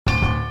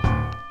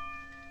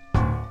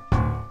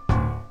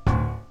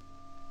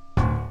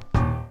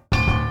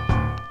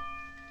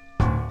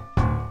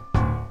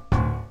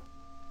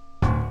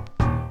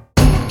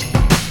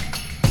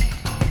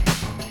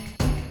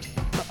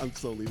I'm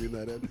so leaving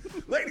that in.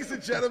 Ladies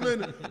and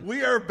gentlemen,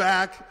 we are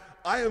back.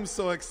 I am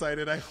so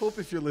excited. I hope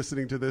if you're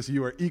listening to this,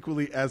 you are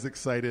equally as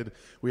excited.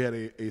 We had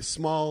a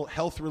small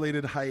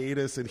health-related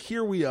hiatus, and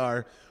here we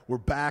are. We're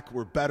back.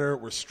 We're better.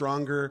 We're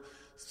stronger.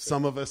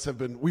 Some of us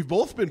we've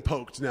both been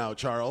poked now,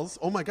 Charles.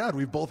 Oh my God,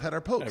 we've both had our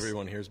pokes.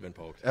 Everyone here has been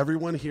poked.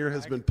 Everyone here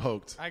has been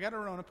poked. I got a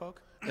Rona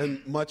poke.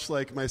 And much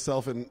like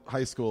myself in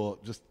high school,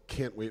 just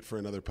can't wait for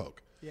another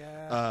poke.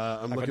 Yeah.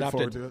 I'm looking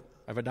forward to it.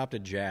 I've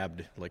adopted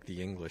jabbed, like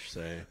the English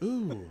say.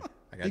 Ooh.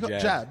 I got you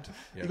got jabbed.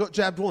 You got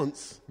jabbed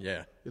once.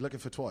 Yeah. You're looking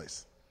for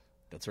twice.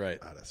 That's right.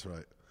 That's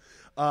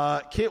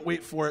right. Can't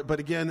wait for it. But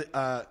again,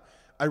 I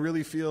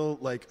really feel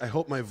like I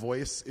hope my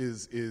voice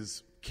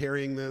is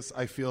carrying this.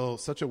 I feel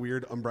such a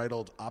weird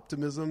unbridled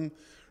optimism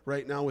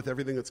right now with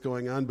everything that's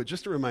going on. But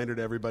just a reminder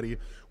to everybody,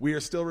 we are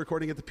still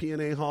recording at the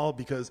P&A Hall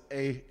because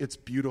A, it's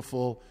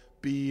beautiful.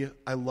 B,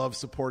 I love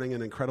supporting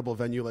an incredible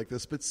venue like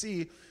this. But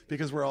C,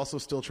 because we're also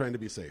still trying to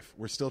be safe.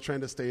 We're still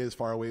trying to stay as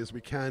far away as we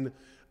can.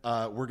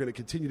 We're going to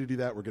continue to do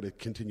that. We're going to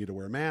continue to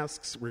wear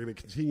masks. We're going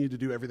to continue to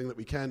do everything that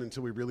we can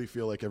until we really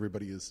feel like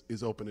everybody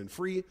is open and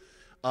free.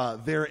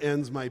 There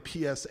ends my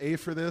PSA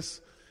for this.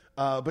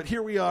 But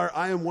here we are.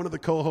 I am one of the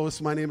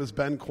co-hosts. My name is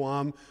Ben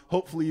Quam.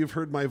 Hopefully you've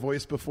heard my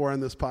voice before on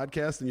this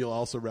podcast, and you'll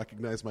also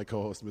recognize my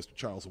co-host, Mr.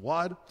 Charles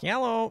Wad.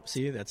 Hello.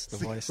 See, that's the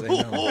voice they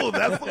know. Oh,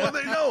 that's the one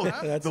they know.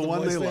 That's the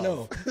one voice they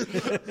know.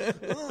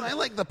 love. I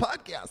like the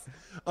podcast.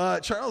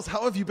 Charles,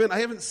 how have you been? I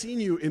haven't seen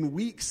you in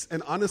weeks,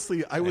 and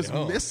honestly, I was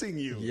missing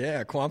you.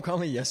 Yeah, Quam called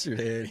me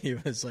yesterday, and he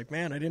was like,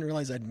 man, I didn't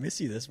realize I'd miss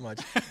you this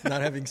much,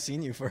 not having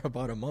seen you for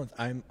about a month.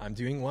 I'm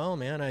doing well,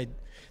 man.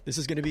 This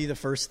is going to be the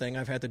first thing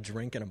I've had to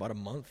drink in about a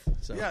month.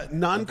 So yeah,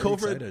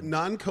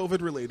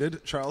 non-COVID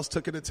related. Charles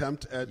took an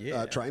attempt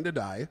at trying to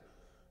die.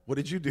 What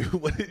did you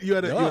do? You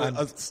had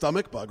a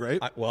stomach bug,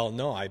 right?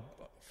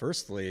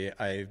 Firstly,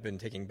 I've been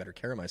taking better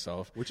care of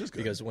myself. Which is good.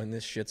 Because when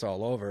this shit's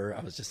all over,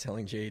 I was just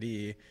telling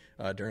JD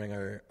during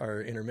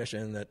our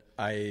intermission that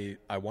I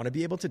want to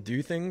be able to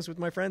do things with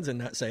my friends and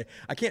not say,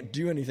 I can't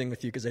do anything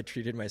with you because I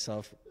treated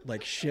myself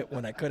like shit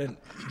when I couldn't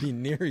be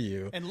near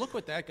you. And look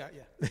what that got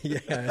you.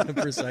 Yeah,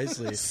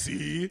 precisely.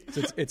 See?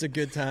 So it's a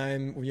good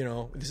time. You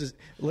know,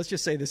 let's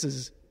just say this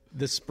is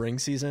the spring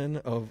season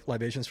of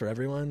Libations for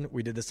Everyone.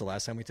 We did this the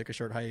last time we took a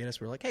short hiatus.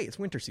 We were like, hey, it's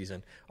winter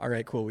season. All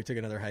right, cool. We took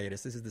another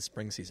hiatus. This is the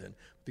spring season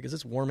because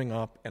it's warming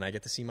up and I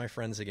get to see my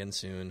friends again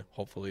soon.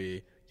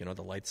 Hopefully,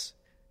 the lights,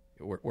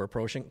 we're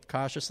approaching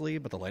cautiously,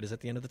 but the light is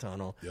at the end of the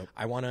tunnel. Yep.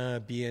 I want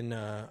to be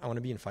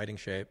in fighting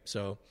shape.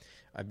 So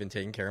I've been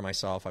taking care of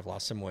myself. I've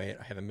lost some weight.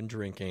 I haven't been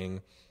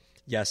drinking.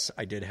 Yes,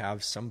 I did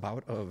have some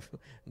bout of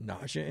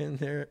nausea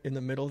in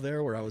the middle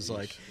there where I was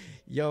like,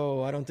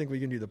 yo, I don't think we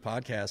can do the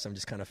podcast. I'm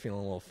just kind of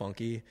feeling a little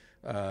funky.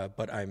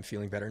 But I'm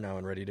feeling better now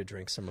and ready to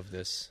drink some of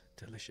this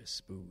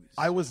delicious booze.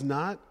 I was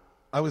not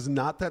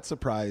that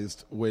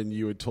surprised when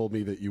you had told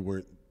me that you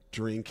weren't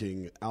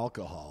drinking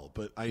alcohol,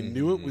 but I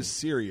knew it was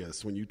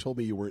serious when you told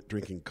me you weren't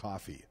drinking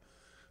coffee.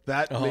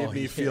 That made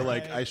me feel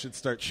like I should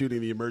start shooting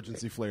the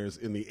emergency flares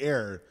in the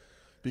air.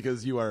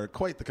 Because you are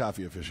quite the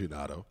coffee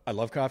aficionado. I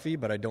love coffee,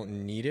 but I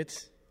don't need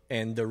it.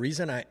 And the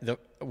reason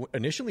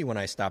initially when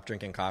I stopped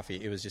drinking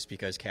coffee, it was just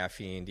because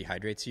caffeine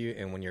dehydrates you.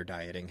 And when you're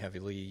dieting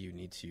heavily, you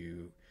need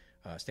to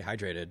stay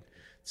hydrated.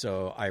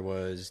 So I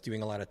was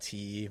doing a lot of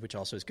tea, which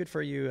also is good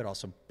for you. It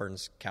also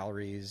burns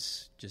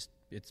calories.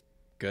 It's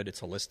good. It's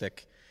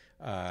holistic.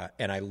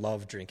 And I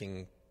love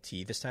drinking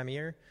tea this time of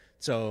year.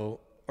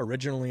 So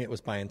originally it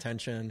was by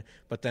intention,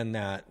 but then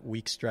that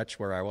week stretch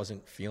where I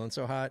wasn't feeling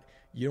so hot,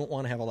 you don't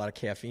want to have a lot of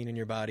caffeine in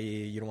your body.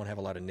 You don't want to have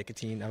a lot of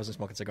nicotine. I wasn't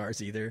smoking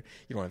cigars either.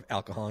 You don't have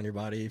alcohol in your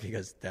body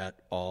because that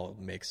all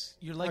makes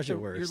nausea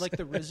worse. You're like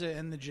the RZA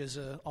and the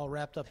Jizza all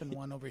wrapped up in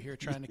one over here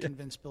trying to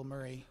convince Bill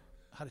Murray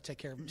how to take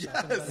care of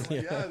himself.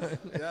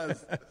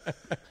 Yes.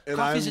 And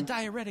Coffee's a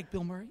diuretic,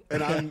 Bill Murray.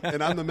 And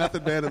I'm the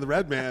Method Man and the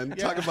Red Man.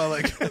 Talk about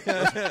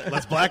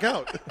let's black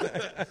out.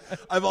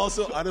 I've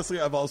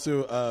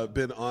also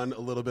been on a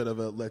little bit of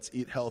a let's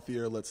eat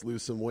healthier, let's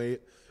lose some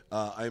weight.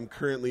 I'm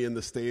currently in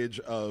the stage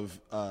of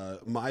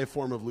my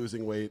form of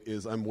losing weight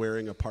is I'm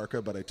wearing a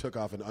parka, but I took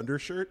off an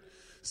undershirt.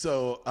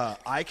 So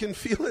I can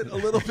feel it a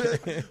little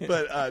bit,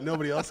 but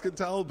nobody else can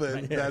tell.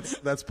 But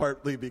that's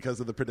partly because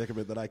of the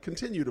predicament that I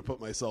continue to put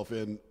myself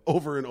in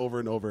over and over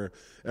and over.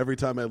 Every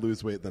time I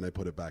lose weight, then I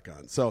put it back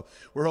on. So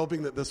we're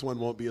hoping that this one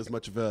won't be as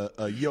much of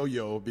a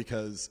yo-yo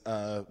because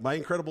my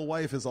incredible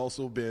wife has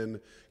also been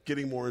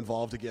getting more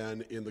involved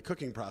again in the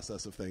cooking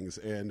process of things.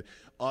 And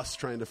us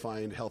trying to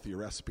find healthier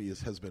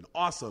recipes has been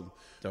awesome.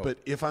 Dope. But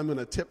if I'm going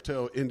to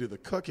tiptoe into the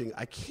cooking,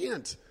 I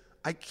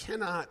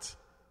cannot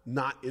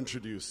not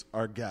introduce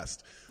our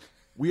guest.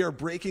 We are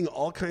breaking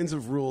all kinds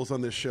of rules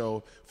on this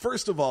show.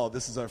 First of all,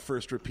 this is our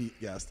first repeat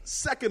guest.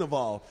 Second of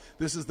all,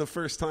 this is the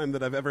first time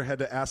that I've ever had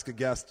to ask a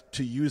guest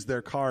to use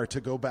their car to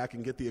go back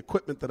and get the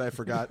equipment that I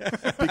forgot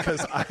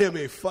because I am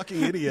a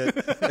fucking idiot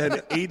and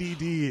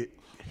ADD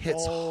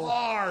hits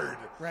hard.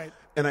 Right.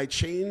 And I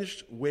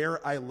changed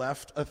where I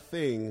left a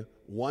thing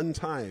one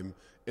time,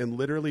 and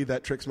literally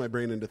that tricks my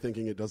brain into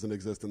thinking it doesn't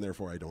exist, and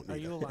therefore I don't need it.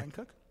 Are you a line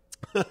cook?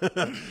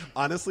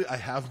 Honestly, I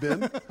have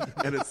been,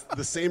 and it's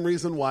the same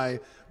reason why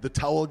the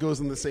towel goes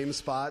in the same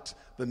spot,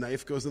 the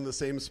knife goes in the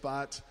same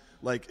spot.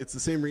 Like, it's the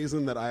same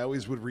reason that I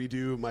always would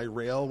redo my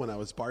rail when I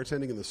was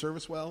bartending in the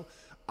service well.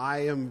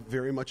 I am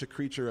very much a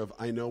creature of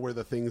I know where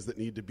the things that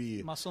need to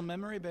be. Muscle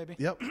memory, baby.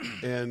 Yep.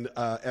 And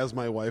as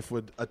my wife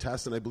would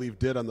attest, and I believe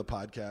did on the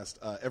podcast,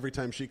 every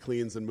time she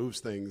cleans and moves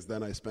things,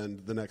 then I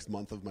spend the next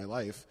month of my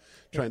life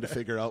trying to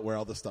figure out where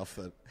all the stuff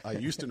that I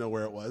used to know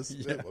where it was.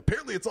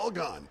 Apparently, it's all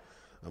gone.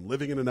 I'm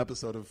living in an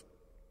episode of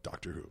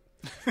Doctor Who.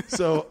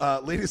 So,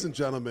 ladies and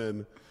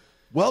gentlemen,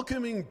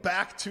 welcoming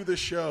back to the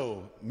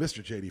show,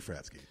 Mr. J.D.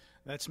 Fratsky.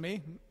 That's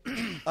me.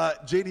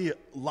 JD,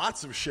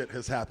 lots of shit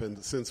has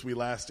happened since we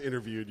last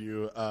interviewed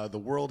you. The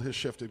world has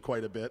shifted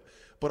quite a bit,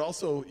 but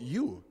also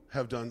you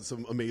have done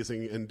some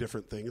amazing and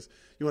different things.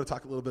 You want to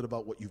talk a little bit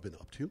about what you've been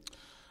up to?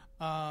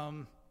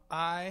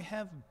 I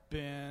have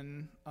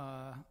been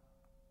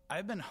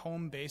I've been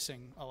home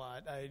basing a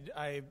lot.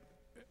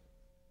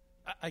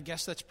 I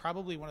guess that's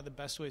probably one of the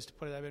best ways to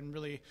put it. I've been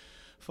really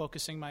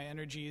focusing my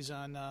energies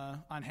on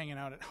hanging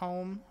out at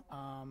home.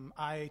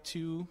 I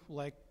too,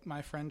 like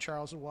my friend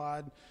Charles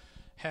Awad,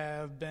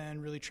 have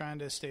been really trying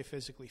to stay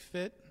physically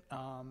fit.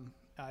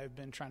 I've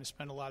been trying to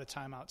spend a lot of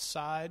time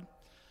outside,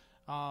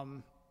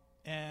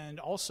 and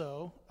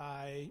also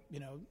I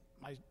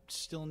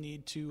still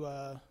need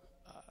to,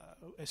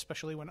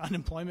 especially when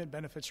unemployment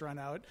benefits run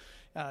out,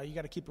 you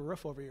got to keep a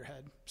roof over your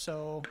head.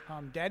 So,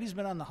 Daddy's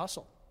been on the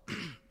hustle.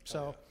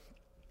 So.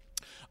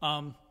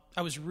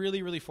 I was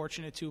really, really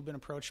fortunate to have been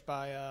approached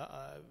by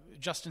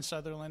Justin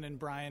Sutherland and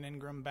Brian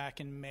Ingram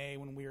back in May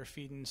when we were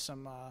feeding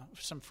some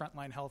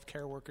frontline health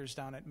care workers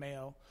down at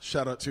Mayo.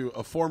 Shout out to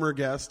a former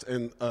guest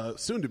and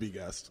soon-to-be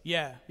guest.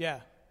 Yeah.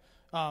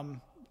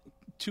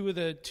 Two of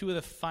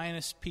the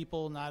finest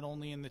people, not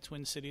only in the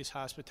Twin Cities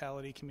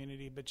hospitality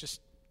community, but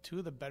just two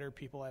of the better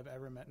people I've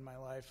ever met in my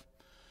life.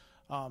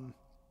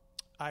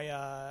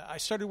 I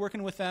started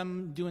working with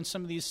them, doing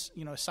some of these,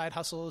 side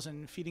hustles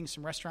and feeding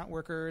some restaurant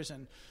workers.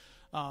 And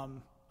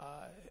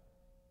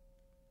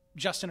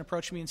Justin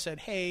approached me and said,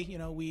 "Hey,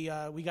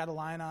 we got a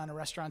line on a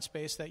restaurant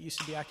space that used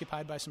to be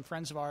occupied by some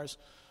friends of ours.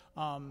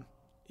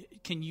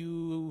 Can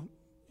you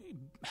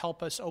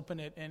help us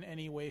open it in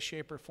any way,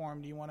 shape, or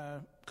form? Do you want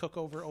to cook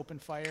over open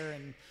fire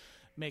and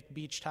make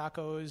beach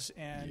tacos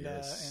and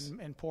Yes.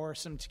 and pour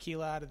some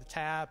tequila out of the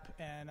tap?"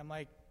 And I'm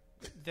like,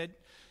 that.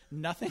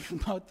 Nothing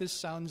about this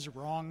sounds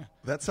wrong.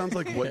 That sounds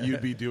like what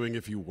you'd be doing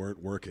if you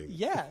weren't working.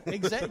 Yeah,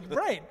 exactly.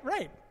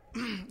 Right.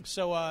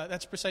 So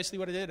that's precisely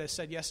what I did. I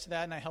said yes to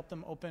that, and I helped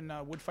them open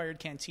Wood-Fired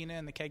Cantina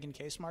in the Keg and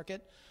Case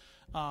Market.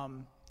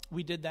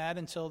 We did that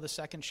until the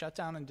second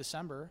shutdown in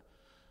December.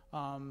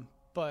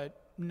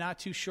 But not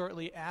too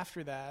shortly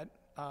after that,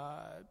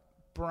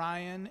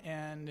 Brian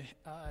and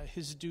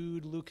his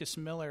dude, Lucas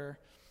Miller,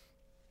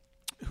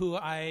 who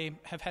I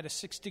have had a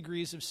 6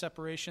 degrees of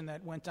separation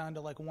that went down to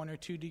like 1 or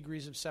 2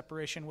 degrees of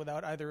separation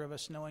without either of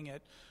us knowing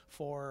it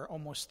for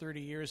almost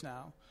 30 years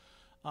now.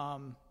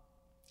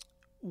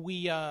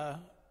 We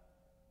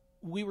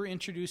were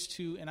introduced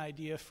to an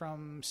idea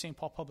from St.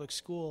 Paul Public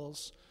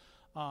Schools.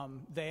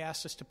 They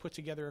asked us to put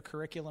together a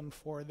curriculum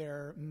for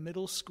their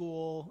middle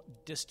school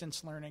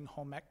distance learning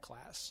home ec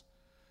class.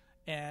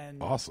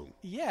 And Awesome.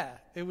 Yeah,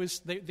 it was.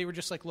 They were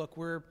just like, look,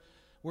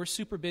 we're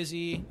super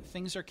busy.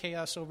 Things are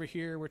chaos over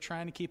here. We're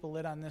trying to keep a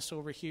lid on this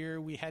over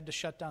here. We had to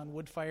shut down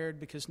Wood-Fired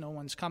because no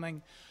one's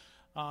coming.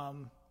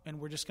 And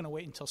we're just going to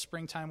wait until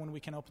springtime when we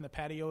can open the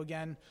patio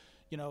again.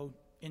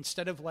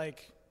 Instead of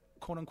like,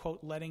 quote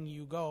unquote, letting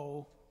you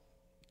go,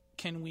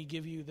 can we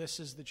give you this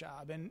as the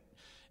job? And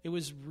it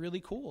was really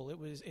cool.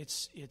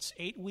 It's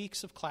 8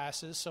 weeks of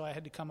classes. So I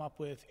had to come up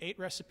with 8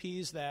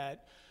 recipes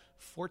that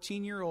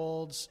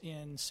 14-year-olds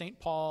in St.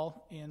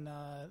 Paul in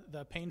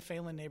the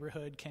Payne-Phelan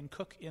neighborhood can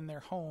cook in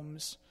their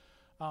homes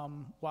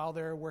while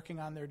they're working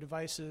on their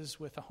devices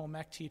with a home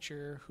ec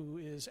teacher who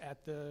is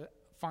at the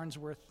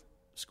Farnsworth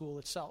School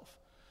itself.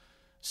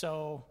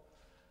 So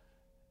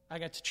I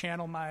got to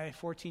channel my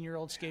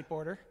 14-year-old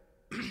skateboarder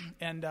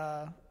and,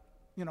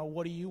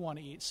 what do you want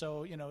to eat?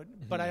 So,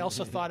 but I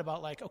also thought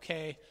about like,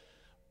 okay,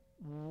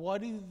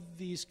 what do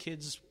they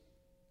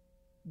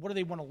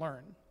want to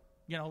learn?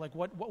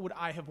 What would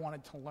I have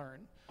wanted to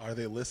learn? Are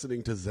they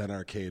listening to Zen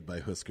Arcade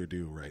by Husker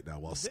Du right now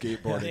while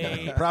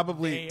skateboarding?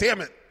 Probably. Damn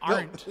it.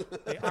 Aren't. No.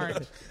 They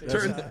aren't.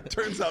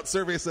 Turns out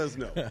survey says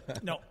no.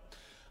 No.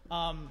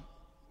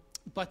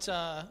 But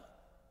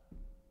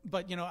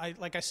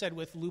like I said,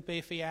 with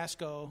Lupe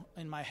Fiasco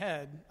in my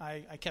head,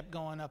 I kept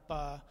going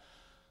up.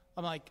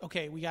 I'm like,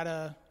 okay, we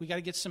gotta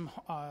get some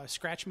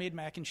scratch-made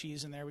mac and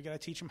cheese in there. We gotta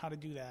teach them how to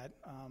do that.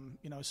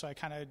 So I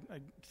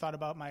thought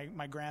about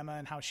my grandma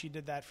and how she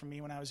did that for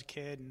me when I was a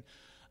kid,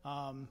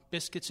 and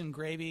biscuits and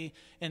gravy.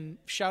 And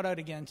shout out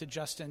again to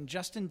Justin.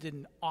 Justin did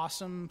an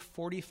awesome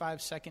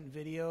 45-second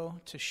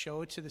video to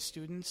show to the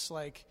students.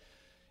 Like,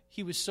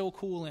 he was so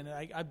cool in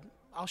it.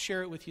 I'll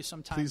share it with you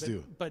sometime. Please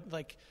do. But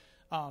like,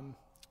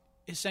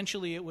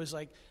 essentially it was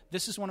like,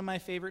 this is one of my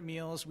favorite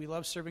meals. We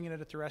love serving it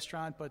at the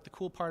restaurant, but the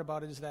cool part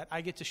about it is that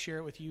I get to share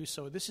it with you.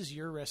 So this is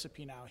your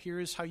recipe now.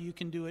 Here's how you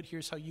can do it.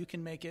 Here's how you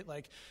can make it.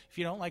 Like, if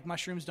you don't like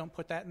mushrooms, don't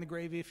put that in the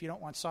gravy. If you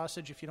don't want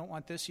sausage, if you don't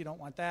want this, you don't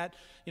want that.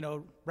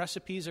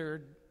 Recipes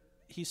are,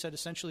 he said,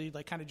 essentially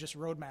like kind of just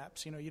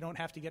roadmaps. You don't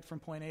have to get from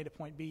point A to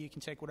point B. You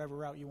can take whatever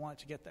route you want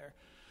to get there.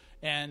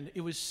 And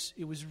it was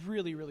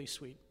really, really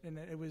sweet. And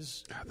it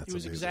was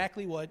amazing.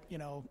 exactly what,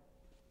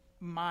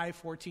 my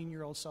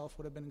 14-year-old self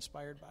would have been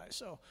inspired by.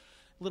 So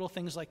little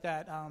things like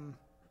that.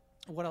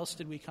 What else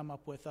did we come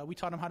up with? We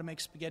taught him how to make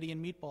spaghetti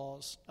and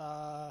meatballs.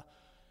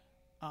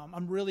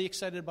 I'm really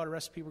excited about a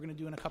recipe we're going to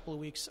do in a couple of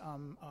weeks.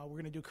 We're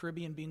going to do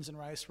Caribbean beans and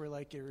rice, where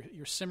like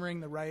you're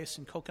simmering the rice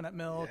in coconut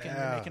milk, and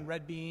you're making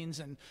red beans,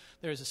 and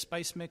there's a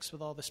spice mix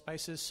with all the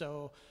spices.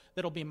 So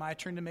that'll be my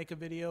turn to make a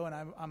video,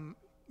 and I'm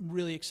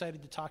really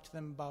excited to talk to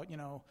them about,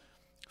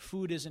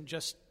 food isn't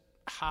just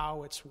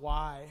how, it's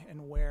why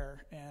and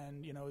where,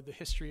 and the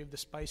history of the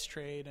spice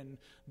trade, and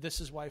this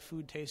is why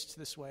food tastes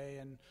this way,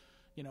 and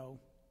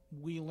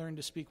we learn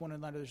to speak one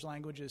another's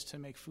languages to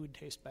make food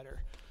taste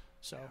better.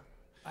 So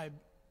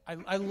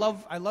I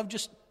love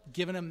just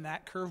giving them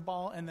that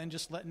curveball and then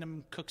just letting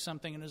them cook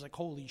something and it's like,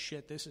 holy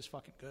shit, this is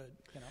fucking good.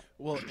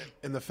 Well,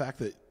 and the fact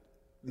that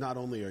not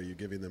only are you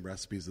giving them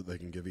recipes that they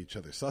can give each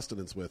other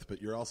sustenance with,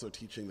 but you're also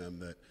teaching them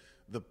that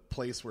the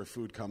place where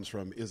food comes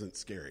from isn't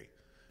scary.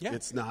 Yeah.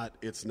 It's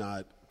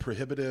not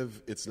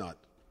prohibitive. It's not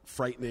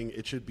frightening.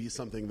 It should be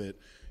something that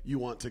you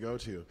want to go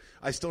to.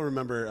 I still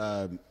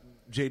remember,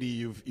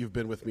 JD, you've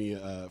been with me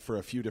for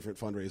a few different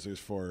fundraisers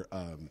for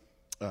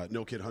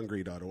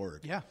NoKidHungry.org.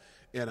 Yeah.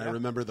 And I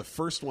remember the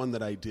first one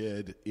that I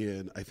did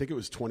in, I think it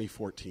was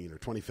 2014 or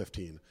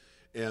 2015.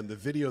 And the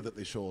video that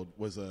they showed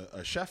was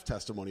a chef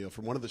testimonial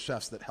from one of the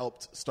chefs that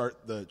helped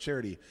start the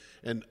charity.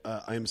 And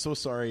I am so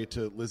sorry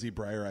to Lizzie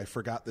Breyer. I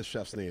forgot this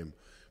chef's name.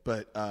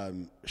 But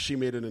she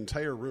made an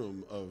entire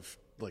room of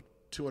like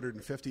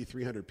 250,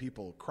 300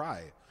 people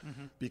cry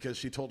because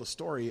she told a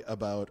story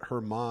about her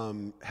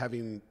mom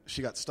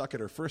she got stuck at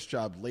her first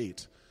job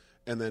late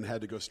and then had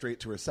to go straight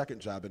to her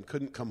second job and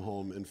couldn't come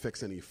home and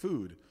fix any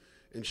food.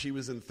 And she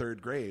was in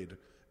third grade,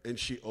 and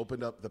she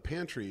opened up the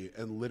pantry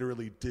and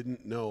literally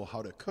didn't know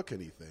how to cook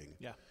anything.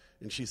 Yeah.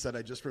 And she said,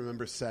 I just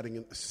remember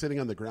sitting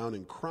on the ground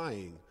and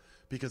crying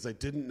because I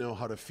didn't know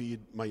how to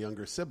feed my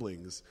younger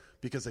siblings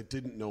because I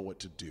didn't know what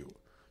to do.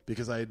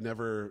 Because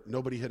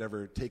nobody had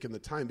ever taken the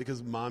time,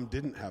 because mom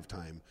didn't have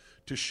time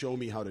to show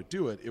me how to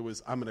do it. It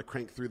was, I'm going to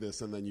crank through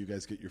this and then you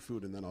guys get your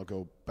food and then I'll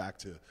go back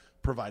to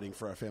providing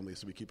for our family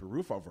so we keep a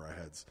roof over our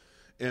heads.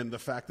 And the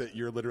fact that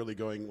you're literally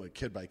going like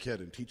kid by kid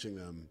and teaching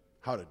them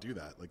how to do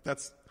that, like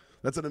that's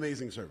an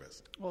amazing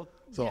service. Well,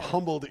 so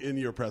humbled in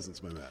your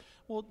presence, my man.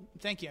 Well,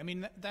 thank you. I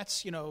mean,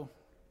 that's,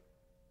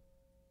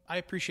 I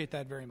appreciate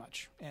that very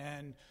much.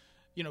 And,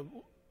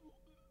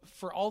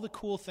 for all the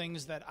cool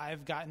things that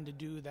I've gotten to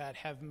do that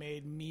have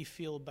made me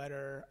feel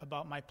better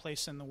about my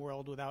place in the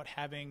world without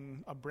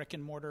having a brick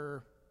and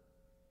mortar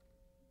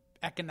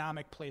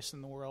economic place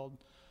in the world.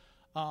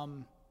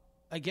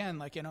 Again,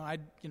 like,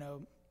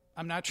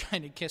 I'm not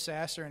trying to kiss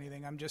ass or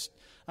anything.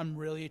 I'm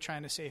really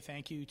trying to say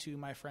thank you to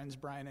my friends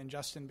Brian and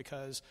Justin,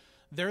 because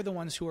they're the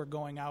ones who are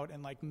going out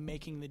and like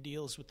making the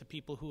deals with the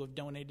people who have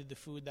donated the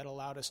food that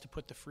allowed us to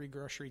put the free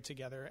grocery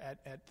together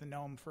at the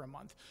Nome for a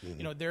month.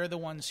 Mm-hmm. They're the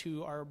ones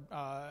who are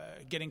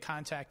getting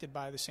contacted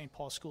by the St.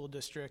 Paul School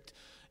District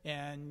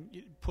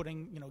and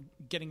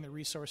getting the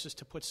resources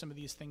to put some of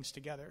these things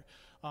together.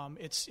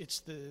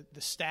 It's the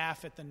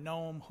staff at the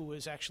Nome who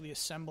is actually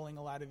assembling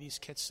a lot of these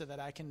kits so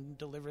that I can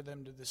deliver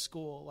them to the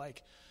school.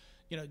 Like,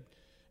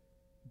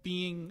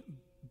 being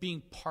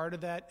part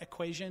of that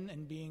equation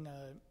and being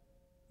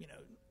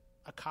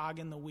a cog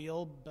in the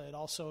wheel, but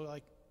also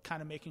like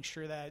kind of making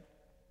sure that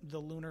the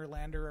lunar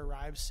lander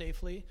arrives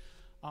safely.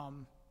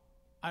 I'm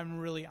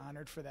really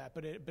honored for that.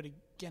 But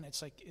again,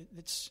 it's like,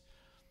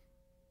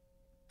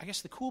 I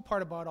guess the cool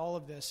part about all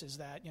of this is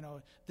that,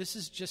 this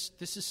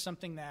is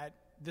something that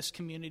this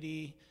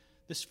community,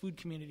 this food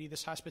community,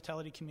 this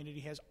hospitality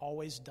community has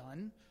always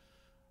done.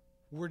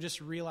 We're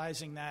just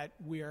realizing that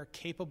we are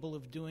capable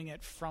of doing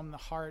it from the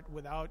heart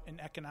without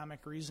an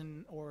economic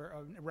reason or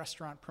a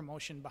restaurant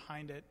promotion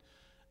behind it.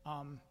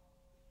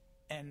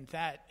 And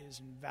that is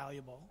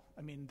invaluable.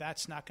 I mean,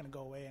 that's not going to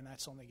go away, and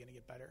that's only going to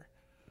get better.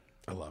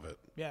 I love it.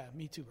 Yeah,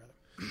 me too, brother.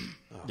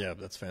 Yeah,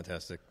 that's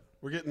fantastic.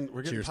 We're getting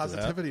Cheers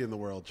positivity in the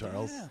world,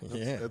 Charles.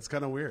 Yeah. It's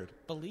kind of weird.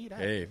 Believe it.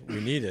 Hey, we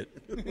need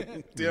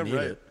it. Damn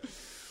right.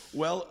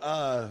 Well,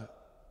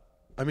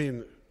 I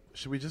mean,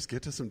 should we just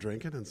get to some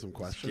drinking and some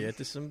questions? Get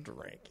to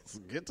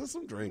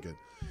some drinking.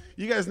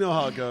 You guys know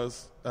how it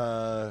goes.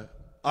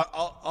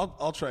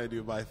 I'll try and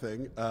do my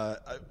thing.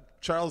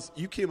 Charles,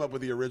 you came up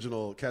with the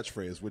original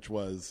catchphrase, which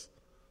was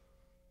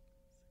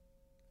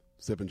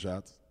sipping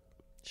shots.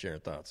 Share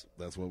thoughts.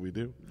 That's what we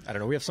do. I don't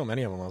know. We have so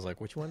many of them. I was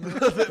like, which one?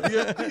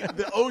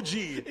 The OG.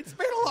 It's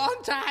been a long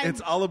time.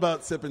 It's all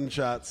about sipping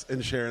shots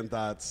and sharing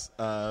thoughts.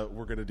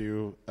 We're gonna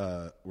do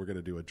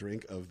a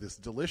drink of this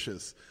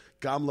delicious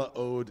Gamla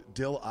Ode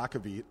Dill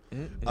Akavit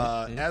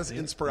as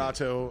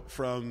Inspirato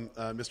from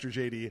Mr.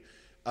 JD.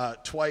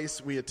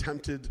 Twice we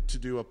attempted to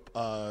do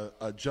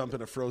a jump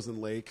in a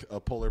frozen lake, a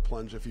polar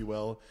plunge, if you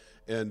will,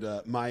 and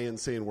my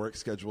insane work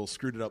schedule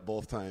screwed it up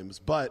both times.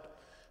 But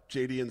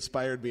JD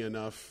inspired me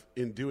enough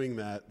in doing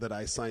that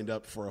I signed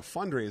up for a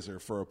fundraiser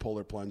for a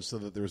polar plunge so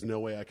that there was no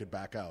way I could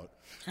back out.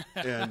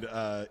 And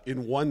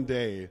in one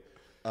day,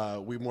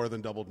 we more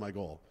than doubled my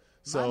goal.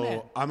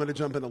 So I'm going to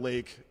jump in a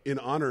lake in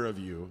honor of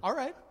you. All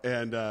right.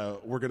 And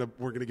we're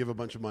gonna give a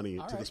bunch of money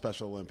to the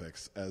Special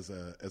Olympics as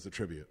a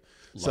tribute.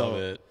 Love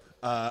it.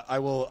 I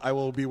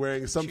will be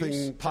wearing something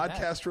Cheers to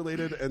podcast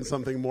related and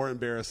something more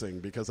embarrassing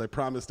because I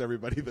promised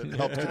everybody that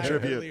helped I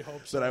contribute really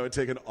hope so. that I would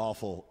take an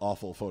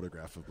awful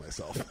photograph of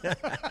myself.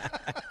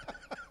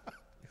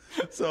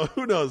 So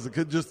who knows? It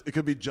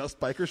could be just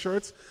biker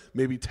shorts,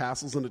 maybe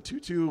tassels and a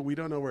tutu. We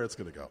don't know where it's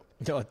going to go.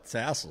 No,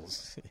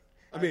 tassels.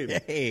 I mean,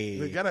 Hey.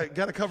 they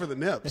gotta cover the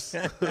nips.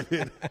 I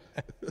mean,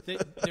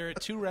 There are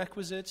two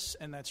requisites,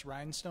 and that's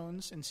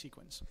rhinestones and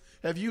sequins.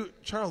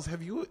 Charles?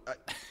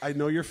 I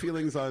know your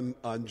feelings on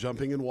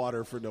jumping in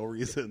water for no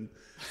reason.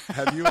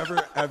 Have you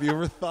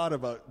ever thought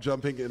about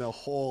jumping in a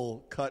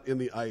hole cut in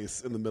the ice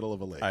in the middle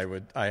of a lake?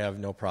 I have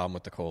no problem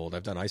with the cold.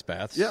 I've done ice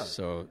baths. Yeah.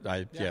 So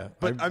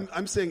But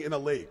I'm saying in a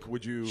lake.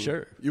 Would you?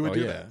 Sure. You would Oh,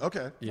 do yeah. that.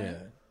 Okay. Yeah.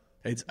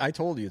 I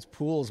told you it's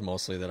pools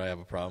mostly that I have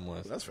a problem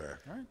with. That's fair.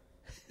 All right.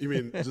 You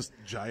mean just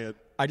giant?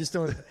 I just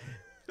don't.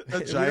 We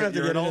don't giant have to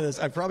get urinal? into this.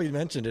 I've probably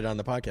mentioned it on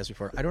the podcast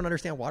before. I don't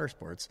understand water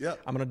sports. Yeah.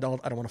 I'm an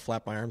adult. I don't want to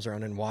flap my arms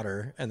around in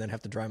water and then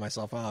have to dry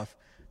myself off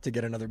to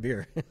get another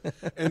beer.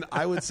 And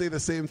I would say the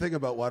same thing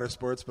about water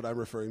sports, but I'm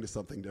referring to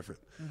something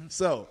different.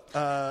 So,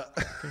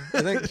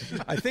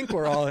 I think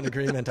we're all in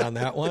agreement on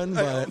that one,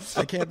 but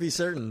I can't be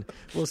certain.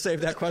 We'll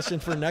save that question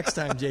for next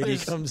time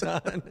JD comes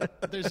on.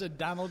 There's a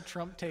Donald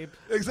Trump tape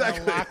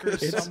Exactly. in a locker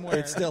somewhere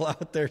It's still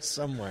out there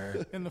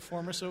somewhere. in the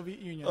former Soviet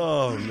Union.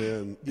 oh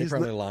man, They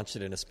probably launched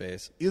it into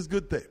space. He's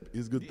good tape.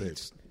 He's good tape.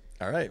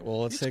 All right,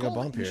 well, let's It's take a called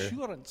bump here.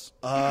 insurance.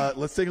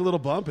 Let's take a little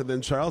bump, and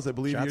then Charles, I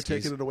believe you're Shotskis.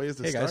 taking it away as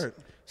the Hey, guys. start.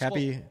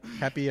 Happy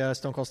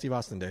Stone Cold Steve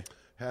Austin Day.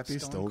 Happy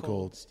Stone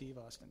Cold. Steve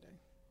Austin Day.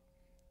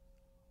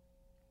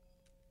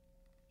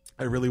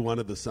 I really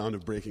wanted the sound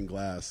of breaking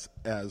glass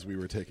as we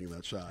were taking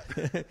that shot.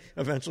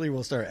 Eventually,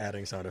 we'll start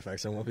adding sound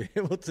effects, and we'll be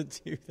able to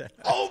do that.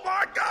 Oh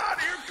my God!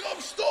 Here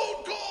comes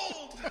Stone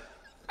Cold.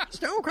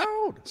 Stone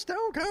Cold!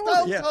 Stone Cold!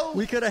 Stone Yeah, Cold.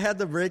 we could have had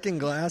the breaking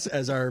glass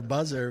as our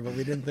buzzer, but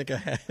we didn't think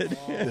ahead.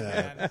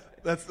 Man.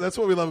 That's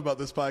what we love about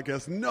this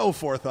podcast. No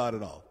forethought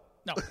at all.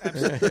 No,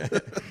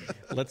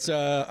 absolutely.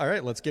 All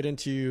right, let's get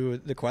into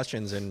the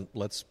questions and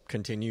let's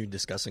continue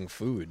discussing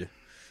food.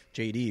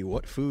 JD,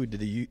 what food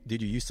did you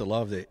used to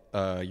love that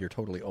you're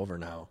totally over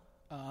now?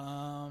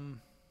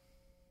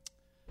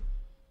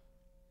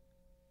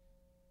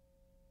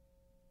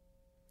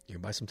 You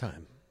can buy some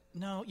time.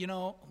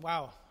 No,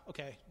 wow.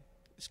 Okay.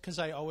 It's because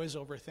I always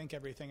overthink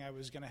everything. I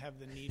was going to have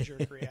the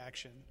knee-jerk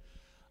reaction.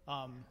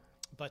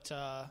 But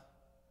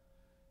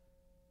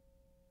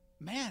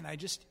man, I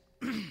just...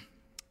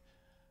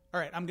 All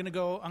right, I'm gonna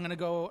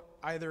go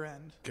either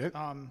end. Okay.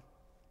 I'm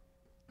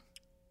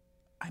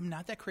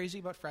not that crazy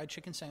about fried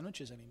chicken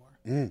sandwiches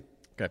anymore.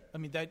 Okay. I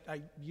mean, that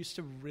I used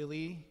to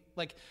really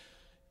like.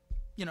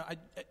 I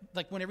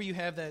like whenever you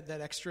have that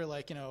extra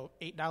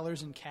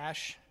 $8 in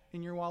cash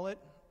in your wallet,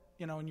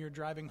 and you're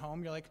driving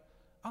home, you're like,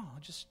 oh, I'll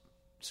just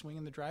swing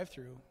in the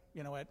drive-through,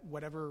 at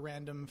whatever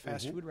random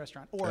fast food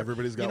restaurant. Or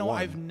Everybody's got one.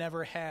 I've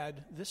never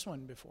had this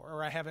one before,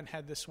 or I haven't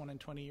had this one in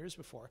 20 years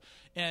before,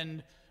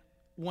 and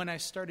when I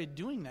started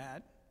doing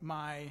that,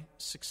 my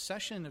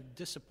succession of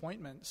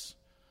disappointments,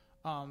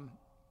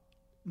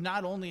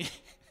 not only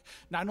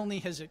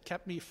has it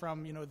kept me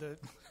from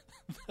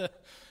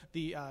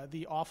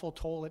the awful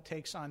toll it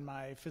takes on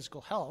my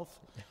physical health,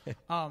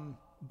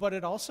 but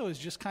it also is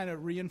just kind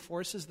of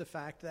reinforces the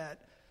fact that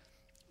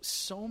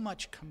so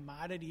much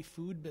commodity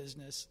food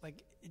business,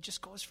 like it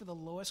just goes for the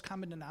lowest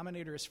common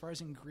denominator as far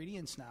as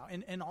ingredients now,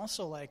 and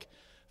also like,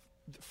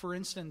 for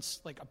instance,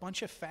 like a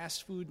bunch of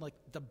fast food, like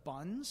the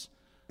buns.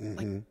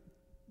 Like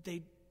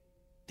they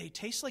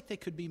taste like they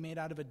could be made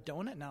out of a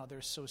donut now. They're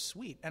so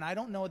sweet. And I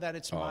don't know that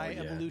it's my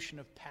evolution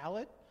of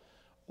palate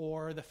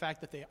or the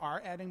fact that they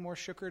are adding more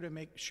sugar to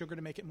make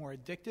it more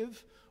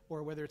addictive,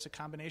 or whether it's a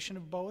combination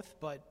of both,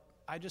 but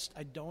I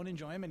don't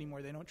enjoy them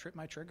anymore. They don't trip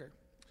my trigger.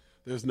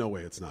 There's no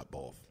way it's not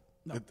both.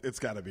 No. It's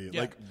got to be Yeah.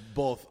 like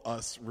both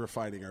us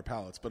refining our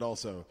palates, but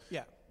also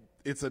Yeah.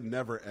 it's a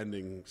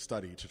never-ending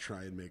study to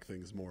try and make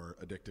things more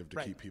addictive to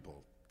Right. keep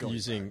people going.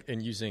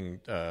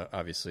 Using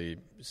obviously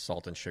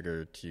salt and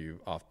sugar to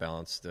off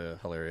balance the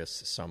hilarious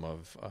sum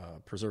of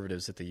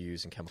preservatives that they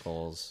use and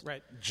chemicals.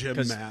 Right. Gym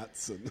 'Cause-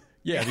 mats and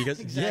Yeah, because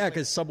exactly.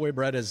 because Subway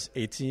bread has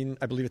 18.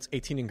 I believe it's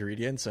 18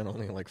 ingredients, and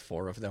only like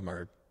 4 of them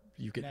are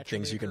things you can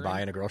Naturally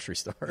buy in a grocery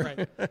store.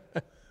 Right.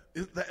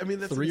 I mean,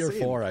 that's 3 or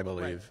insane. 4, I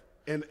believe.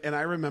 And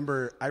I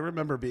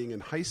remember being in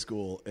high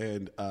school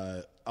and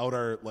out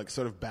our like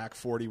sort of back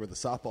 40 where the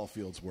softball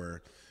fields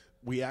were,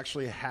 we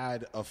actually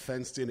had a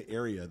fenced in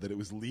area that it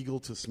was legal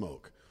to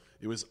smoke.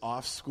 It was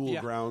off school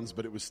grounds,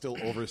 but it was still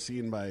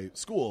overseen by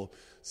school,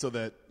 so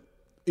that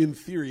in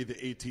theory the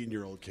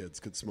 18-year-old kids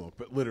could smoke.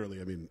 But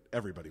literally, I mean,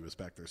 everybody was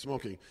back there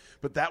smoking.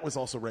 But that was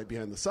also right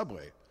behind the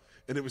subway.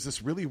 And it was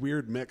this really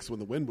weird mix when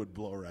the wind would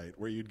blow right,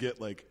 where you'd get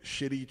like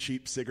shitty,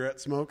 cheap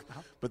cigarette smoke,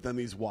 but then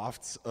these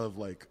wafts of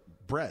like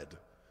bread.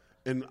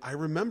 And I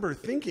remember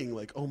thinking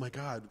like, oh my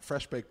God,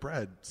 fresh baked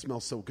bread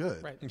smells so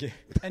good. Right.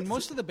 And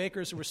most of the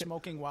bakers were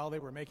smoking while they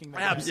were making the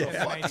bread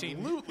Absolutely.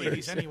 in the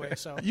 1980s anyway.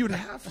 So You'd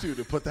have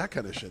to put that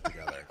kind of shit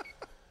together.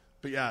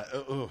 But yeah,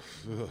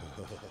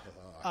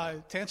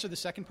 to answer the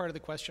second part of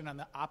the question on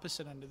the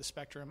opposite end of the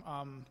spectrum,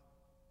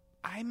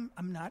 I'm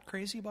not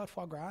crazy about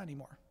foie gras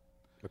anymore.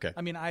 Okay.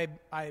 I mean,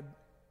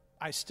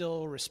 I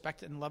still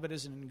respect it and love it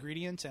as an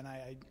ingredient, and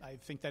I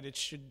think that it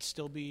should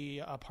still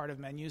be a part of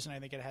menus, and I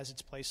think it has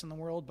its place in the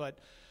world. But,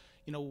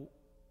 you know,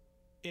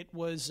 it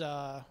was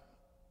on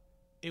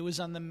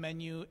the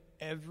menu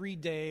every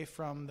day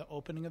from the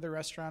opening of the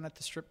restaurant at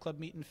the strip club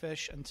Meat and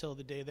Fish until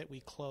the day that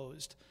we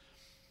closed.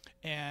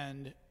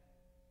 And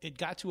it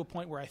got to a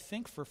point where I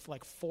think for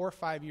like 4 or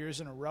 5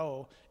 years in a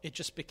row, it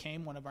just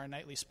became one of our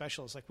nightly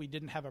specials. Like we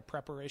didn't have a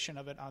preparation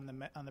of it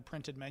on the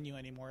printed menu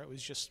anymore. It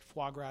was just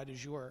foie gras du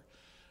jour.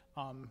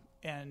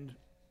 And,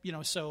 you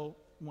know, so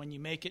when you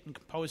make it and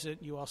compose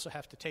it, you also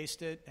have to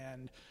taste it.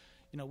 And,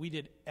 you know, we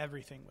did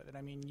everything with it.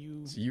 I mean,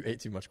 So you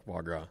ate too much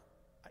foie gras.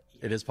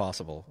 It is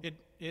possible.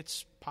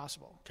 It's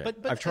possible. Okay.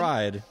 I've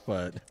tried,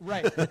 but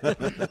right.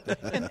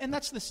 and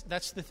that's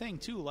the thing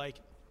too. Like,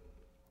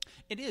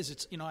 it is.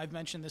 It's, you know, I've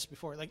mentioned this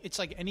before. Like, it's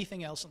like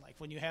anything else in life.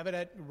 When you have it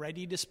at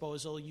ready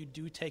disposal, you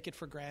do take it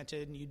for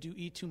granted, and you do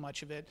eat too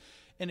much of it,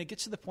 and it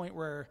gets to the point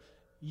where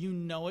you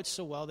know it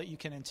so well that you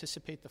can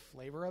anticipate the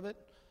flavor of it.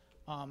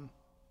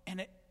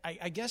 And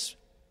I guess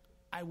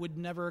I would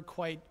never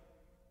quite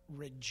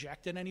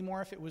reject it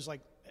anymore if it was like.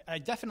 I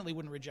definitely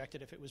wouldn't reject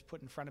it if it was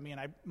put in front of me, and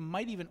I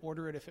might even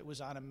order it if it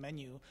was on a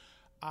menu.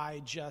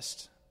 I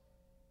just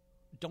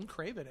don't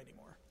crave it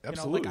anymore.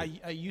 Absolutely. You know,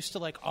 like I used to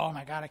like, oh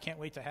my God, I can't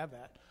wait to have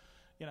that.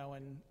 You know,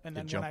 and then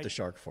it jumped the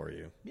shark for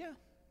you. Yeah,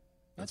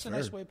 that's a fair.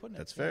 nice way of putting it.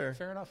 That's fair.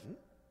 Fair enough.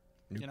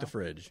 Nuke the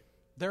fridge.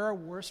 There are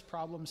worse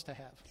problems to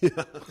have.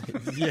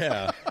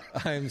 Yeah,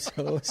 I'm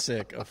so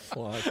sick of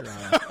foie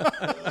gras.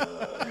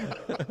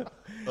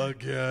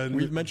 Again,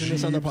 We've mentioned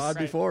this on the pod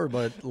before,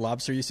 but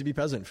lobster used to be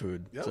peasant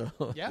food. Yep.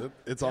 So. Yeah,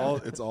 it's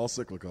all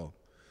cyclical.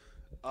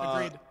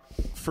 agreed.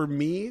 For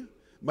me,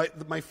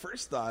 my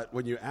first thought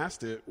when you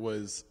asked it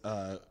was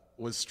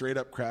straight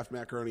up Kraft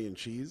macaroni and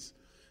cheese,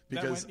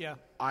 because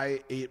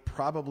I ate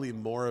probably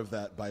more of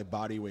that by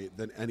body weight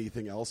than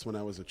anything else when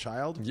I was a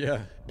child.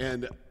 Yeah.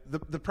 And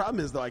the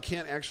problem is, though, I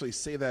can't actually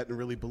say that and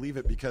really believe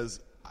it because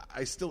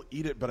I still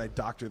eat it, but I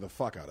doctor the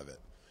fuck out of it.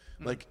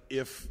 Like,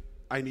 if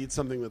I need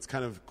something that's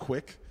kind of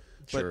quick,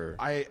 Sure.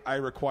 but I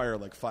require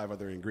like 5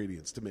 other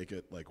ingredients to make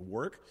it like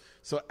work.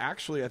 So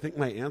actually, I think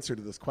my answer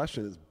to this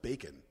question is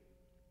bacon.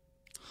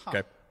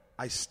 Okay.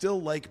 I still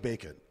like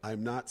bacon.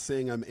 I'm not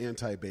saying I'm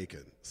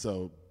anti-bacon.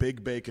 So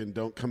big bacon,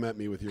 don't come at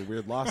me with your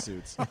weird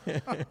lawsuits.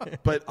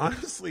 But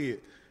honestly,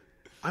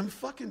 I'm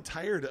fucking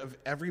tired of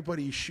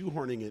everybody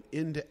shoehorning it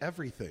into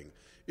everything.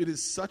 It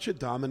is such a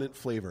dominant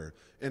flavor.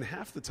 And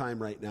half the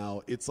time right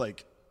now, it's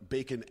like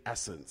bacon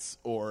essence,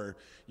 or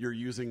you're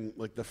using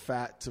like the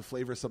fat to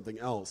flavor something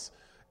else.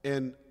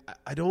 And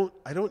I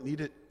don't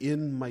need it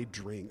in my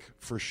drink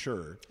for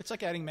sure. It's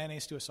like adding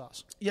mayonnaise to a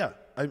sauce. Yeah,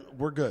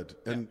 we're good.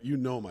 And you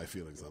know my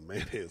feelings on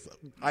mayonnaise.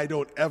 I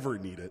don't ever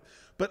need it.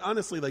 But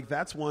honestly, like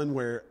that's one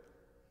where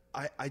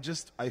I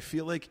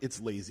feel like it's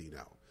lazy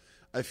now.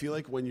 I feel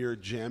like when you're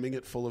jamming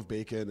it full of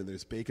bacon, and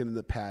there's bacon in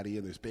the patty,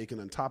 and there's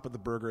bacon on top of the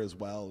burger as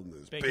well, and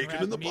there's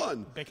bacon in the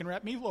bun. Bacon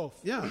wrapped meatloaf.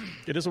 Yeah.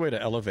 It is a way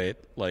to elevate,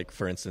 like,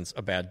 for instance,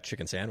 a bad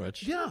chicken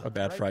sandwich. Yeah. A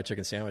bad fried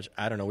chicken sandwich.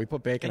 I don't know. We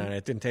put bacon on it.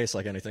 It didn't taste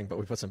like anything, but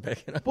we put some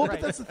bacon on it. Well, but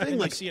that's the thing.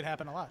 And Like, you see it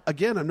happen a lot.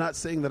 Again, I'm not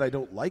saying that I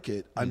don't like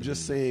it. I'm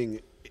just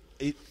saying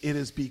it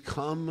has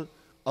become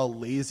a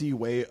lazy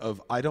way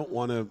of, I don't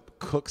want to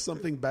cook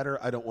something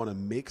better. I don't want to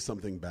make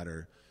something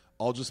better.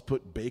 I'll just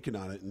put bacon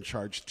on it and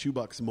charge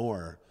 $2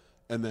 more.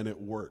 And then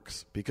it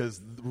works, because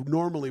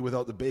normally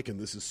without the bacon,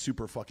 this is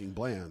super fucking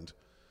bland.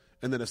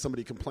 And then if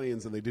somebody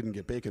complains and they didn't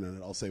get bacon in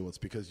it, I'll say, well, it's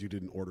because you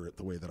didn't order it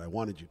the way that I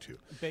wanted you to.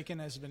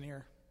 Bacon as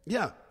veneer.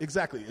 Yeah,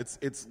 exactly.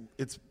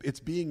 It's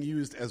being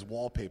used as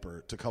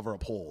wallpaper to cover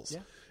up holes.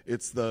 Yeah.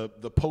 It's the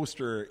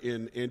poster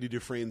in Andy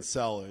Dufresne's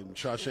cell in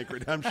Shawshank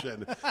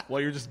Redemption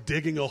while you're just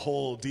digging a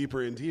hole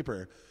deeper and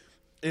deeper.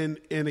 And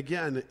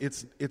again,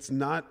 it's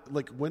not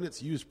like, when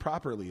it's used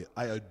properly,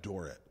 I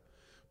adore it.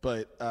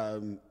 But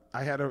I'm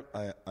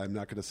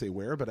not going to say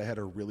where, but I had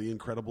a really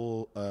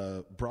incredible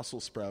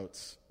Brussels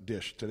sprouts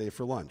dish today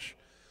for lunch.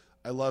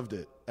 I loved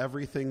it.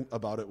 Everything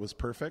about it was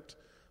perfect,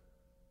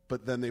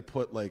 but then they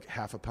put like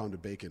half a pound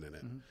of bacon in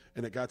it.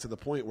 And it got to the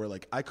point where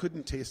like I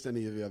couldn't taste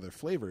any of the other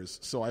flavors.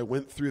 So I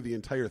went through the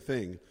entire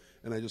thing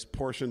and I just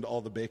portioned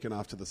all the bacon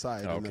off to the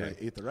side and then I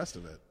ate the rest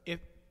of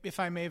it. If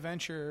I may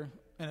venture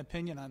an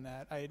opinion on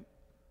that,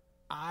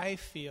 I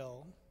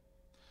feel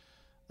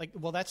like,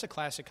 well, that's a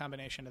classic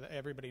combination that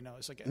everybody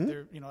knows. Like,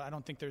 I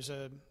don't think there's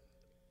a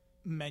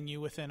menu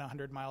within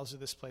 100 miles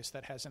of this place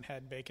that hasn't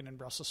had bacon and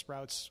Brussels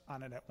sprouts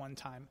on it at one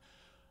time.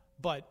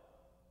 But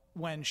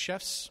when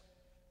chefs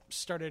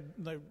started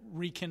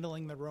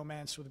rekindling the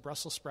romance with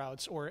Brussels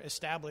sprouts or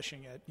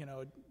establishing it,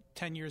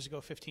 10 years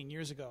ago, 15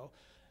 years ago,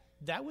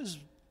 that was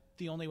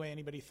the only way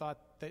anybody thought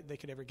that they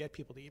could ever get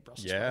people to eat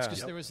Brussels sprouts,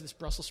 because there was this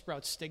Brussels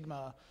sprout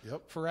stigma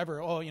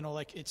forever. Oh,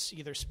 like it's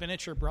either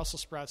spinach or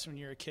Brussels sprouts when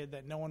you're a kid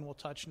that no one will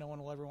touch, no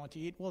one will ever want to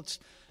eat. Well, it's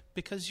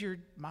because your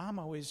mom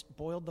always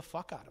boiled the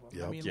fuck out of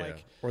them. I mean,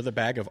 or the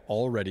bag of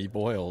already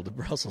boiled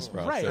Brussels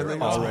sprouts. Right. And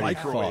then already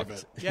microwave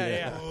fucked. it.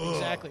 Yeah,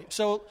 exactly.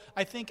 So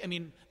I think,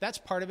 that's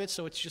part of it.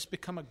 So it's just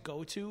become a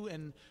go-to,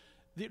 and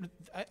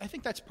I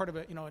think that's part of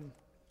it. And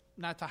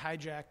not to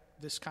hijack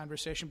this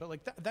conversation, but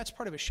like that's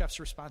part of a chef's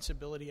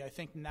responsibility. I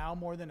think now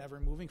more than ever,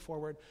 moving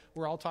forward,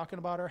 we're all talking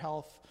about our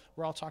health.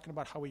 We're all talking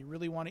about how we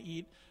really want to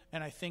eat,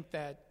 and I think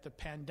that the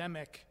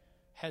pandemic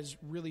has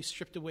really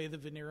stripped away the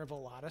veneer of a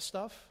lot of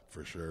stuff.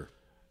 For sure.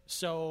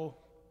 So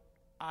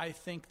I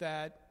think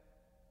that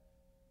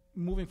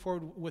moving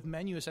forward with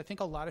menus, I think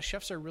a lot of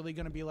chefs are really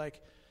going to be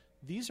like,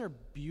 these are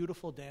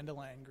beautiful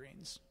dandelion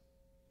greens.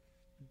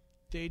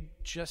 They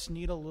just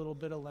need a little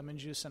bit of lemon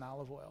juice and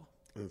olive oil.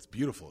 And it's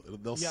beautiful.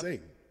 They'll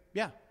sing.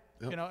 Yeah.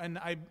 Yep. And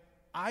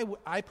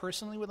I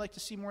personally would like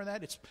to see more of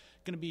that. It's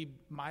going to be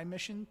my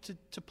mission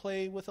to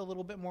play with a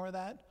little bit more of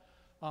that.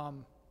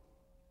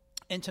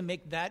 And to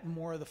make that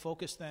more of the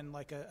focus than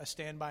like a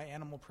standby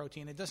animal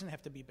protein. It doesn't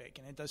have to be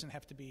bacon. It doesn't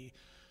have to be,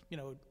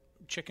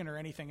 chicken or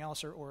anything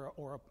else or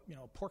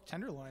a pork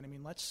tenderloin. I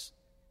mean, let's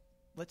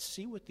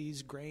see what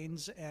these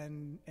grains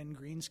and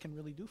greens can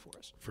really do for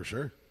us. For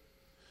sure.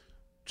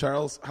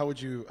 Charles, how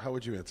would you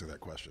answer that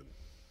question?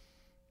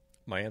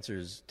 My answer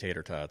is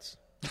tater tots.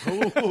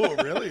 Oh,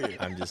 really?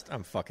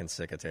 I'm fucking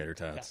sick of tater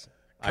tots.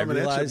 Yeah. Coming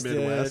at you,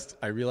 Midwest.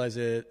 I realized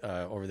it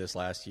over this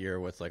last year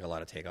with like a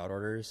lot of takeout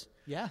orders.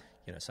 Yeah.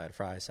 Side of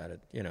fries,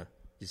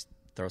 just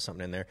throw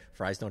something in there.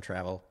 Fries don't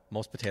travel.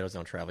 Most potatoes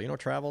don't travel. You know what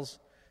travels?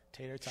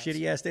 Tater tots.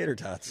 Shitty ass tater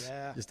tots.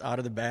 Yeah. Just out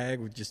of the bag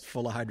with just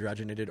full of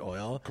hydrogenated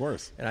oil. Of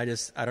course. And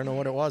I don't know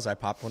what it was. I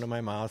popped one in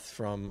my mouth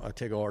from a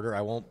TIG order.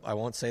 I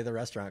won't say the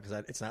restaurant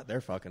because it's not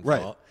their fucking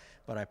fault.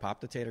 But I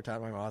popped a tater tot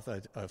in my mouth,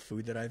 a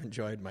food that I've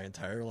enjoyed my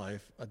entire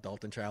life,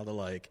 adult and child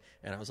alike.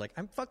 And I was like,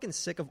 I'm fucking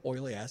sick of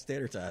oily ass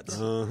tater tots.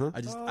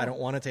 I don't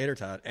want a tater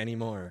tot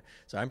anymore.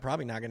 So I'm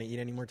probably not going to eat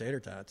any more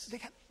tater tots.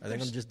 I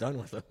think I'm just done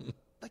with them.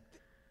 Like,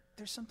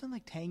 there's something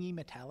like tangy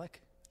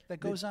metallic that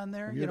goes on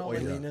there. Weird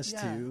oiliness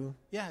too.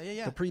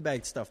 Yeah. The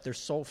pre-bagged stuff, they're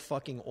so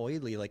fucking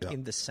oily,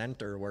 in the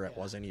center where it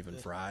wasn't even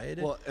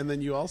fried. Well, and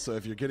then you also,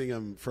 if you're getting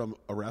them from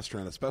a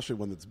restaurant, especially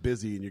one that's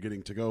busy and you're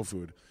getting to-go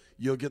food,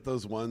 you'll get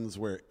those ones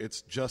where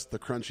it's just the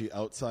crunchy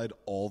outside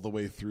all the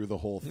way through the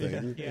whole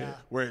thing. Yeah.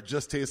 Where it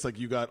just tastes like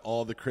you got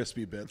all the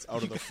crispy bits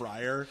out of the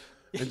fryer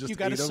and just you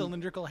got ate a 'em.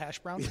 cylindrical hash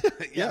brown.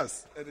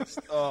 Yes. And it's,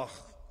 I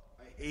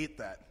hate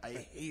that.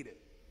 I hate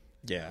it.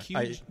 Yeah.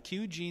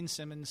 Cue Gene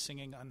Simmons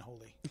singing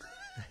Unholy.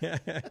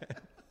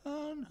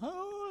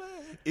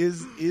 Unholy.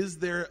 Is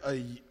there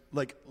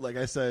like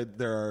I said,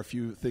 there are a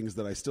few things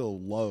that I still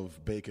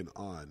love bacon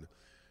on.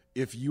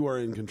 If you are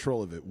in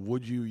control of it,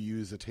 would you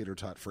use a tater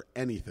tot for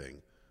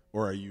anything,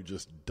 or are you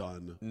just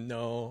done?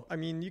 No. I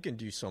mean, you can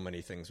do so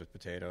many things with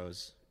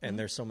potatoes, and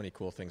there's so many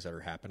cool things that are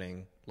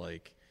happening.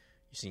 Like,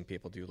 you've seen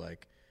people do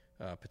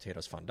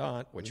potatoes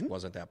fondant, which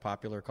wasn't that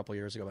popular a couple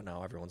years ago, but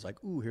now everyone's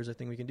like, ooh, here's a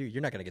thing we can do.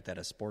 You're not going to get that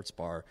at a sports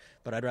bar,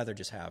 but I'd rather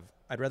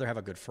have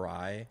a good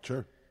fry.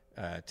 Sure.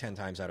 10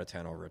 times out of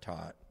 10 over a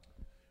tot.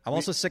 I'm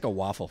also sick of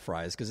waffle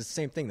fries because it's the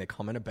same thing. They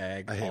come in a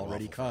bag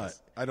already cut.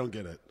 Fries. I don't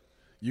get it.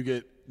 You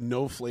get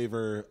no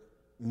flavor,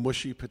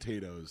 mushy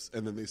potatoes,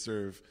 and then they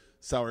serve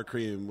sour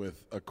cream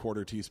with a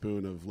quarter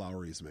teaspoon of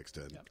Lowry's mixed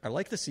in. I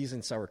like the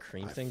seasoned sour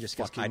cream thing just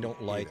because I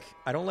don't like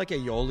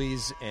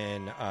aiolis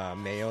and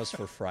mayos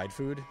for fried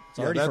food. It's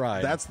already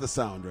fried. That's the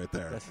sound right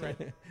there.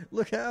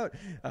 Look out!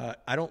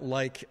 I don't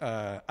like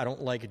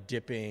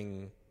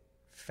dipping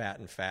fat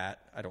in fat.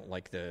 I don't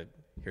like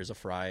here's a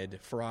fried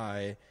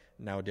fry.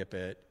 Now dip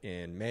it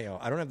in mayo.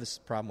 I don't have this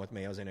problem with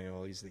mayos and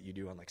aiolis that you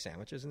do on like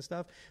sandwiches and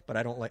stuff, but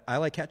I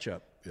like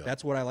ketchup. Yeah.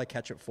 That's what I like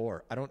ketchup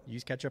for. I don't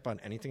use ketchup on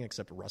anything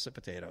except russet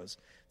potatoes.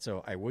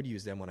 So I would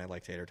use them when I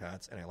like tater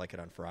tots, and I like it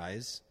on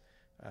fries.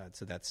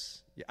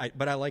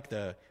 But I like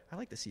the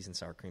seasoned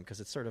sour cream because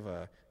it's sort of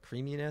a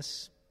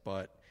creaminess,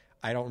 but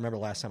I don't remember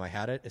the last time I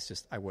had it. It's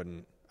just I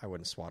wouldn't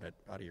swat it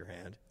out of your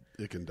hand.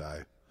 It can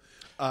die.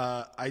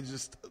 I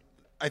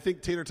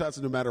think tater tots,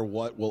 no matter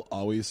what, will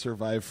always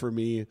survive for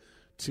me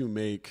to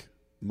make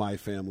my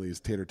family's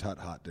tater tot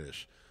hot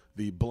dish.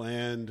 The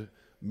bland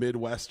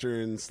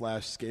Midwestern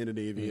 /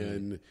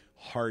 Scandinavian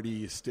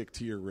hearty stick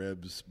to your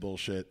ribs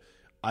bullshit.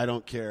 I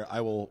don't care.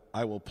 I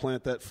will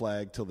plant that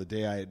flag till the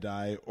day I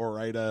die.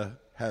 Ore-Ida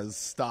has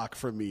stock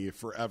from me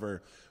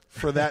forever.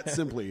 For that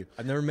simply.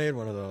 I've never made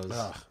one of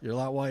those. You're a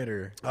lot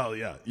whiter. Oh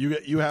yeah,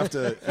 you have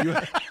to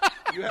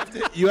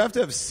you have to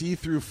have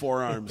see-through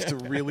forearms to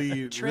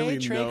really Trey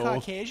know.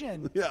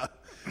 Caucasian. Yeah,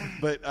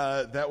 but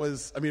that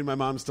was. I mean, my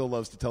mom still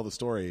loves to tell the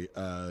story.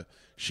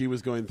 She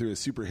was going through a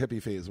super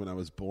hippie phase when I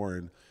was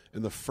born,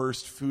 and the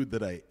first food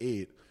that I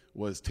ate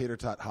was tater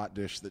tot hot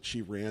dish that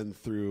she ran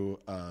through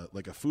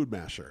like a food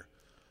masher,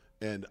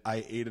 and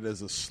I ate it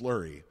as a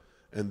slurry.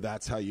 And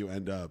that's how you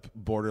end up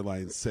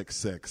borderline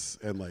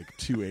 6'6" and like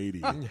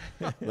 280.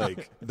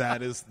 Like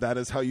that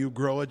is how you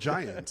grow a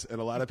giant. And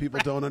a lot of people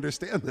don't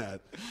understand that,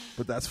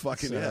 but that's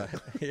fucking it.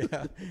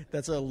 Yeah,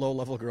 that's a low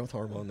level growth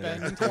hormone there.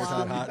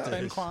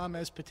 Ben Quam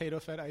as potato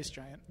fed ice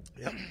giant.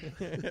 Yep.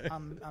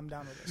 I'm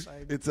down with this.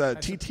 It's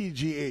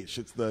TTGH.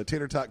 It's the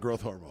tater tot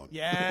growth hormone.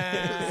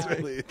 Yeah, it's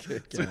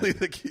really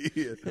the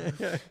key.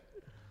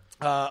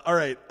 All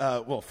right.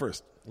 Well,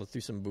 first let's do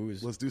some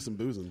booze. Let's do some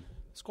boozing.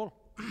 it's cool.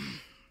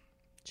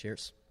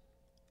 Cheers.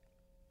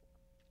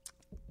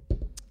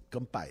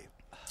 Kampai.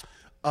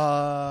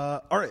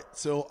 All right,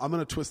 so I'm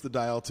going to twist the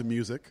dial to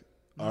music,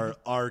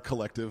 our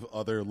collective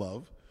other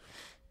love,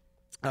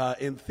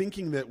 and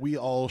thinking that we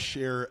all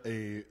share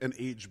an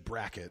age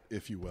bracket,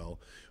 if you will.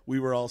 We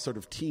were all sort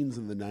of teens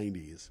in the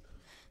 90s.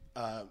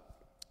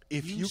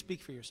 If you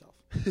speak for yourself.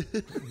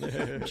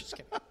 Just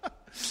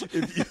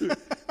kidding.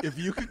 If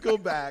you could go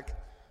back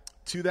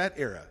to that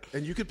era,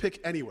 and you could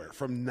pick anywhere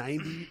from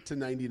 90 to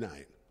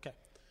 99. Okay.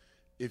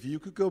 If you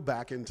could go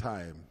back in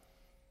time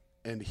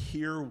and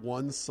hear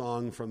one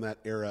song from that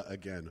era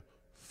again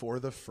for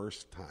the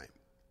first time.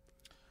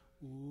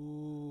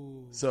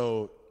 Ooh.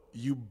 So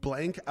you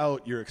blank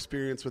out your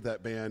experience with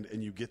that band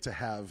and you get to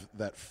have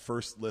that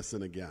first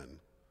listen again.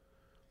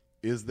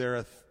 Is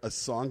there a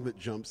song that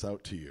jumps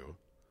out to you?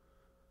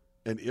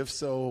 And if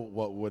so,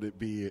 what would it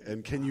be?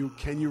 And can you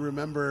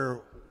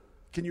remember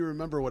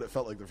what it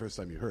felt like the first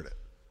time you heard it?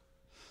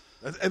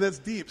 And that's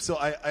deep, so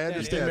I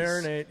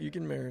understand. You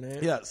can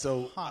marinate. Yeah,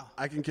 so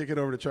I can kick it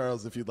over to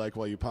Charles if you'd like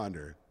while you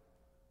ponder.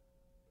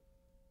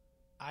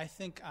 I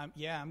think I'm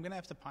going to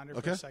have to ponder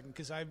for a second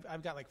because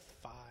I've got like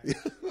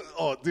 5.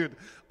 Oh, dude,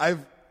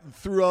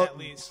 throughout At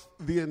least.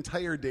 the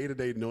entire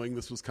day-to-day knowing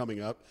this was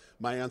coming up,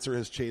 my answer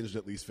has changed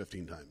at least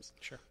 15 times.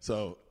 Sure.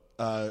 So,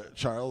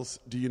 Charles,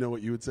 do you know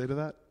what you would say to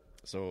that?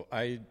 So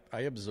I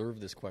observed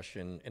this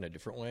question in a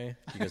different way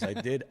because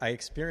I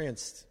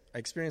experienced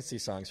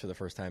these songs for the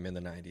first time in the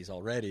 90s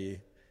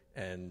already,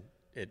 and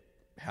it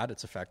had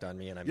its effect on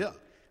me, and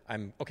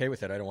I'm okay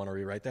with it. I don't want to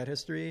rewrite that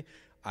history.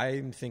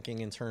 I'm thinking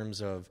in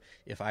terms of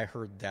if I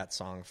heard that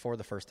song for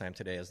the first time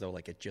today as though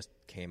like it just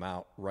came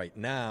out right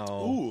now.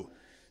 Ooh.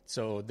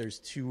 So there's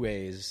 2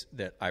 ways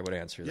that I would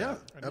answer that. Yeah,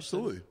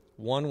 absolutely.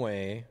 One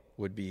way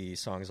would be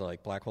songs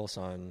like Black Hole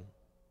Sun,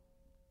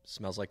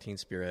 Smells Like Teen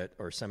Spirit,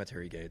 or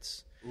Cemetery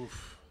Gates.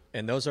 Oof.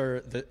 And those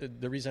are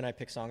the reason I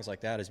pick songs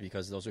like that is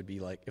because those would be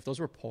like, if those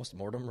were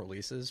post-mortem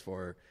releases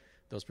for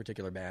those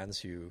particular bands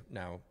who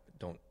now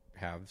don't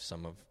have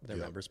some of their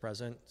members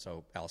present,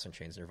 so Alice in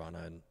Chains,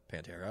 Nirvana, and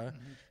Pantera,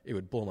 it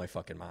would blow my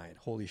fucking mind.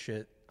 Holy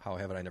shit, how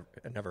have I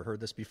never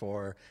heard this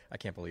before? I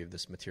can't believe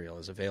this material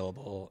is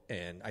available.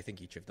 And I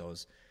think each of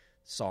those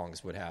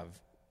songs would have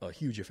a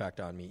huge effect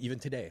on me, even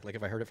today. Like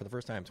if I heard it for the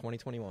first time,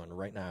 2021,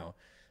 right now,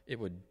 it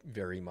would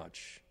very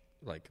much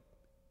like...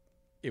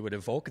 It would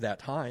evoke that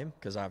time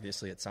because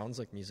obviously it sounds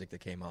like music that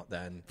came out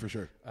then. For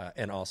sure.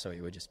 And also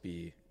it would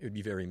be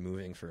very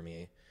moving for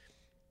me.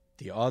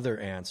 The other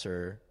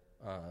answer,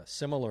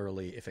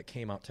 similarly, if it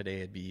came out today,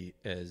 it'd be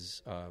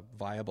as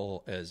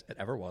viable as it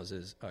ever was,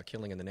 is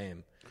Killing in the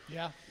Name.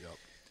 Yeah. Yep.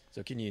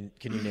 So can you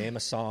name a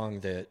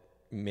song that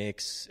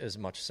makes as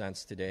much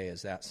sense today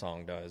as that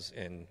song does?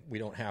 And we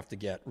don't have to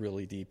get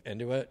really deep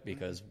into it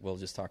because we'll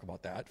just talk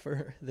about that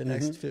for the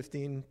next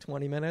 15,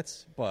 20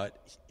 minutes.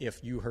 But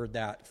if you heard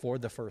that for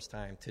the first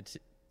time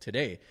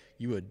today,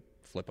 you would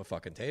flip a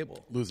fucking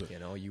table. Lose it. You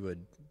know, you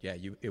would,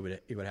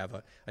 it would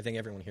have I think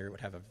everyone here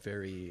would have a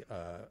very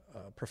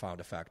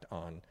profound effect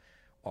on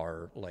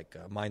our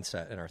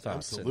mindset and our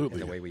thoughts and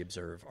the way we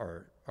observe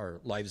our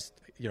lives,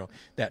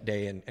 that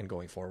day and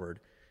going forward.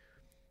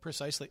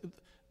 Precisely.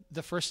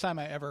 The first time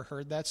I ever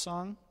heard that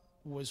song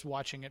was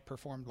watching it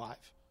performed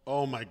live.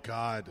 Oh my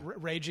God!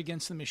 Rage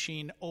Against the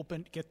Machine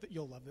opened.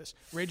 You'll love this.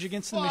 Rage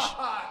Against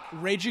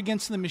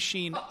the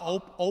Machine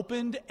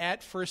opened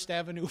at First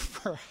Avenue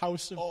for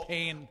House of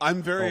Pain.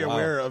 I'm very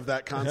aware of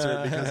that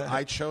concert because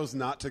I chose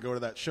not to go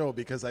to that show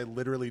because I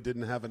literally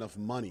didn't have enough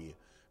money,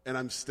 and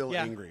I'm still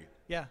angry.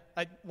 Yeah.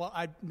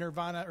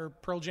 Nirvana or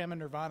Pearl Jam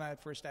and Nirvana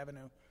at First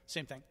Avenue,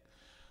 same thing.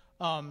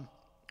 On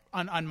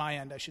my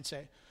end, I should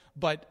say,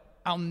 but.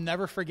 I'll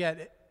never forget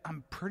it.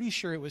 I'm pretty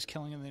sure it was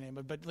Killing in the Name,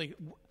 but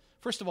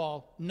first of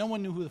all, no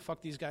one knew who the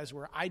fuck these guys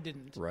were. I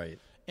didn't. Right.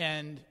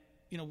 And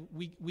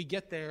we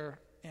get there.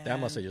 And that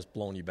must have just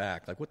blown you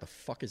back. Like, what the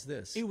fuck is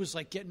this? It was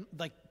like getting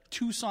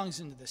 2 songs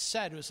into the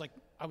set. It was like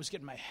I was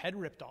getting my head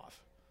ripped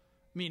off.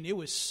 I mean, it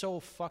was so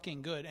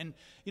fucking good. And,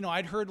 you know,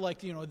 I'd heard,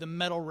 like, you know, the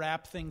metal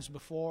rap things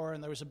before,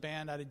 and there was a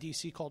band out of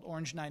D.C. called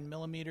Orange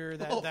 9mm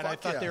that I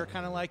thought they were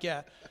kind of like,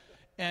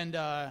 And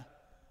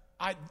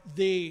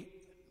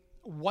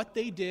what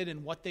they did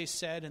and what they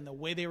said and the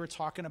way they were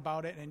talking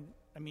about it, and,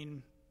 I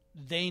mean,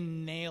 they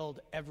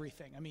nailed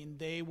everything. I mean,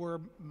 they were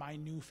my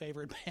new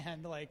favorite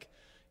band. Like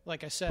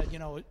I said, you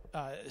know,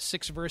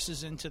 6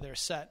 verses into their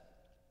set.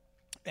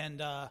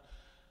 And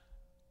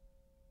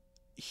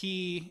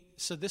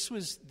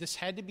this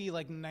had to be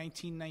like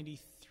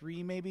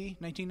 1993, maybe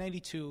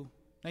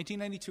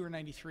 1992 or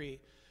 93.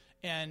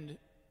 And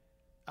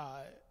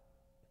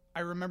I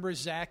remember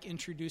Zach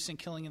introducing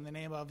Killing in the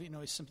Name of, you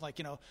know, it's something like,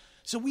 you know,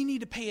 so we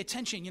need to pay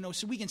attention, you know,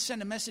 so we can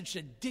send a message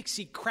to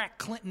Dixie Crack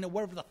Clinton or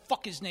whatever the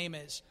fuck his name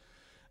is.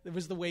 It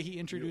was the way he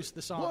introduced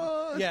the song.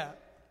 What? Yeah.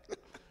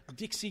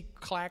 Dixie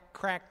Crack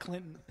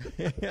Clinton.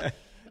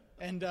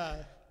 And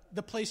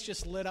the place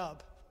just lit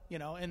up, you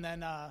know, and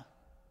then,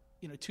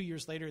 you know, 2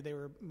 years later they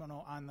were, you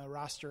know, on the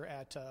roster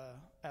at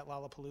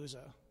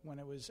Lollapalooza when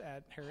it was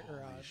at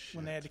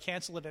when they had to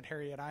cancel it at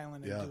Harriet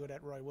Island and do it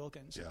at Roy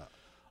Wilkins.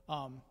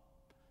 Yeah.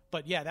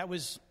 But yeah, that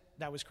was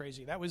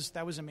crazy. That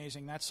was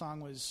amazing. That song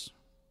was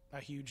a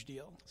huge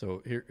deal.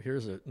 So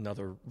here's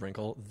another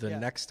wrinkle. The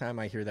next time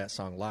I hear that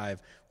song live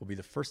will be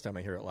the first time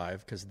I hear it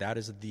live, because that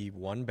is the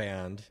one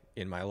band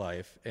in my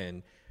life,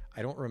 and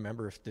I don't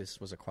remember if this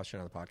was a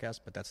question on the podcast,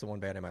 but that's the one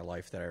band in my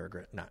life that I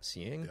regret not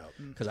seeing.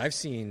 Because I've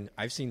seen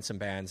some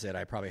bands that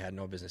I probably had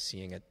no business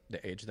seeing at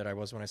the age that I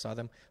was when I saw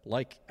them,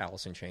 like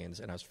Alice in Chains,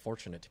 and I was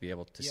fortunate to be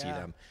able to see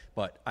them.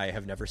 But I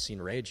have never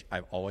seen Rage.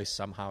 I've always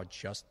somehow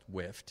just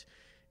whiffed,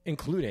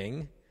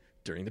 including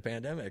during the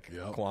pandemic.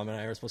 Guam and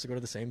I were supposed to go to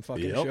the same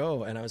fucking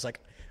show, and I was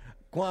like,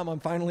 Guam, I'm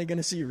finally going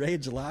to see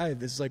Rage live.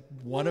 This is like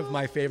one of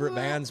my favorite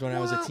bands when I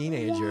was a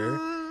teenager.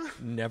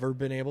 Never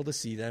been able to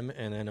see them,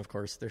 and then of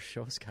course their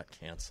shows got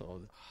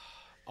canceled.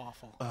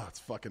 Awful. Oh, it's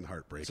fucking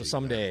heartbreaking. So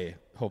someday,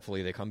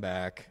 hopefully, they come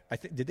back. I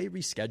think, did they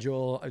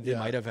reschedule? They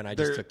might have, and I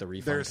just took the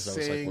refund because I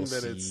was like, we'll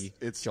see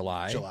it's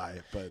July.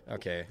 But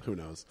okay, who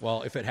knows?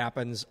 Well, if it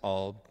happens,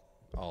 I'll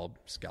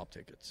scalp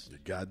tickets. You're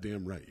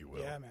goddamn right, you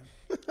will. Yeah, man.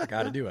 I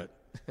got to do it.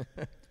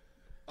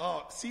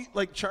 Oh, see,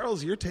 like,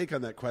 Charles, your take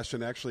on that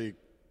question actually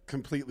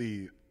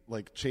completely,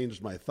 like,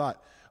 changed my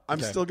thought. I'm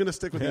still going to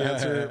stick with the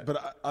answer,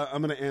 but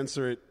I'm going to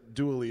answer it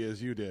dually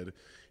as you did.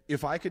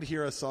 If I could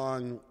hear a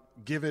song,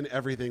 given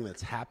everything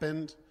that's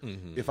happened,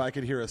 if I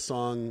could hear a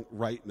song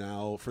right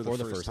now for the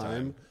first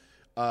time,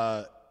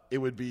 it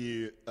would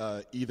be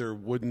either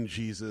Wooden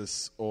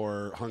Jesus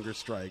or Hunger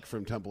Strike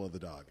from Temple of the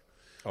Dog.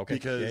 Okay.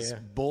 Because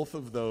both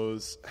of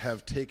those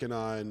have taken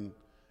on,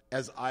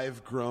 as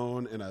I've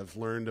grown and I've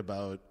learned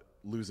about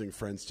losing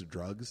friends to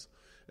drugs,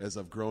 as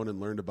I've grown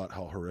and learned about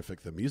how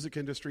horrific the music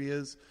industry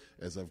is,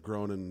 as I've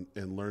grown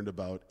and learned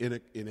about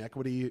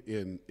inequity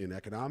in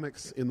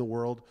economics in the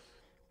world,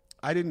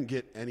 I didn't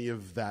get any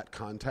of that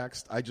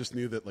context. I just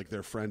knew that, like,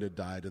 their friend had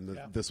died and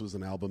that this was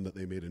an album that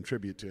they made in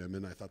tribute to him,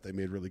 and I thought they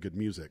made really good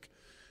music.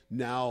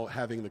 Now,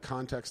 having the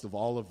context of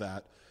all of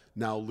that,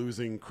 now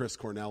losing Chris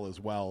Cornell as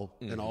well,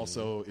 and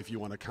also, if you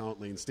want to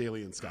count Lane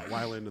Staley and Scott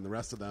Weiland and the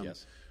rest of them,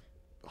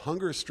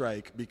 Hunger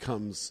Strike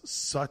becomes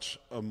such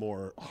a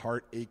more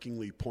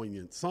heart-achingly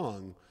poignant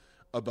song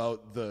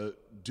about the,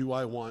 do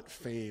I want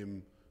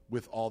fame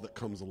with all that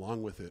comes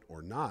along with it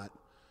or not?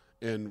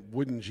 And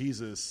Wooden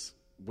Jesus,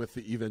 with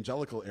the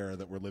evangelical era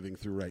that we're living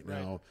through right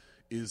now,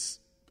 is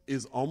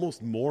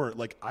almost more,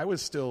 like, I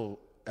was still,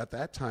 at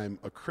that time,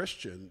 a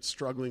Christian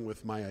struggling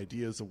with my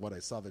ideas of what I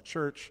saw the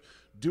church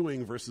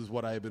doing versus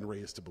what I had been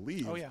raised to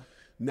believe. Oh, yeah.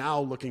 Now,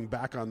 looking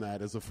back on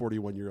that as a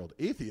 41-year-old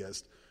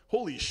atheist,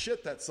 holy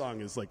shit, that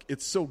song is, like,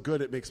 it's so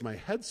good it makes my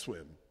head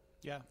swim.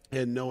 Yeah.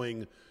 And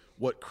knowing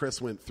what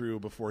Chris went through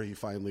before he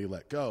finally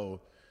let go,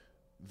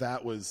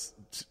 that was,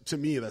 to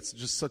me, that's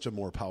just such a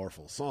more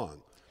powerful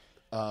song.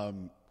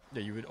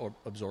 You would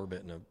absorb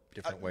it in a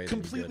different way.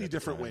 Completely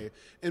different way.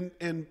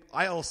 And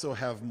I also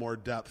have more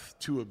depth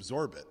to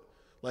absorb it.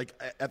 Like,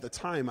 at the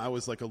time, I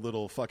was like a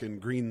little fucking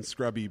green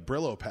scrubby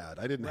Brillo pad.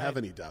 I didn't have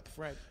any depth.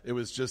 Right. It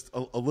was just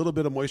a little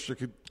bit of moisture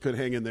could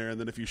hang in there, and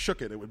then if you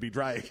shook it, it would be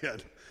dry again.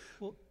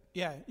 Well,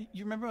 yeah.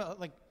 You remember,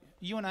 like,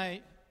 you and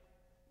I,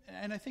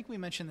 and I think we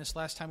mentioned this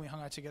last time we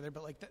hung out together,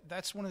 but, like,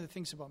 that's one of the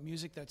things about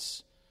music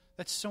that's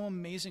so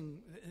amazing,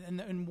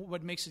 and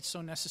what makes it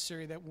so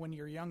necessary that when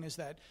you're young is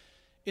that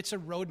it's a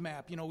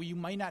roadmap. You know, you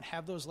might not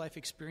have those life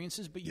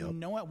experiences, but you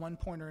know at one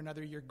point or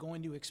another you're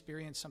going to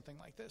experience something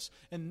like this.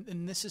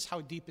 And this is how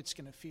deep it's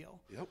going to feel.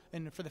 Yep.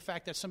 And for the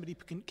fact that somebody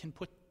can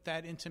put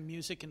that into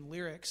music and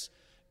lyrics,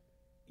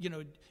 you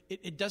know,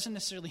 it doesn't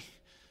necessarily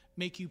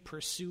make you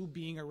pursue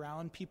being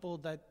around people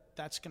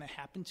that's going to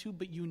happen to,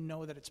 but you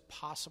know that it's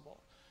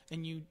possible.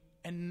 And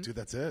dude,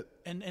 that's it.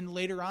 And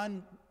later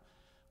on,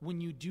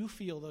 when you do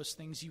feel those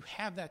things, you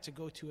have that to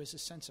go to as a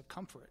sense of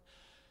comfort.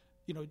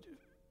 You know,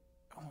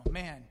 oh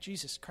man,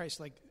 Jesus Christ!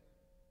 Like,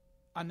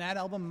 on that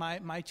album,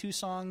 my two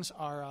songs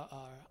are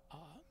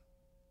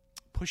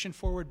 "Pushing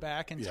Forward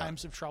Back" and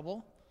 "Times of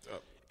Trouble,"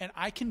 And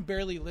I can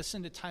barely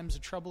listen to Times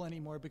of Trouble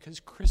anymore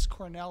because Chris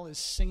Cornell is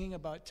singing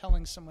about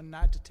telling someone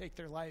not to take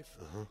their life,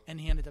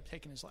 and he ended up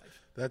taking his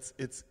life.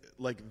 It's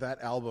like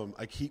that album,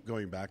 I keep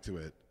going back to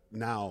it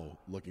now,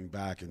 looking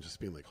back and just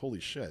being like, holy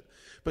shit.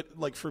 But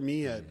like for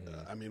me, I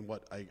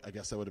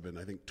guess I would have been,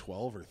 I think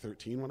 12 or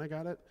 13 when I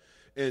got it.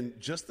 And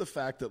just the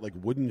fact that like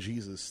Wooden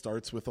Jesus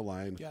starts with a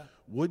line,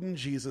 Wooden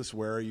Jesus,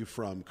 where are you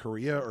from?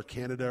 Korea or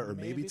Canada or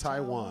maybe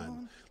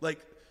Taiwan?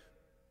 Like,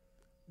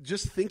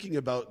 just thinking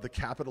about the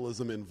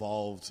capitalism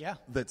involved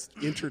that's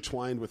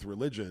intertwined with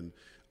religion,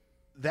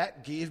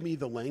 that gave me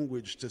the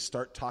language to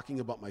start talking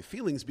about my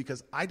feelings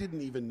because I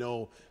didn't even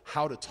know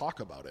how to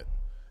talk about it.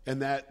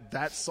 And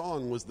that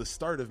song was the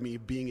start of me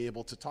being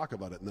able to talk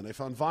about it. And then I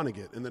found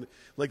Vonnegut. And then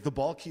like the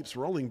ball keeps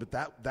rolling, but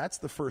that's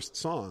the first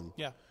song.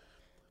 Yeah.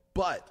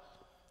 But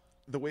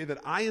the way that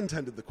I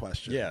intended the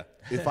question,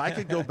 if I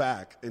could go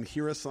back and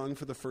hear a song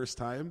for the first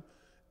time,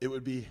 it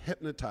would be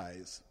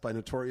Hypnotize by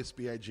Notorious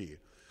B.I.G.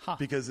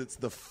 Because it's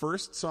the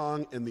first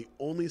song and the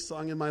only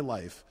song in my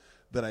life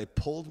that I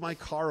pulled my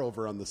car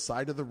over on the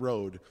side of the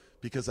road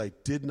because I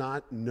did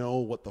not know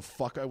what the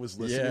fuck I was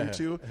listening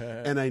to,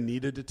 and I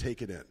needed to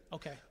take it in.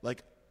 Okay.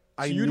 Like,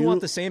 so you'd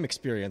want the same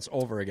experience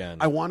over again.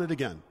 I want it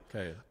again.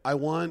 Okay. I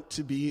want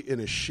to be in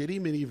a shitty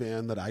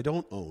minivan that I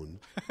don't own.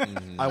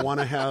 I want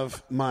to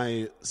have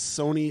my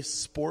Sony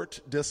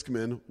Sport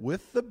Discman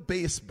with the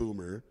bass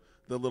boomer,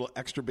 the little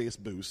extra bass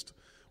boost,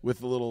 with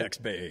the little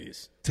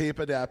X-Bass tape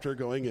adapter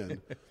going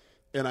in.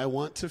 And I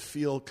want to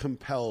feel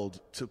compelled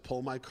to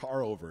pull my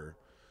car over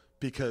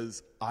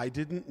because I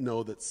didn't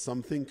know that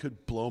something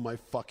could blow my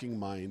fucking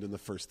mind in the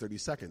first 30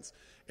 seconds.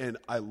 And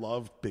I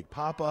loved Big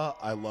Papa.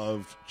 I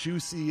loved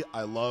Juicy.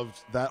 I loved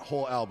that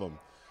whole album.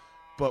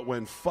 But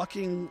when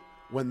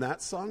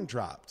that song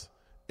dropped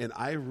and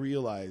I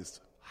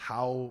realized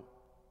how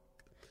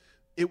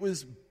it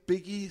was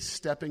Biggie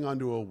stepping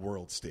onto a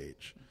world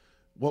stage.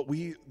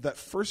 That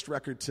first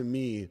record to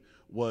me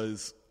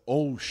was,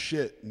 oh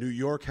shit, New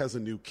York has a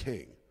new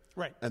king.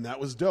 Right. And that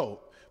was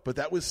dope. But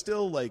that was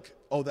still like,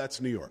 oh,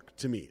 that's New York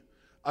to me.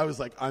 I was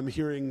like, I'm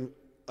hearing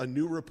a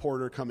new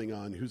reporter coming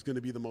on who's going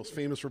to be the most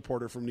famous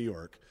reporter from New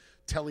York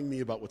telling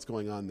me about what's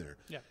going on there.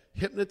 Yeah.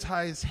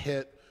 Hypnotize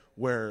hit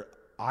where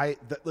I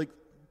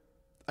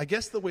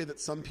guess the way that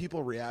some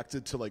people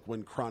reacted to like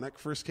when Chronic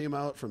first came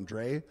out from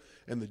Dre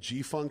and the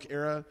G-Funk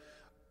era,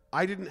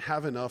 I didn't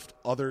have enough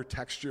other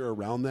texture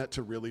around that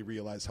to really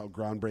realize how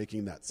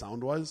groundbreaking that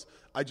sound was.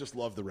 I just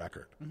love the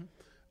record. Mm-hmm.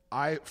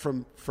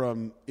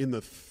 From in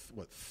the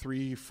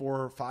 3,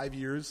 4, 5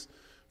 years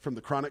from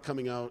the Chronic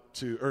coming out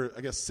to, or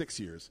I guess 6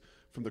 years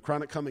from the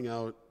Chronic coming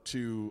out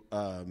to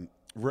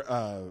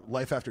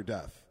Life After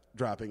Death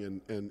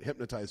dropping and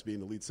Hypnotize being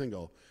the lead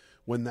single,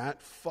 when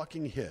that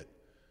fucking hit,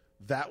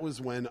 that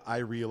was when I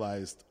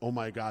realized, oh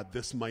my God,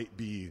 this might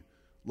be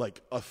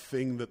like a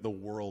thing that the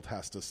world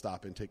has to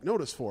stop and take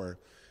notice for.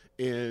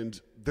 And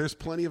there's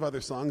plenty of other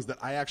songs that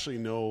I actually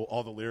know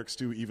all the lyrics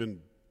to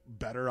even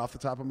better off the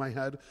top of my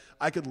head.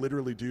 I could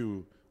literally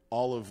do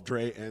all of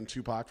Dre and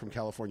Tupac from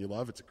California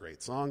Love. It's a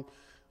great song.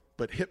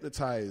 But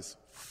Hypnotize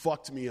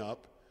fucked me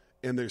up.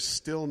 And there's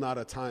still not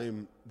a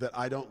time that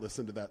I don't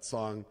listen to that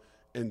song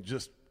and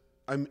just,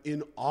 I'm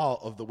in awe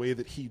of the way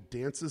that he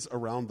dances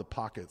around the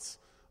pockets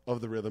of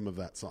the rhythm of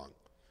that song.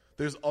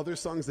 There's other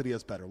songs that he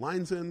has better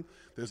lines in.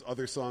 There's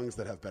other songs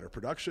that have better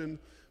production.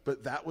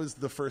 But that was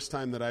the first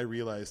time that I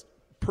realized,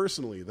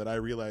 personally,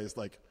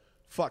 like,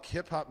 fuck,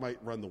 hip-hop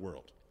might run the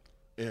world.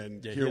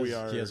 And here we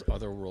are. He has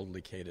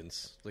otherworldly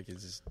cadence. Like,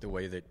 it's just the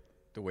way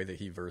that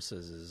he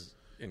verses is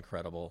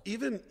incredible.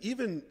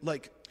 Even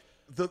like,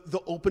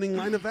 the opening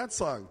line of that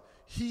song,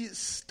 he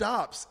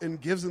stops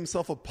and gives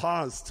himself a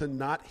pause to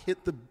not hit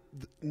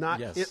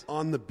hit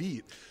on the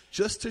beat,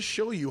 just to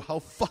show you how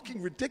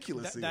fucking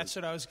ridiculous that's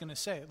what I was going to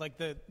say. Like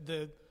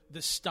the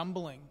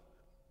stumbling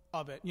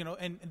of it,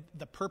 and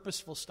the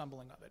purposeful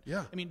stumbling of it.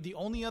 Yeah. I mean, the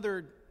only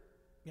other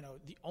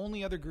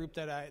group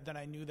that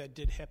I knew that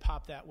did hip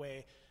hop that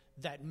way,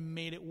 that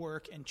made it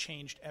work and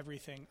changed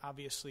everything,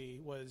 obviously,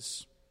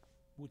 was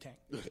Wu-Tang.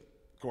 Of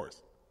course.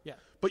 Yeah.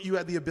 But you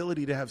had the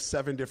ability to have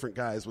 7 different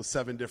guys with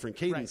 7 different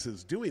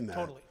cadences doing that.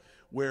 Totally.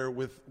 Where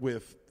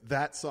with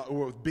that song,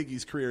 or with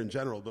Biggie's career in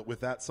general, but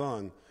with that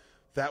song,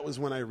 that was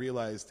when I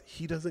realized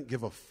he doesn't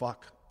give a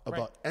fuck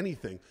about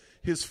anything.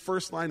 His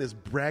first line is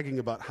bragging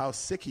about how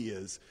sick he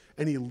is,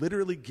 and he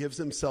literally gives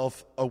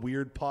himself a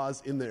weird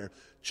pause in there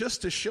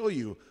just to show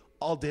you,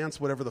 I'll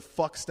dance whatever the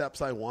fuck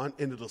steps I want,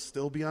 and it'll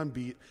still be on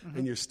beat,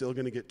 and you're still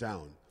going to get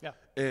down. Yeah.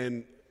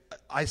 And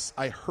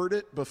I heard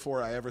it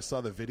before I ever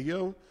saw the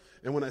video,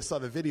 and when I saw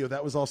the video,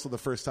 that was also the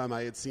first time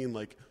I had seen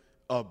like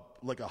a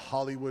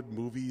Hollywood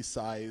movie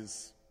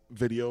size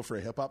video for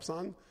a hip hop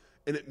song,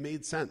 and it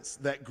made sense.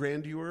 That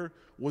grandeur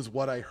was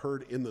what I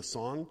heard in the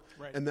song,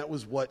 and that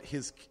was what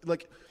his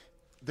like.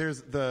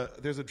 There's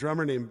a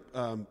drummer named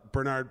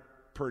Bernard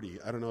Purdie.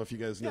 I don't know if you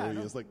guys know who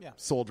he is,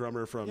 soul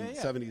drummer from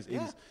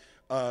 70s,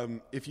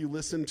 80s. If you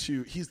listen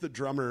to, he's the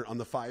drummer on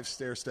the 5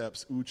 Stair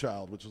Steps, Ooh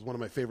Child, which is one of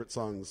my favorite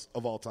songs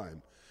of all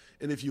time.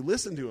 And if you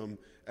listen to him,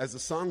 as the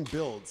song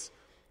builds,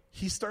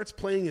 he starts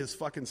playing his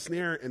fucking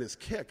snare and his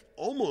kick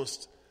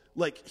almost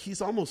like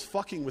he's almost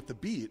fucking with the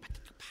beat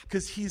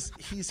because he's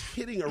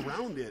hitting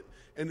around it,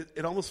 and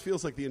it almost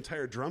feels like the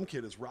entire drum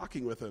kit is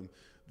rocking with him.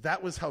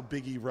 That was how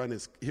Biggie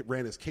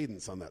ran his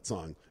cadence on that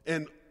song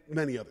and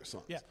many other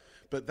songs. Yeah.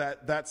 But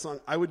that song,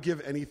 I would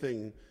give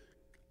anything.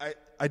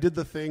 I did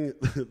the thing,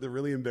 the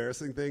really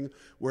embarrassing thing,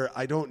 where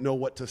I don't know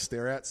what to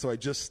stare at, so I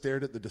just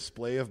stared at the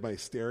display of my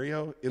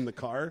stereo in the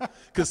car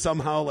because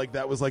somehow like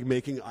that was like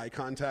making eye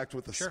contact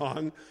with the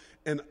song,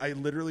 and I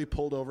literally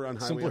pulled over on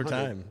Highway Simpler 100.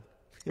 time.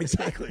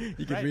 Exactly.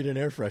 You could read an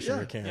air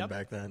freshener Yeah. can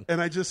back then.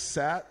 And I just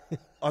sat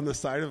on the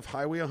side of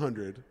Highway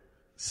 100,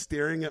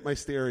 staring at my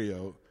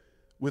stereo,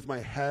 with my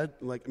head,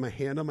 like my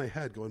hand on my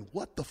head, going,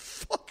 "What the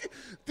fuck?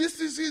 This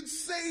is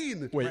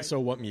insane!" Wait, so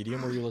what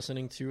medium were you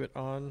listening to it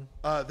on?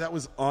 That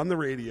was on the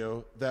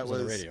radio. That was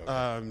on was, the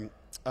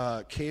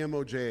radio,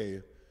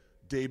 KMOJ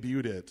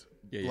debuted it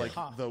Yeah.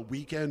 like the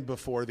weekend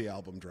before the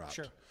album dropped.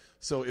 Sure.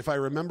 So if I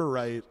remember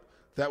right,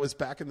 that was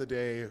back in the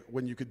day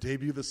when you could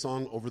debut the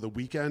song over the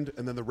weekend,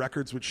 and then the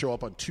records would show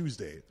up on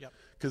Tuesday. Yep.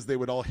 Because they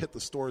would all hit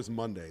the stores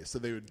Monday, so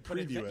they would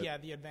preview it. Yeah,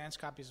 the advanced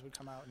copies would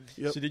come out. And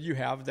Yep. So did you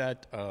have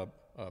that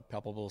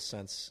palpable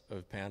sense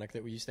of panic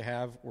that we used to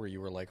have, where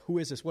you were like, "Who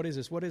is this? What is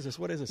this? What is this?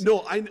 What is this?"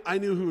 No, I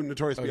knew who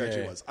Notorious B.I.G.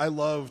 Okay. was. I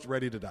loved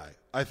Ready to Die.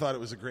 I thought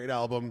it was a great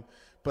album,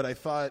 but I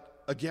thought,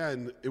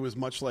 again, it was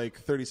much like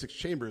 36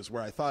 Chambers,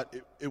 where I thought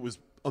it was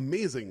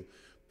amazing,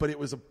 but it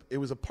was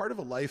a part of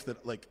a life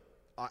that like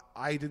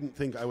I didn't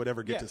think I would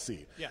ever get Yeah. to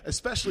see, Yeah.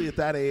 especially at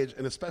that age,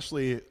 and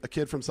especially a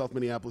kid from South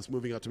Minneapolis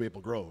moving out to Maple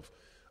Grove.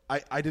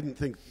 I didn't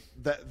think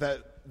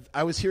that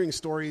I was hearing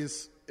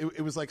stories.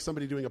 It was like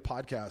somebody doing a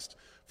podcast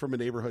from a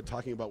neighborhood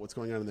talking about what's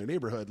going on in their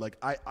neighborhood. Like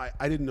I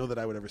didn't know that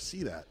I would ever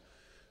see that.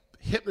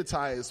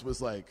 Hypnotized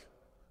was like,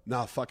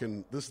 nah,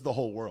 fucking, this is the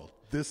whole world.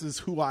 This is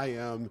who I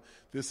am.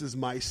 This is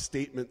my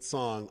statement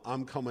song.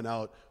 I'm coming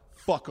out.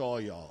 Fuck all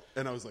y'all.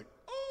 And I was like,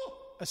 oh.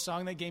 a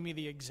song that gave me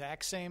the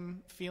exact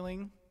same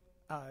feeling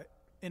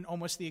in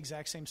almost the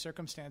exact same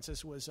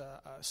circumstances was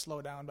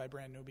Slow Down by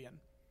Brand Nubian.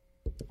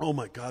 Oh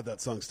my God, that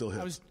song still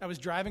hits. I was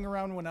driving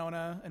around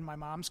Winona in my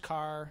mom's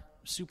car,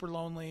 super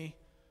lonely.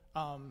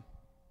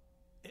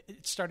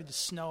 It started to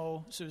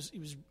snow, so it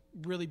was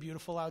really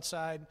beautiful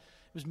outside.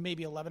 It was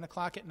maybe 11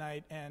 o'clock at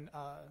night, and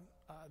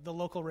the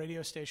local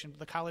radio station,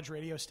 the college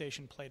radio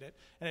station, played it,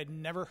 and I'd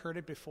never heard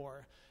it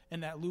before.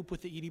 And that loop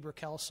with the Edie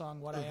Brickell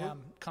song, What I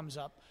Am, comes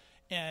up,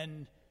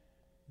 and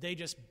they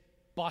just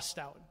bust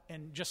out.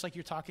 And just like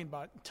you're talking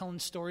about, telling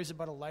stories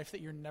about a life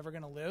that you're never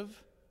going to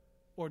live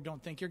or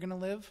don't think you're going to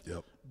live.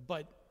 Yep.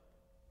 But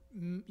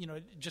you know,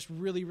 just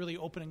really, really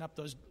opening up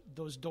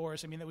those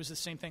doors. I mean, it was the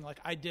same thing. Like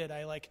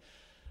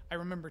I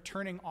remember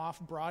turning off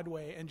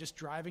Broadway and just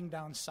driving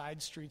down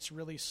side streets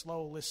really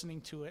slow,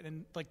 listening to it.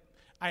 And like,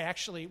 I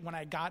actually, when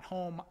I got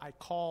home, I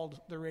called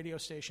the radio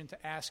station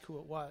to ask who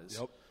it was.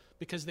 Yep.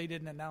 Because they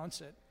didn't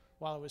announce it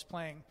while it was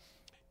playing.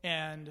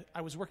 And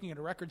I was working at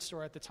a record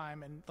store at the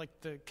time, and like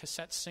the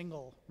cassette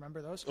single,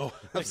 remember those? Oh,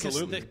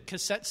 absolutely. The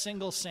cassette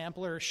single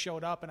sampler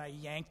showed up, and I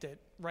yanked it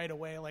right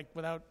away, like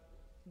without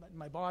letting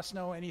my boss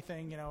know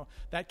anything. You know,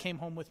 that came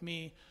home with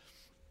me.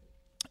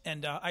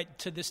 And I,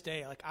 to this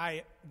day, like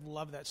I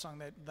love that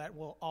song. That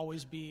will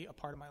always be a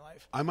part of my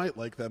life. I might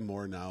like them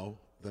more now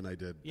than I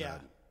did Yeah.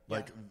 then.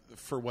 Like,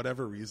 for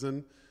whatever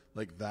reason,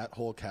 like that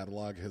whole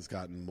catalog has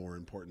gotten more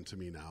important to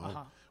me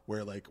now.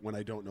 Where like when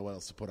I don't know what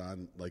else to put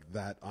on, like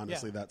that,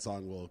 honestly, that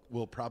song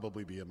will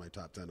probably be in my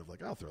top 10 of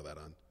like, I'll throw that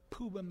on.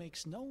 Pooba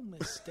makes no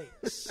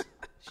mistakes.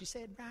 She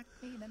said, "Rock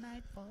me the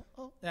night fall."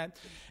 Oh, that.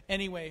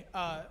 Anyway,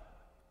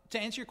 to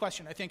answer your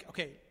question, I think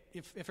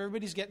if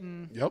everybody's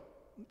getting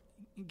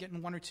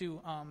one or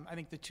two, I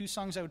think the two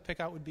songs I would pick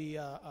out would be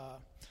I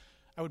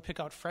would pick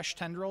out "Fresh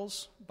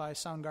Tendrils" by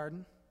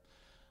Soundgarden.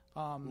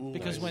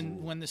 Because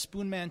when the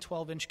Spoonman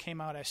 12-inch came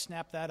out, I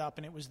snapped that up,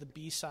 and it was the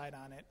B-side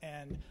on it.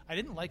 And I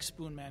didn't like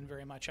Spoonman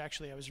very much,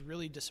 actually. I was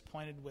really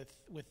disappointed with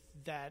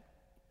that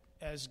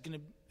as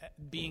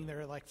being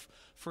their like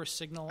first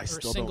single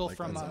like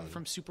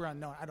from Super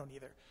Unknown. I don't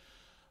either.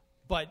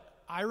 But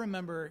I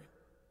remember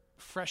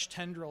Fresh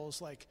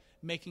Tendrils like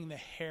making the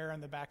hair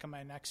on the back of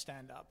my neck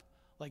stand up.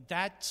 Like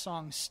that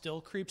song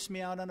still creeps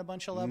me out on a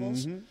bunch of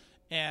levels,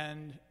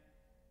 and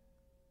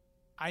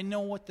I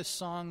know what the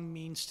song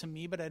means to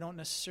me, but I don't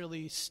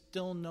necessarily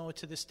still know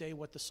to this day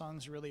what the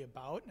song's really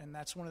about, and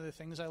that's one of the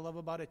things I love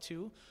about it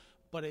too.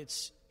 But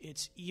it's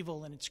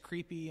evil and it's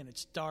creepy and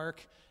it's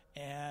dark,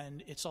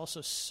 and it's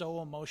also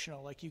so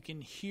emotional. Like you can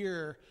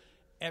hear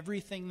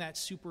everything that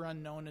Super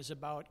Unknown is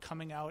about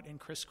coming out in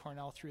Chris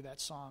Cornell through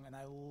that song, and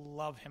I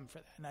love him for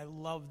that, and I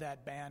love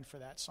that band for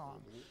that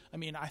song. I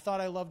mean, I thought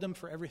I loved him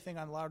for everything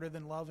on Louder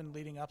Than Love and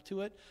leading up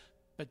to it,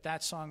 but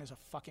that song is a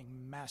fucking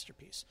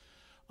masterpiece.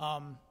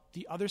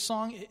 The other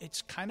song,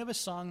 it's kind of a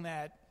song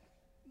that,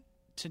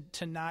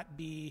 to not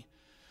be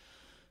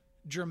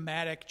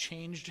dramatic,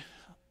 changed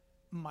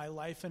my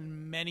life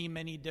in many,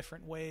 many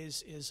different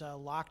ways, is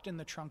Locked in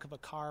the Trunk of a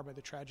Car by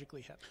the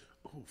Tragically Hip.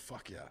 Oh,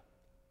 fuck yeah.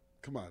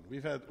 Come on,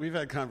 we've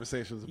had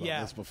conversations about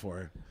this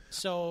before.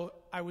 So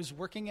I was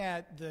working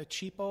at the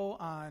Cheapo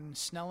on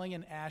Snelling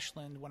and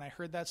Ashland when I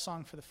heard that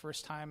song for the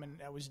first time, and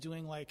I was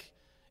doing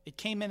it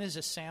came in as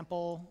a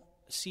sample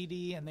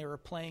CD, and they were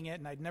playing it,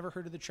 and I'd never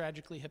heard of the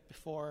Tragically Hip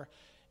before,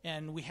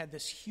 and we had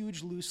this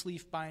huge loose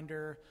leaf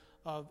binder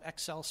of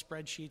Excel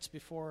spreadsheets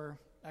before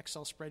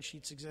Excel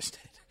spreadsheets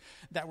existed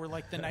that were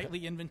like the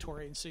nightly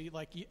inventory. And so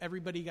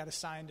everybody got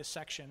assigned a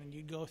section, and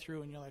you'd go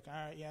through and you're like, all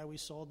right, yeah, we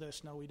sold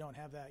this. No, we don't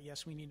have that.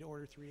 Yes, we need to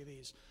order 3 of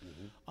these.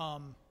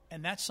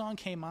 And that song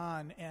came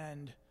on,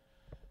 and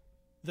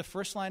the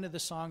first line of the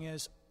song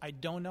is, I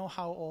don't know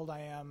how old I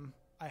am.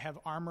 I have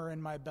armor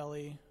in my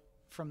belly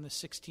from the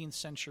 16th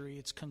century.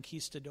 It's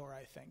Conquistador,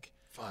 I think.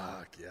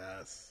 Fuck,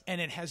 yes. And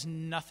it has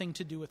nothing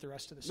to do with the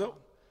rest of the song.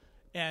 Nope.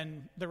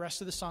 And the rest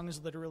of the song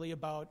is literally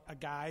about a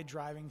guy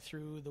driving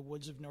through the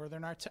woods of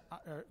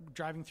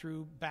driving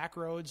through back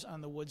roads on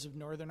the woods of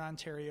northern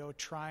Ontario,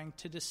 trying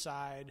to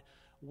decide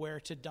where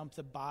to dump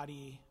the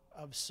body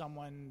of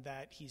someone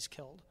that he's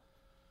killed.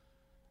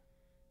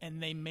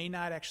 And they may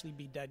not actually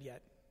be dead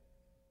yet.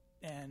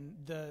 And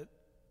the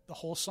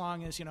whole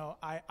song is,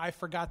 I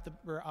forgot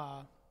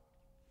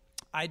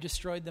I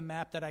destroyed the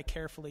map that I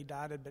carefully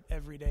dotted, but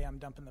every day I'm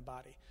dumping the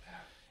body.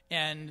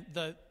 And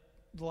the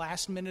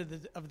last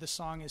minute of the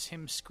song is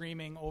him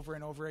screaming over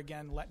and over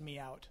again, let me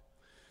out.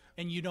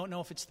 And you don't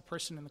know if it's the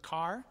person in the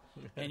car,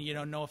 and you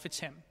don't know if it's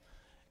him.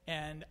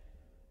 And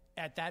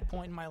at that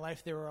point in my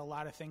life, there were a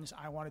lot of things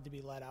I wanted to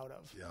be let out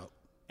of. Yep.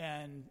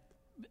 And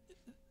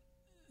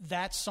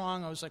that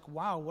song, I was like,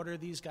 wow, what are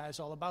these guys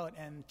all about?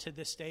 And to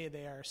this day,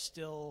 they are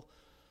still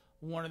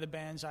one of the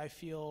bands I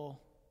feel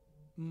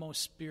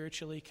most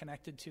spiritually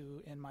connected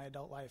to in my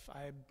adult life.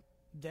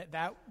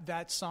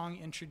 That song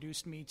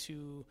introduced me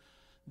to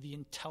the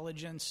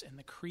intelligence and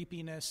the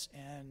creepiness,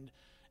 and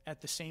at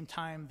the same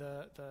time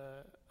the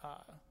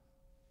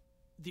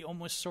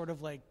almost sort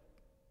of like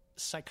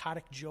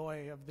psychotic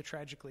joy of the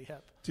Tragically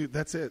Hip. Dude,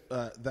 that's it.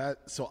 I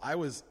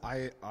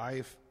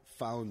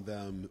found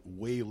them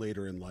way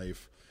later in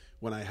life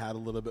when I had a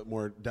little bit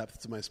more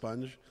depth to my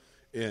sponge,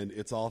 and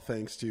it's all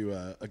thanks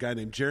to a guy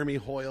named Jeremy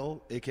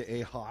Hoyle,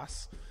 aka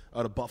Haas,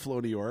 out of Buffalo,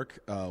 New York.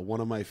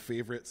 One of my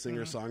favorite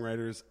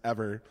singer-songwriters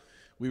ever.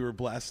 We were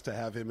blessed to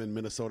have him in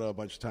Minnesota a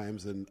bunch of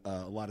times, and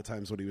a lot of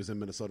times when he was in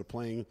Minnesota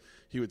playing,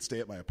 he would stay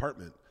at my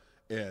apartment.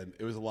 And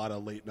it was a lot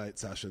of late night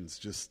sessions,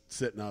 just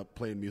sitting up,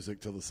 playing music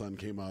till the sun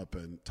came up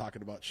and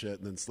talking about shit,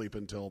 and then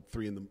sleeping till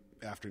 3 in the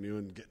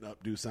afternoon, getting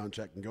up, do sound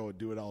check, and go and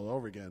do it all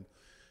over again.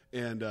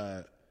 And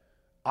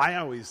I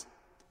always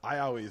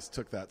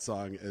took that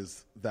song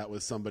as that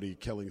was somebody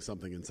killing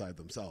something inside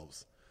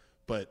themselves.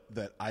 But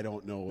that I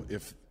don't know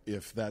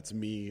if that's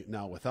me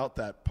now without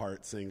that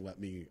part saying "let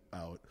me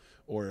out,"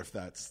 or if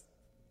that's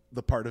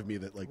the part of me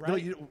that like,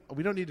 right. No,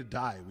 we don't need to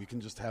die. We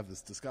can just have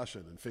this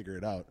discussion and figure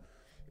it out.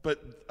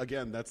 But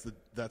again, that's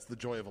the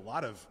joy of a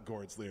lot of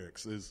Gord's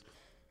lyrics is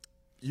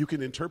you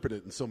can interpret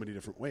it in so many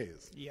different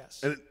ways.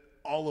 Yes, and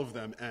all of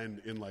them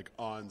end in like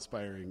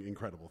awe-inspiring,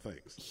 incredible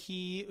things.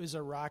 He was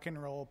a rock and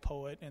roll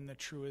poet in the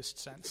truest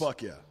sense.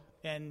 Fuck yeah!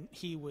 And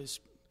he was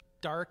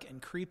dark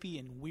and creepy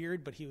and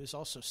weird, but he was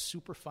also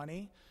super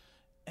funny.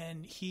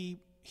 And he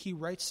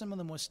writes some of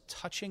the most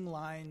touching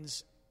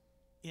lines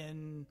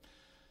in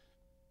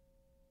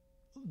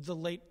the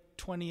late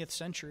 20th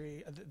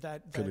century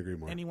that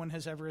anyone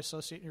has ever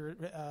associated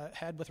or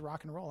had with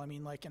rock and roll. I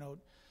mean,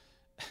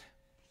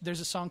 there's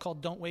a song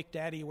called "Don't Wake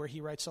Daddy" where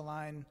he writes a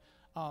line,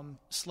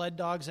 sled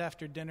dogs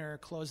after dinner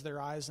close their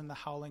eyes in the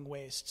howling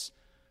wastes.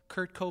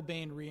 Kurt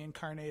Cobain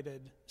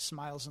reincarnated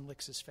smiles and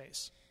licks his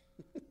face.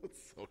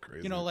 That's so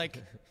crazy.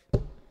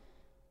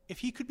 If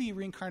he could be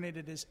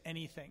reincarnated as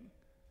anything,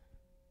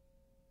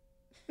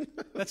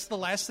 that's the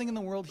last thing in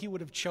the world he would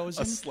have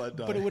chosen. A sled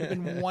dog. But it would have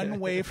been one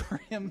way for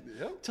him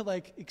to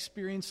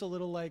experience a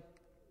little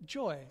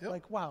joy.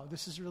 Yep. Wow,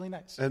 this is really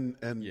nice. And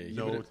yeah,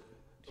 he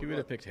would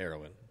have picked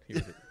heroin.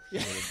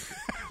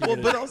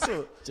 But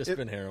also just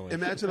been heroin.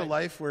 Imagine a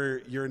life where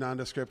you're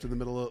nondescript in the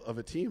middle of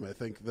a team. I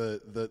think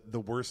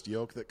the worst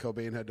yoke that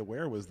Cobain had to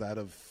wear was that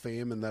of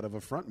fame and that of a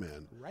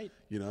frontman. Right.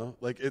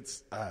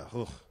 It's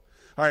all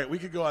right. We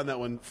could go on that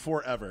one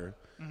forever.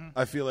 Mm-hmm.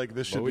 I feel like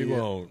this should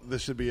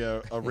this should be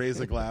a raise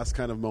a glass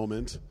kind of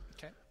moment.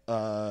 Okay.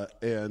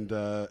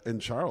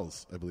 And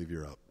Charles, I believe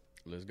you're up.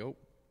 Let's go.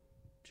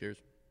 Cheers.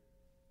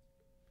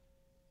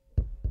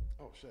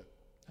 Oh shit.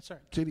 That's all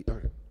right. JD. All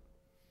right.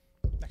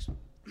 Next one.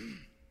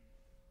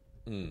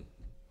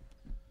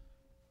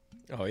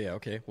 Oh yeah,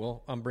 okay.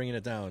 Well, I'm bringing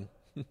it down.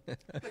 Oh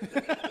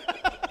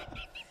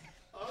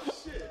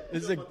shit!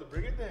 This is about to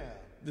bring it down.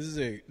 This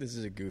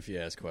is a goofy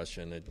ass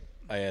question.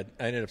 I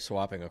ended up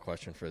swapping a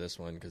question for this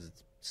one because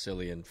it's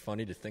silly and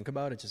funny to think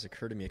about. It just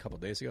occurred to me a couple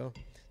days ago.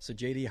 So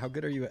JD, how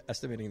good are you at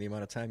estimating the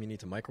amount of time you need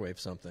to microwave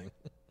something?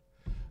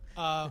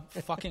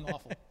 Fucking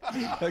awful.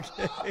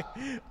 Okay.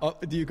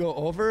 Do you go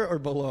over or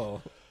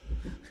below?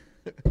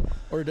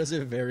 Or does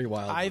it vary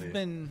wildly?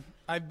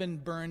 I've been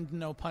burned,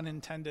 no pun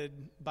intended,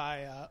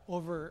 by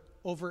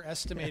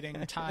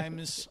overestimating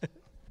times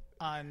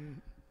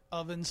on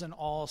ovens and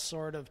all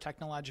sort of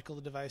technological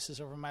devices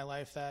over my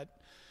life that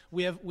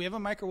we have a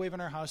microwave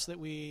in our house that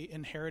we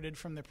inherited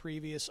from the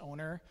previous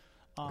owner.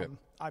 Okay.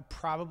 I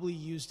probably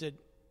used it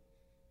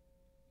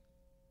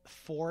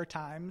 4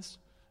 times,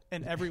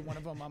 and every one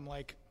of them I'm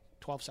like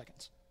 12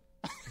 seconds.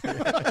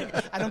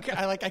 I don't care.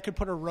 I could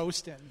put a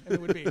roast in, and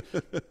it would be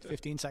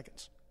 15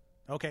 seconds.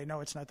 Okay, no,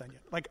 it's not done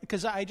yet. Like,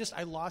 because I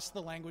lost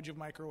the language of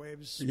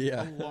microwaves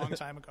Yeah. a long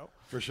time ago.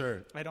 For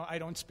sure. I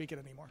don't speak it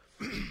anymore.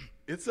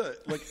 It's a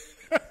like,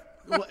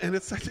 well, and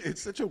it's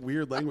such a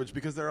weird language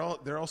because they're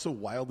all so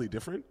wildly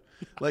different.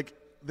 Like,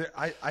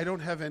 I don't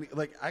have any,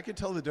 like, I could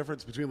tell the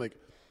difference between like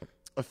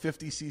a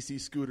 50cc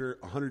scooter,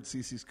 a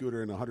 100cc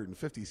scooter, and a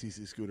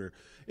 150cc scooter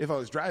if I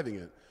was driving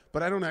it.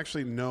 But I don't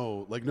actually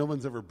know, like, no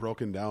one's ever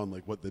broken down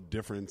like what the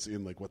difference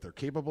in like what they're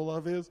capable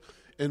of is.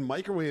 And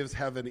microwaves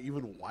have an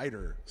even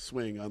wider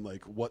swing on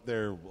like what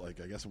their,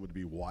 like, I guess it would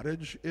be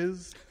wattage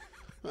is.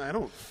 I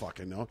don't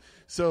fucking know.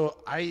 So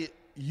I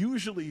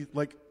usually,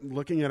 like,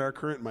 looking at our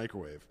current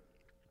microwave,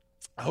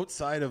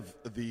 outside of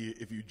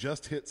if you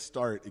just hit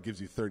start, it gives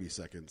you 30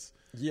 seconds.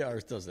 Yeah,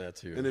 ours does that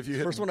too. And if you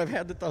hit- first one I've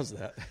had that does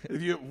that.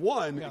 If you hit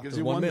 1, it gives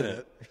you 1 1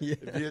 minute. minute.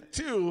 Yeah. If you hit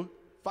 2,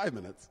 5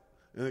 minutes.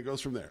 And it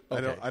goes from there.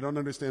 Okay. I don't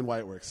understand why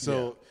it works.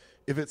 So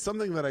if it's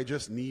something that I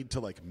just need to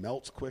like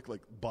melt quick,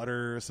 like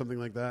butter or something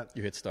like that,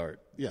 You hit start.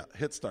 yeah,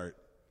 hit start.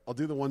 I'll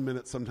do the 1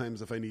 minute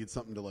sometimes if I need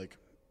something to like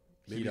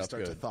maybe Heat up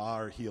start to good. thaw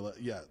or heal it.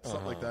 Yeah,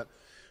 something like that.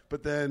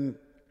 But then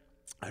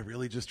I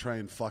really just try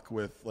and fuck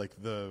with like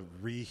the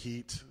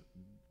reheat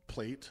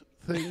plate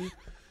thing.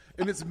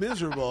 And it's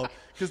miserable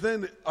because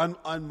then on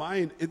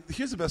mine,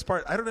 here's the best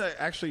part. I don't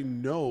actually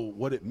know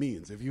what it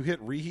means. If you hit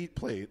reheat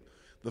plate,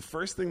 the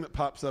first thing that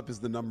pops up is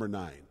the number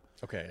 9.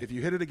 Okay. If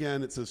you hit it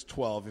again, it says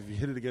 12. If you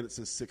hit it again, it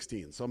says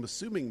 16. So I'm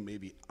assuming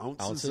maybe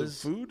ounces of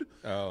Ounces? food.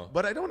 Oh.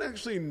 But I don't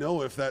actually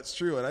know if that's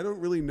true. And I don't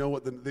really know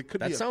what they could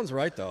That be. sounds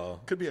right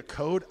though. Could be a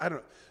code. I don't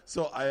know.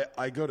 So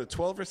I go to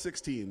 12 or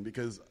 16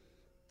 because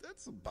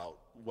that's about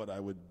what I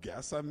would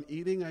guess I'm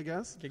eating, I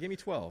guess. Okay, give me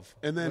 12.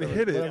 And then whatever,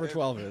 hit it. Whatever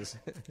 12 is.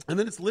 And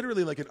then it's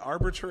literally like an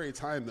arbitrary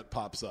time that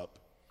pops up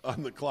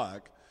on the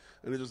clock.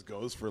 And it just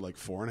goes for like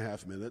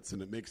 4.5 minutes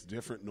and it makes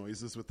different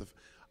noises with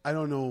I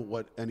don't know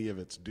what any of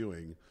it's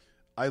doing.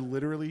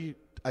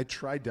 I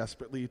try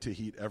desperately to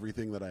heat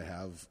everything that I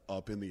have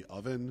up in the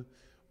oven.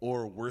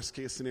 Or worst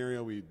case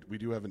scenario, we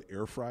do have an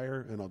air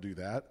fryer and I'll do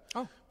that.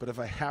 Oh. But if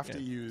I have to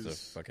use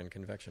It's a fucking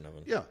convection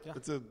oven. yeah,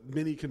 it's a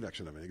mini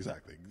convection oven,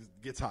 exactly.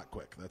 It gets hot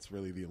quick. That's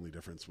really the only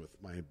difference with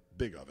my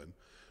big oven.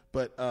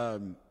 But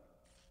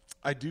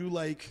I do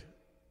like,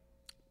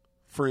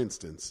 for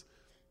instance,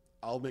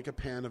 I'll make a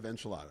pan of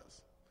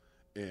enchiladas.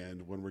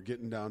 And when we're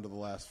getting down to the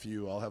last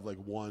few, I'll have like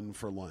 1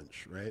 for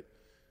lunch, right?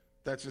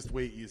 That's just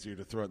way easier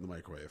to throw it in the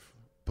microwave.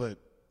 But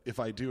if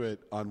I do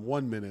it on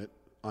 1 minute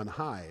on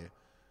high,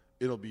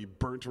 it'll be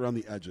burnt around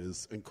the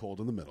edges and cold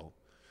in the middle.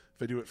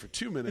 If I do it for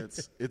 2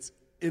 minutes, it's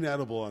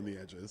inedible on the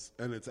edges,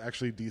 and it's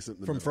actually decent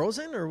in the From middle.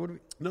 frozen or would we?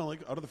 No, like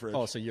out of the fridge.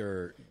 Oh, so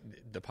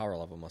the power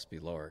level must be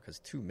lower because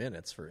 2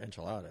 minutes for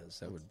enchiladas.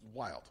 That would.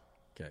 Wild.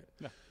 Okay.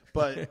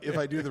 But if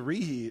I do the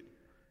reheat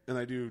and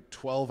I do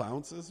 12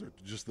 ounces, or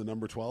just the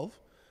number 12,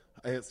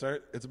 I hit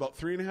start. It's about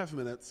 3.5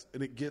 minutes,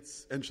 and it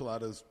gets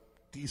enchiladas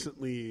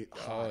decently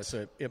hot. Oh,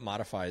 so it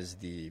modifies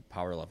the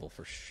power level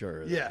for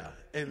sure. Yeah,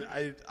 and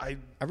I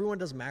Everyone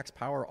does max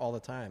power all the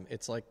time.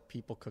 It's like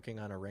people cooking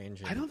on a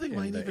range. don't think in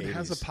mine the even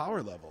has 80s. a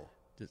power level.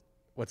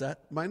 What's that?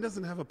 Mine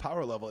doesn't have a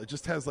power level. It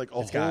just has like a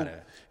whole. got it.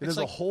 It It's has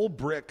a like- whole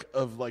brick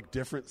of like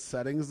different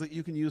settings that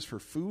you can use for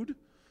food,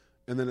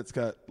 and then it's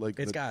got like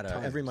It's the got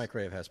times. every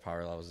microwave has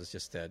power levels. It's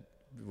just that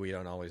we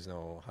don't always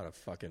know how to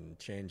fucking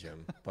change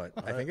them. But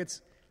I think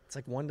it's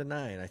like 1 to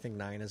 9. I think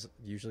 9 is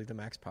usually the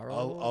max power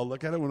level. I'll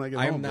look at it when I get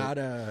I'm home. not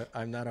a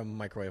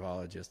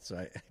microwaveologist, so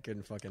I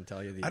couldn't fucking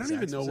tell you the. I don't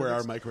exact even know where our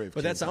specifics. microwave.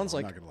 But came that sounds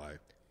from, like I'm not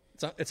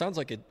gonna lie. it sounds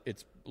like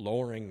it's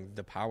lowering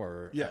the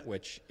power Yeah. at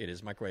which it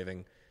is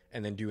microwaving,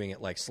 and then doing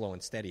it like slow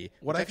and steady.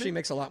 What Which I actually think-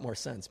 makes a lot more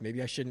sense.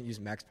 Maybe I shouldn't use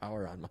max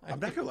power on mine. I'm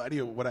not gonna lie to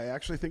you. What I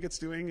actually think it's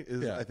doing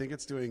is Yeah. I think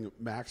it's doing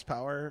max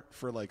power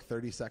for like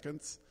 30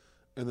 seconds,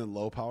 and then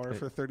low power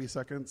for 30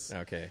 seconds.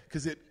 Okay.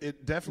 Because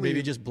it definitely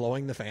Maybe just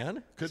blowing the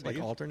fan. Could It's like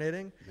be.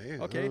 alternating. Maybe,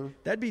 Okay,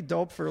 that'd be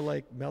dope for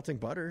like melting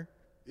butter.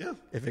 yeah.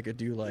 If it could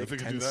do like If it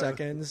could 10 do that.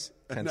 seconds,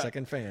 And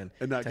 10-second fan,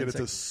 and not 10 get it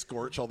to sec-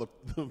 scorch all the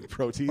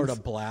proteins. or to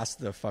blast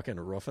the fucking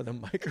roof of the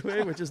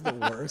microwave, which is the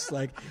worst.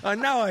 Like, oh,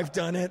 now I've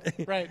done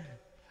it. Right.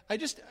 I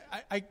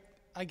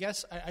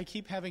guess I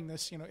keep having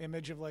this,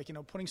 image of like,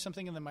 putting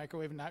something in the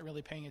microwave and not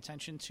really paying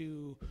attention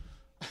to,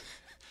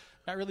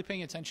 not really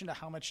paying attention to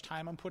how much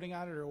time I'm putting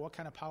on it or what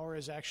kind of power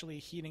is actually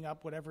heating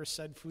up whatever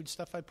said food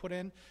stuff I put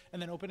in,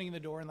 and then opening the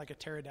door and like a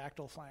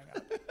pterodactyl flying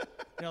out.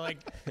 Like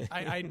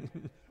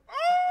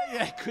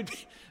yeah, it could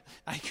be.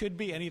 I could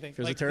be anything. If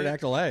it was Like a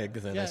pterodactyl egg,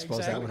 then Yeah, I suppose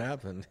exactly. that would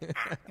happen.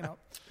 you know,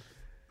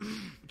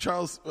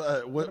 Charles,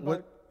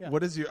 yeah.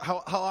 what is your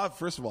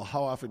first of all,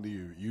 how often do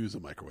you use a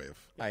microwave?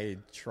 I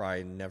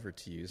try never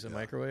to use a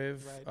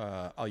microwave.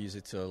 Right. I'll use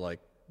it to like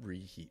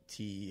reheat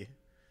tea,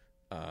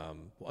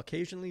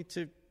 occasionally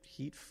to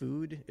heat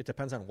food. It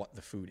depends on what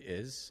the food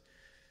is.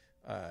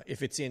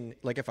 If it's in,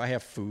 like, if I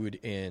have food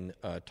in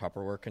a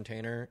Tupperware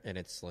container and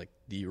it's like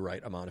the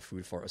right amount of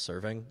food for a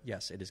serving,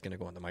 yes, it is going to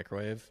go in the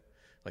microwave.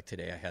 Like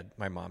today,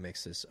 my mom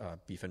makes this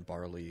beef and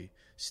barley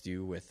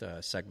stew with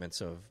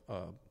segments of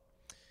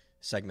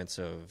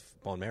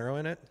bone marrow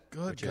in it.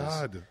 Good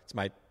God! It's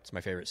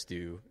my favorite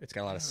stew. It's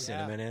got a lot of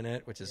cinnamon in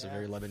it, which is a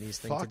very Lebanese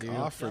thing to do. Fuck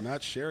off for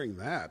not sharing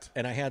that.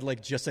 And I had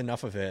like just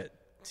enough of it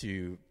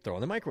to throw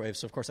in the microwave.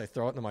 So of course I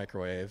throw it in the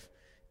microwave.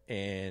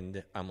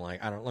 And I'm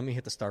like, let me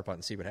hit the start button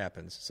and see what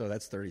happens. So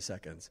that's 30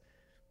 seconds.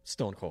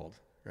 Stone cold,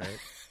 right?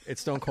 It's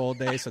Stone Cold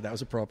Day, so that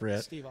was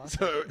appropriate. Steve Austin.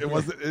 So it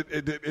wasn't.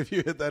 It did, if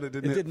you hit that, it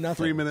didn't. It did hit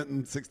nothing. 3 minutes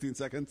and 16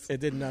 seconds. It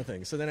did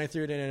nothing. So then I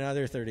threw it in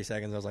another 30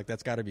 seconds. I was like,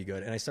 that's got to be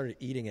good. And I started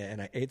eating it,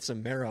 and I ate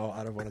some marrow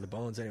out of one of the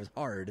bones, and it was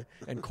hard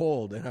and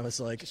cold. And I was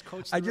like,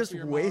 I just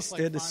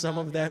wasted some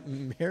of that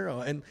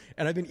marrow. And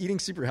I've been eating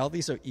super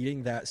healthy, so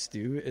eating that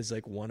stew is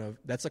like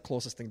that's the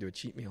closest thing to a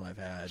cheat meal I've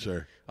had.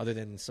 Sure. Other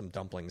than some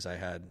dumplings I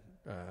had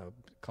a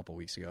couple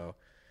weeks ago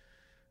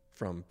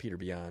from Peter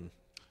Beyond,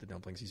 the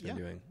dumplings he's been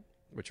doing,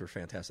 which were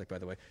fantastic, by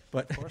the way.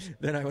 But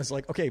then I was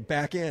like, okay,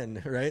 back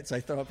in, right? So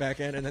I throw it back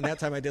in, and then that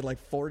time I did like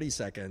 40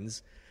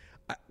 seconds.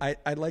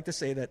 I'd like to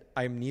say that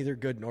I'm neither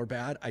good nor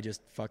bad. I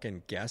just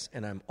fucking guess,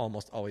 and I'm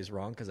almost always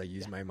wrong because I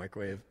use my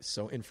microwave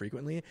so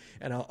infrequently.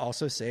 And I'll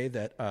also say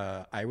that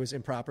I was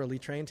improperly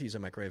trained to use a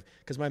microwave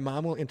because my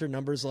mom will enter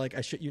numbers like,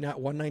 I shit you not,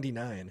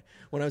 199.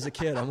 When I was a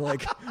kid, I'm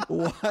like,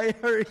 why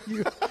are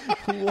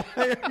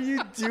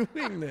you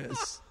doing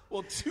this?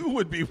 Well, 2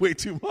 would be way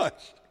too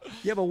much.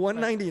 Yeah, but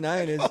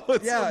 199 is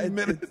a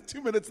minute,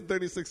 2 minutes and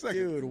 36 seconds.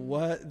 Dude,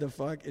 what the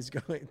fuck is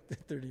going?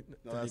 30.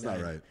 No, that's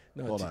not right.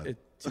 No, hold on.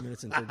 2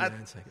 minutes and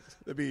 39 seconds.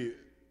 That'd be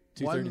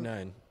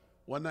 239.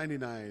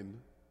 199.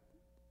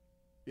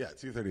 Yeah,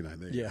 239.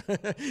 There you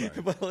Yeah,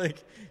 but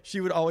like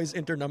she would always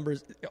enter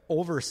numbers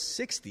over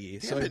 60.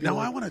 Damn it, now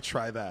I want to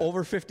try that.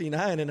 Over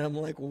 59, and I'm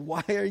like,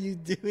 why are you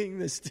doing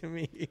this to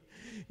me?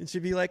 And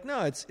she'd be like,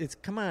 no, it's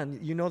come on,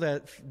 you know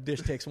that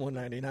dish takes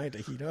 199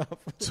 to heat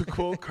up. To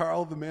quote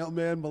Carl the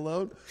Mailman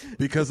Malone,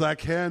 because I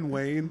can,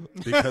 Wayne,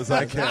 because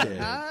I can.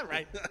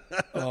 Right.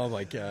 Oh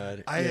my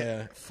god.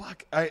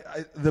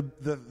 The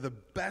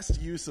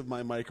best use of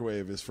my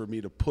microwave is for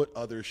me to put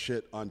other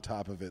shit on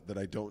top of it that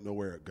I don't know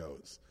where it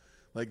goes.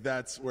 Like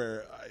that's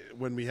where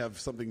when we have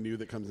something new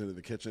that comes into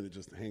the kitchen, it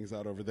just hangs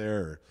out over there.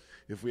 Or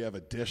if we have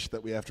a dish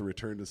that we have to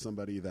return to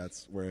somebody,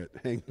 that's where it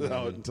hangs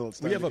out until it's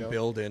time We have to a go.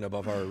 build-in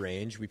above our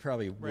range. We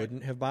probably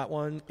wouldn't have bought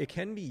one. It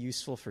can be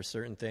useful for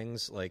certain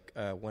things, like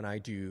when I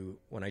do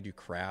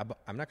crab.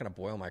 I'm not going to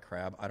boil my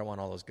crab. I don't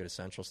want all those good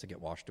essentials to get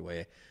washed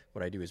away.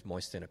 What I do is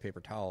moisten a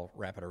paper towel,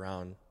 wrap it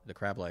around the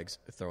crab legs,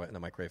 throw it in the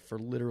microwave for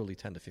literally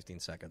 10 to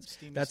 15 seconds.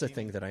 That's a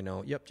thing that I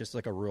know. Yep, just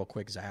like a real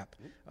quick zap.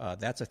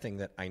 That's a thing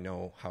that I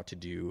know how to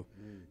do.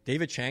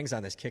 David Chang's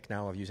on this kick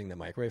now of using the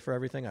microwave for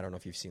everything. I don't know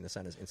if you've seen this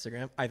on his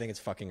Instagram. I think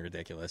it's fucking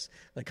ridiculous.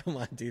 Like, come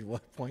on, dude,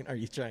 what point are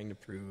you trying to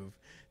prove?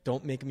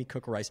 Don't make me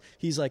cook rice.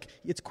 He's like,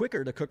 it's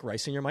quicker to cook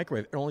rice in your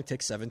microwave. It only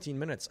takes 17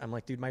 minutes. I'm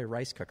like, dude, my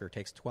rice cooker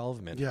takes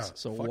 12 minutes. Yeah,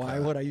 so why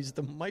would I use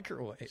the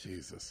microwave?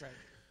 Jesus. Right.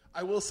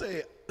 I will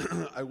say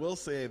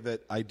that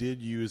I did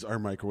use our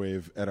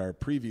microwave at our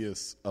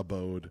previous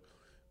abode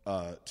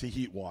to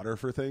heat water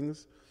for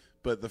things.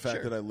 But the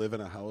fact that I live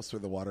in a house where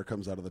the water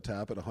comes out of the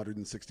tap at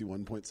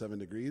 161.7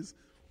 degrees,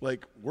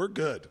 like, we're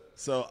good.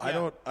 So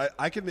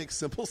I can make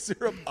simple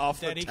syrup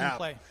off the Daddy tap. can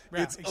play.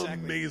 Right, it's exactly.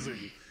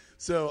 amazing.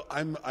 So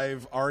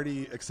I've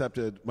already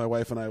accepted. My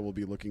wife and I will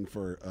be looking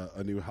for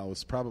a new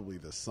house probably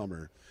this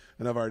summer,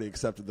 and I've already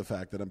accepted the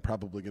fact that I'm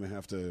probably going to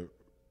have to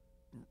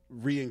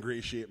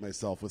re-ingratiate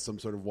myself with some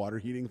sort of water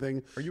heating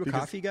thing. Are you a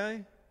coffee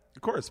guy?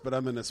 Of course, but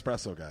I'm an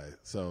espresso guy,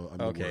 so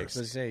I'm okay. the worst.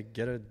 So say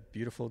get a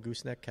beautiful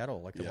gooseneck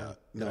kettle like the one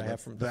that I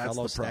have from the that's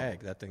fellow the problem. Stag.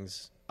 That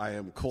thing's. I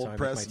am cold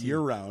pressed year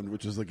round,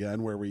 which is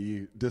again where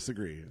we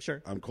disagree.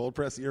 Sure, I'm cold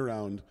pressed year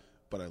round,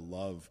 but I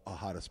love a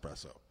hot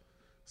espresso.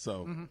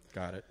 So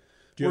got it.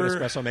 Do you have an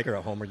espresso maker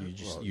at home, or you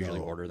just usually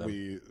order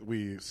them?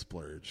 We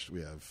splurged.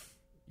 We have.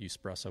 You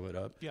espresso it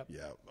up. Yep.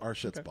 Yeah, our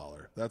shit's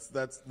baller. That's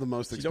the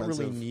most expensive.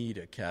 You don't really need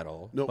a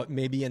kettle, but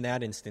maybe in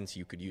that instance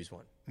you could use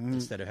one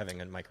instead of having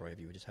a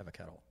microwave. You would just have a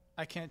kettle.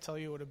 I can't tell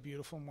you what a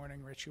beautiful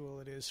morning ritual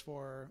it is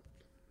for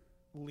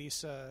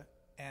Lisa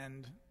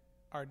and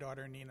our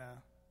daughter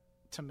Nina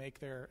to make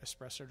their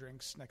espresso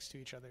drinks next to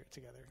each other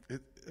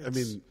together.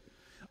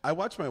 I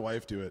watch my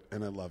wife do it,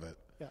 and I love it.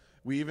 Yeah.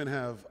 We even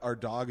have our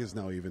dog is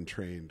now even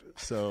trained.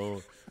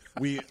 So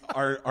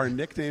our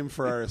nickname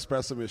for our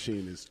espresso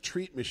machine is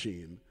Treat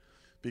Machine,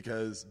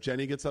 because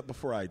Jenny gets up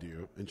before I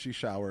do, and she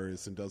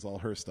showers and does all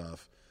her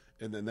stuff.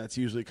 And then that's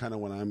usually kind of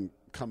when I'm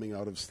coming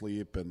out of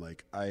sleep, and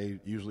like I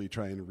usually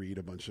try and read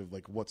a bunch of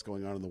like what's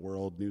going on in the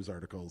world, news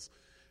articles.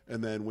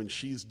 And then when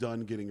she's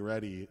done getting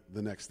ready,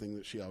 the next thing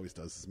that she always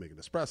does is make an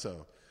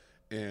espresso.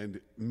 And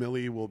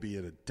Millie will be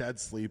in a dead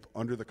sleep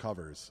under the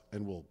covers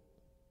and will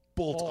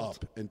bolt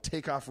up and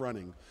take off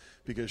running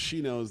because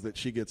she knows that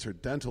she gets her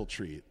dental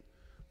treat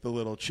the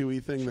little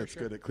chewy thing that's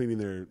good at cleaning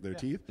their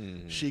teeth.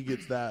 She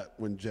gets that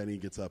when Jenny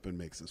gets up and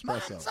makes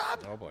espresso.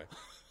 Oh boy.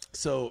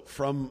 So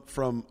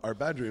from our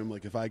bedroom,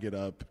 like if I get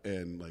up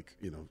and like,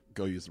 you know,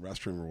 go use the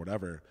restroom or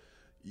whatever,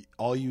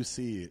 all you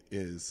see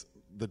is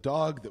the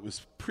dog that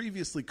was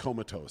previously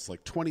comatose,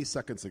 like 20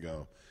 seconds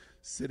ago,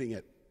 sitting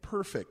at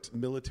perfect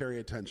military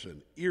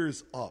attention,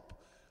 ears up,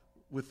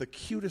 with the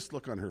cutest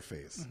look on her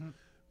face,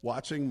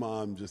 watching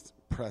mom just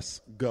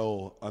press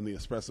go on the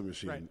espresso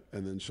machine,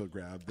 and then she'll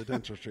grab the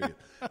dental treat,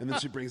 and then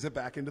she brings it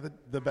back into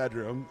the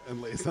bedroom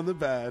and lays on the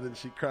bed, and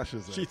she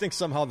crushes it. She thinks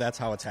somehow that's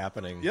how it's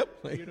happening.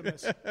 Yep.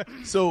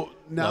 So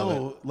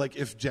now, like,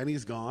 if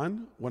Jenny's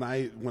gone, when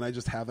I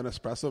just have an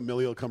espresso,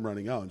 Millie will come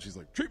running out, and she's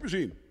like, treat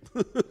machine.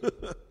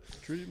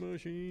 Treat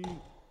machine.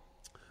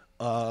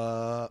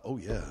 Oh,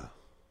 yeah.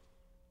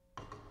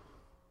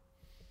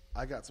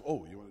 I got some.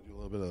 Oh, you want to do a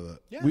little bit of that?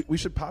 Yeah. We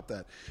should pop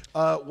that.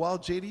 While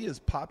JD is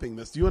popping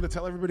this, do you want to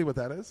tell everybody what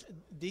that is?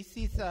 This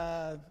is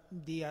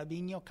the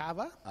Albino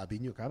Cava.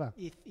 Albino Cava.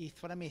 It's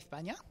from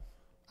España.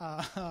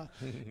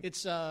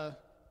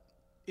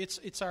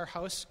 It's our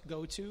house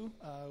go-to.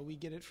 We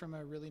get it from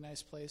a really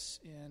nice place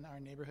in our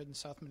neighborhood in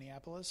South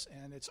Minneapolis,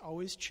 and it's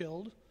always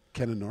chilled.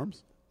 Ken and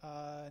Norm's?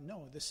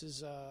 No, this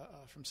is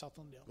from South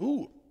Lindale.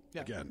 Ooh.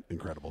 Yeah. Again,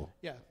 incredible.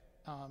 Yeah,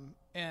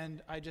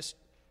 and I just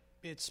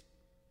it's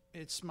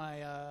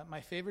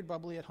my favorite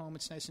bubbly at home.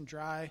 It's nice and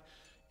dry,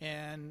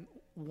 and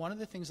one of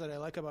the things that I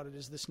like about it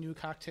is this new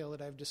cocktail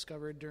that I've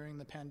discovered during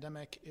the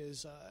pandemic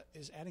is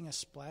adding a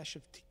splash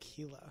of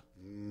tequila,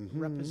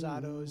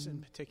 reposados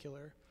in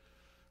particular.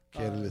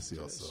 Que to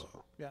delicioso. this.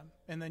 Yeah,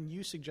 and then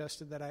you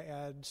suggested that I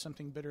add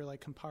something bitter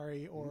like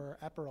Campari or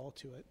Aperol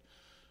to it.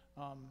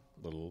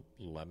 Little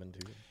lemon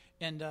too.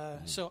 And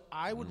so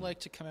I would like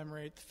to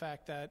commemorate the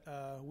fact that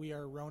we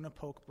are Rona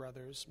Polk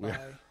brothers by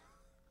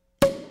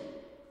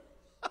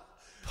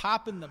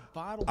popping the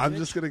bottle. I'm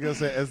just going to go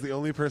say, as the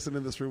only person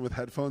in this room with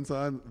headphones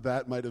on,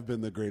 that might have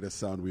been the greatest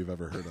sound we've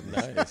ever heard on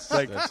this.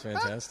 Nice. That's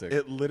fantastic.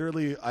 It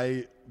literally,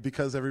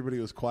 because everybody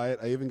was quiet,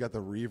 I even got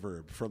the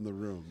reverb from the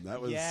room.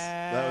 That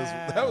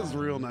was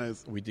real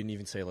nice. We didn't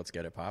even say let's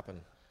get it popping.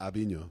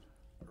 Albino.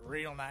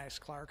 real nice,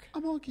 Clark.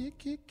 I'm going to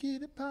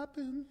get it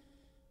popping.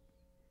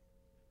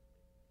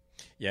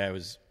 Yeah, it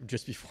was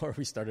just before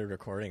we started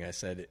recording. I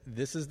said,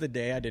 this is the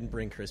day I didn't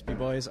bring Crispy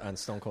Boys on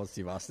Stone Cold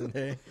Steve Austin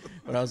Day.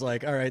 But I was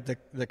like, all right,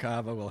 the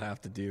Cava will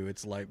have to do.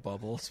 It's light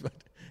bubbles. But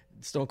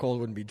Stone Cold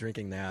wouldn't be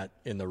drinking that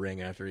in the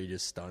ring after he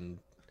just stunned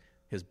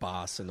his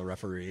boss and the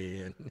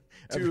referee and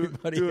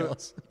everybody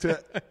else.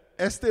 To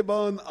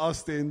Esteban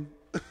Austin.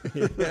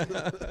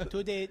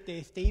 To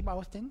the Steve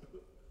Austin.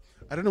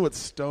 I don't know what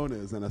stone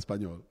is in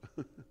Espanol.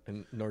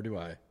 And nor do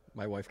I.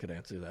 My wife could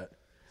answer that.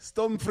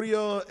 Stone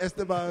frío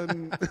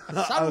Esteban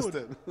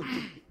Austin.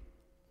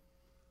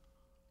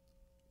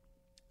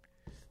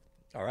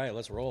 All right,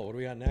 let's roll. What do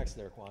we got next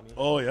there, Kwame?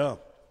 Oh, yeah.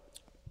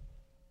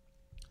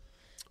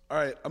 All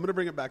right, I'm going to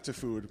bring it back to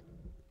food.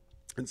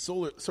 And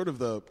sort of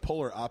the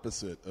polar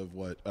opposite of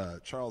what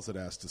Charles had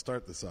asked to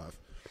start this off.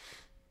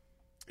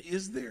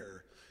 Is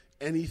there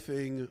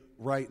anything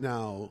right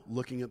now,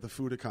 looking at the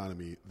food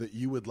economy, that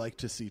you would like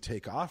to see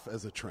take off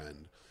as a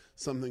trend?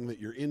 Something that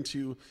you're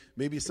into,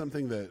 maybe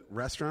something that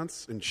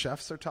restaurants and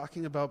chefs are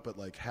talking about but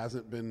like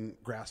hasn't been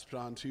grasped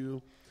onto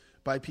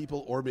by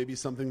people, or maybe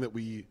something that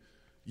we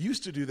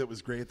used to do that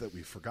was great that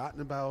we've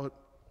forgotten about?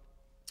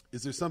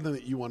 Is there something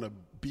that you want to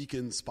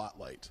beacon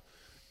spotlight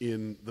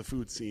in the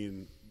food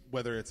scene,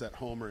 whether it's at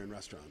home or in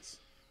restaurants?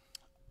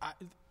 I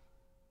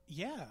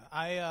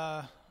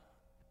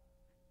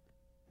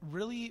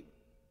really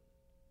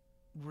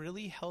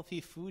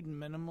healthy food and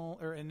minimal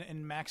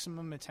and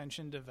maximum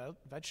attention to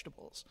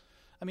vegetables.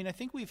 I mean, I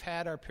think we've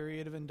had our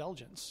period of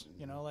indulgence.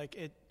 You know, like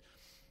it.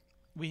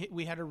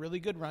 We had a really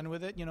good run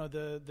with it. You know,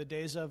 the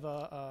days of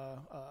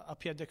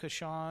Apia de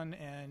Cochon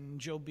and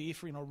Joe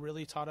Beef, you know,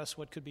 really taught us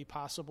what could be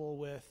possible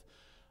with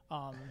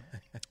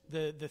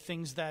the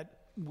things that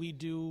we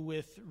do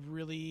with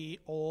really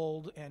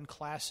old and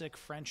classic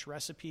French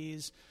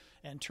recipes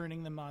and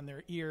turning them on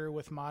their ear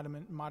with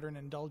modern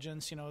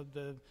indulgence. You know,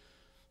 the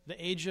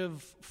age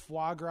of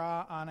foie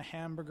gras on a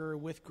hamburger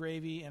with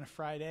gravy and a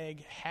fried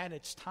egg had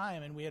its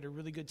time, and we had a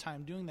really good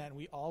time doing that, and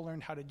we all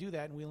learned how to do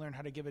that, and we learned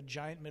how to give a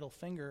giant middle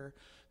finger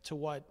to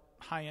what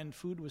high-end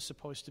food was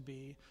supposed to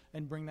be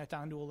and bring that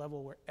down to a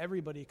level where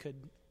everybody could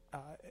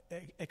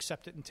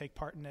accept it and take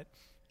part in it.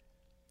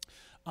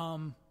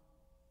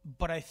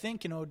 But I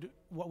think, you know,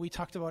 what we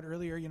talked about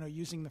earlier, you know,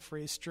 using the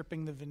phrase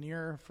stripping the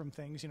veneer from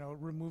things, you know,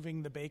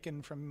 removing the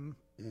bacon from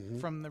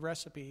the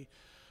recipe,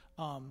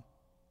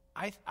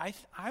 I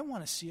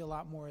want to see a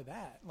lot more of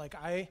that. Like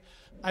I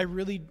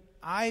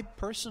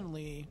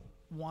personally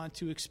want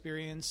to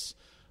experience,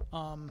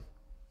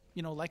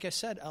 you know, like I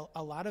said,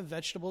 a lot of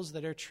vegetables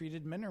that are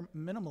treated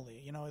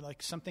minimally. You know,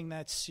 like something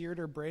that's seared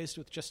or braised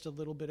with just a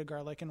little bit of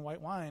garlic and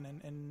white wine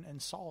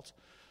and salt.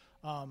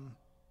 You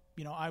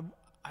know,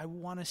 I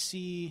want to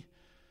see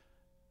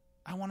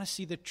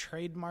the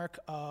trademark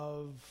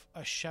of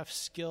a chef's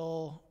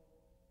skill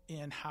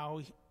in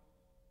how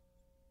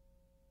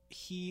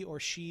he or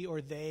she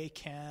or they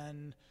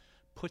can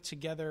put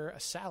together a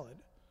salad,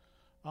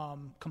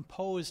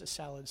 compose a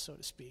salad, so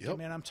to speak. Yep. I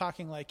mean, I'm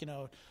talking like,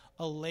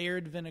 a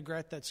layered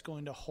vinaigrette that's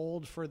going to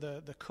hold for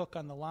the cook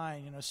on the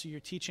line. So you're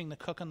teaching the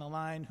cook on the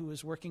line who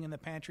is working in the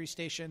pantry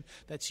station.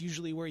 That's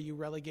usually where you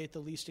relegate the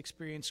least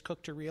experienced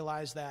cook to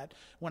realize that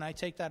when I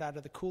take that out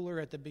of the cooler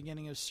at the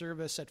beginning of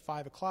service at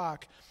 5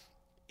 o'clock,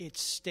 it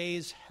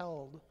stays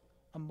held,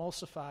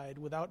 emulsified,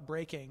 without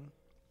breaking,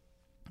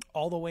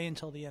 all the way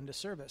until the end of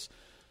service.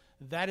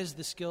 That is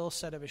the skill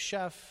set of a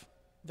chef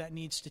that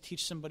needs to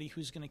teach somebody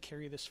who's going to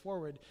carry this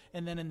forward.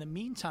 And then in the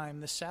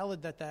meantime, the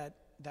salad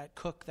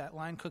that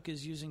line cook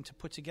is using to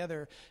put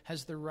together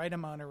has the right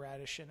amount of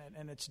radish in it,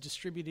 and it's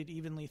distributed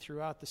evenly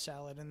throughout the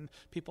salad, and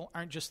people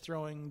aren't just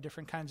throwing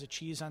different kinds of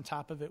cheese on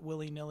top of it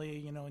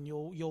willy-nilly, and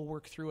you'll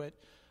work through it.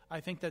 I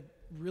think that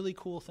really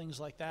cool things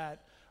like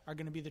that are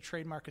going to be the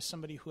trademark of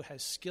somebody who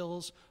has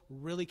skills,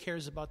 really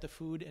cares about the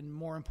food, and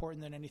more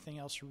important than anything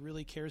else,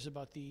 really cares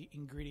about the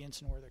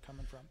ingredients and where they're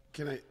coming from.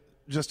 Can I,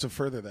 just to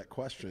further that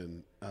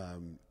question,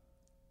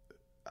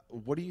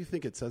 what do you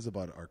think it says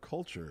about our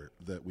culture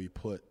that we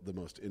put the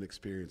most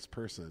inexperienced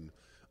person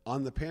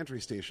on the pantry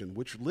station,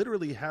 which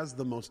literally has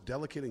the most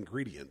delicate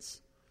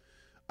ingredients?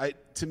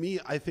 To me,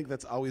 I think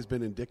that's always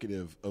been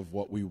indicative of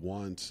what we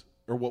want,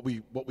 or what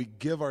we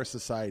give our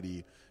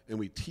society and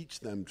we teach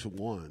them to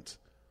want,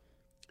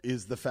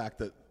 is the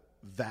fact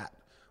that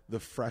the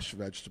fresh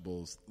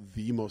vegetables,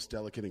 the most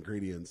delicate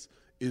ingredients,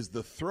 is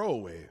the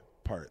throwaway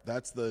part.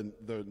 That's the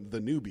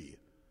newbie.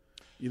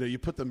 You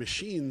put the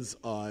machines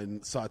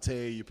on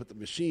saute, you put the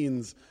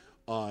machines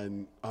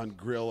on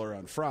grill or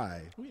on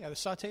fry. Oh, yeah, the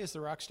saute is the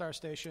Rockstar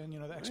station.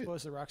 The Expo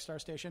is the Rockstar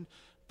station.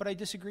 But I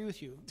disagree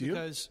with you. Do you?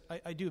 Because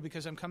I do,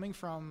 because I'm coming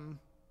from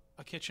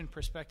a kitchen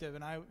perspective,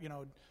 and I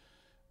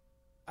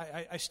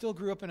still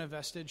grew up in a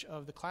vestige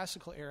of the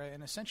classical era,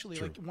 and essentially,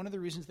 True. like, one of the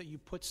reasons that you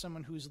put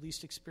someone who's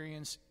least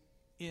experienced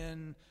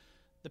in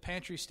the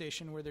pantry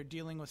station where they're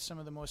dealing with some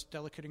of the most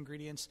delicate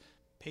ingredients,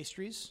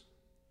 pastries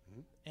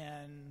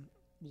and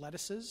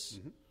lettuces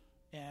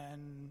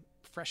and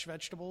fresh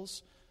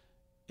vegetables,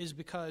 is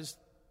because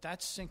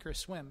that's sink or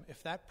swim.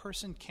 If that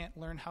person can't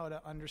learn how to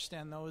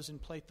understand those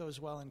and plate those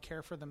well and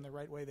care for them the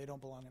right way, they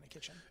don't belong in a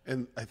kitchen.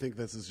 And I think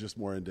this is just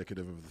more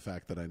indicative of the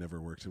fact that I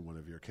never worked in one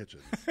of your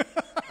kitchens.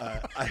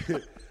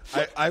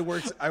 I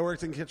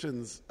worked in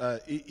kitchens.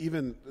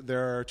 Even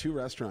there are 2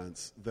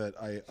 restaurants that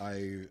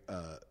I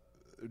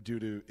due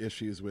to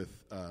issues with,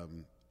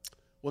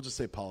 we'll just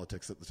say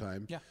politics at the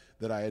time,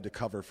 that I had to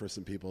cover for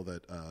some people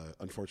that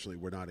unfortunately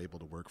were not able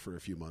to work for a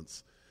few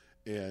months.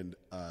 And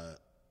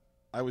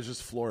I was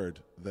just floored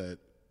that,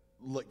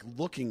 like,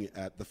 looking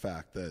at the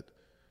fact that,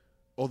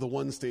 the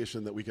one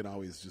station that we can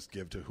always just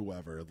give to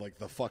whoever, like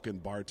the fucking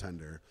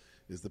bartender,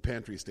 is the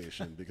pantry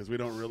station because they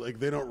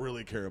don't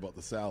really care about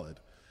the salad.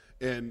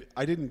 And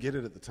I didn't get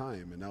it at the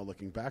time, and now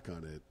looking back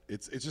on it,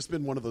 it's just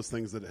been one of those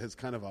things that has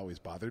kind of always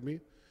bothered me.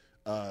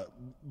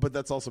 But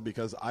that's also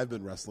because I've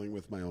been wrestling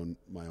with my own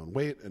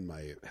weight and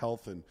my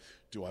health, and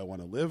do I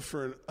want to live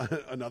for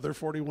another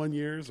 41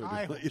 years? Or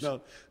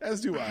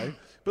as do I.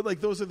 But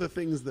like, those are the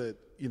things that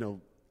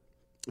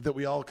that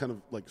we all kind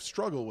of like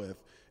struggle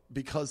with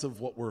because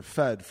of what we're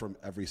fed from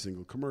every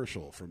single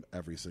commercial, from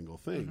every single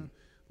thing.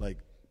 Like,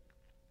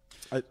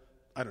 I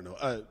don't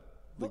know.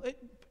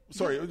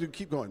 Sorry,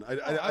 keep going.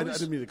 I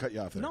didn't mean to cut you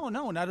off there.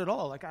 No, not at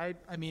all. Like,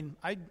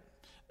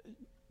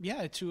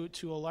 yeah, to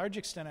a large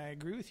extent, I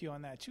agree with you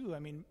on that too. I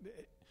mean,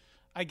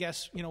 I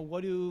guess,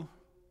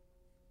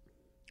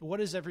 what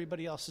is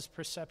everybody else's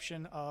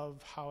perception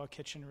of how a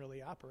kitchen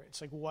really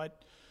operates? Like,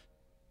 what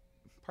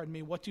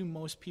do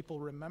most people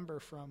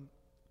remember from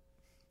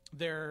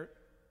the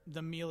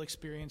meal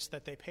experience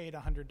that they paid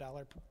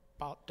 $100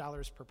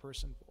 per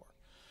person for?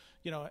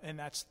 And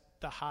that's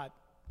the hot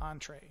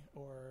entree,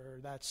 or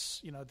that's,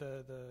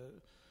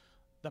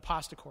 the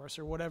pasta course,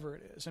 or whatever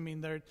it is. I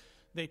mean,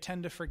 they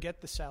tend to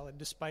forget the salad,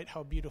 despite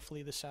how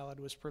beautifully the salad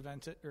was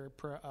presented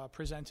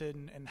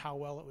and how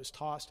well it was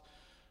tossed.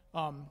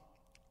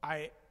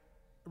 I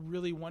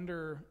really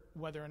wonder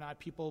whether or not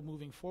people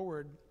moving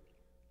forward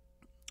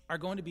are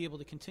going to be able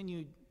to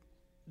continue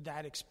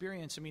that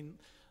experience. I mean,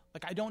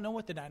 like, I don't know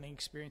what the dining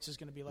experience is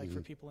going to be like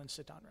for people in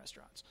sit-down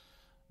restaurants.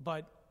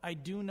 But I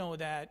do know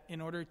that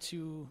in order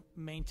to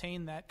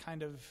maintain that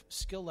kind of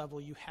skill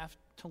level, you have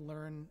to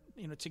learn,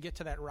 to get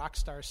to that rock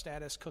star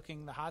status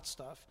cooking the hot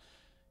stuff.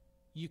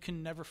 You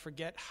can never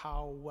forget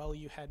how well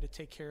you had to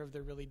take care of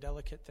the really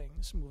delicate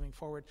things moving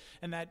forward.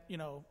 And that,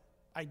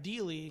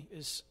 ideally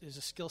is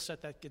a skill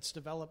set that gets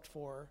developed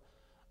for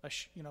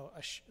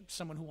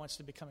someone who wants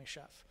to become a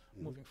chef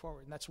moving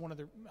forward. And that's one of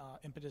the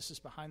impetuses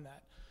behind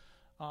that.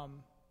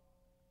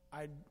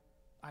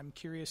 I'm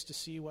curious to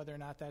see whether or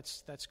not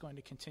that's going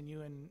to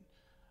continue.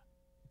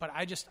 But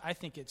I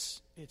think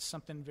it's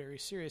something very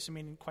serious. I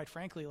mean, quite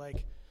frankly,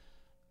 like,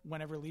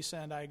 whenever Lisa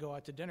and I go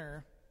out to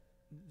dinner,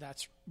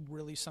 that's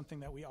really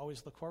something that we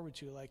always look forward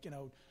to. Like,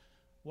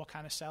 what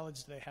kind of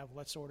salads do they have?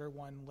 Let's order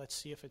one. Let's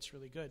see if it's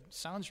really good.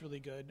 Sounds really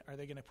good. Are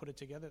they going to put it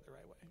together the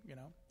right way?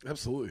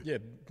 Absolutely. Yeah,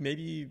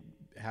 maybe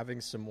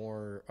having some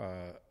more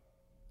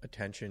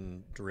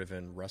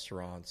attention-driven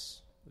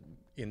restaurants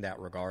in that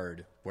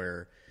regard,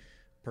 where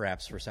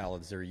perhaps for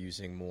salads they're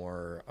using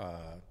more,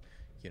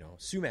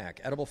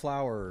 sumac, edible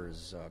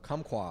flowers,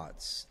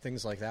 kumquats,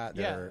 things like that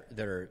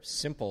that are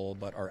simple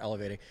but are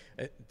elevating.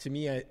 To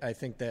me, I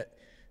think that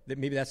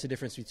maybe that's the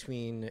difference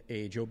between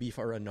a Joe Beef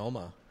or a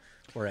Noma.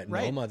 Where at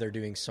Noma, they're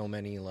doing so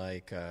many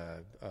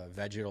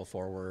vegetal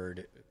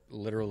forward.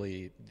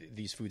 Literally,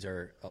 these foods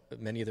are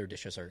many of their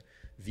dishes are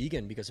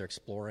vegan because they're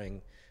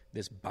exploring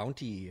this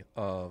bounty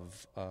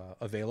of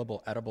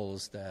available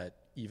edibles that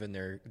even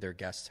their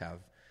guests have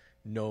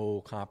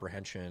no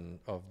comprehension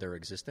of their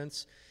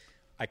existence.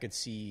 I could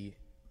see,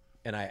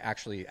 and I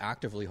actually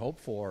actively hope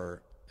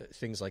for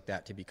things like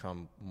that to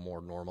become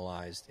more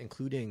normalized,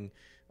 including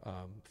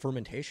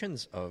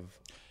fermentations of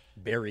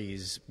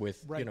berries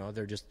with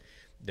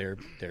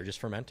they're just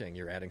fermenting.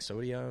 You're adding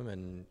sodium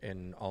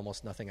and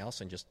almost nothing else,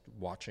 and just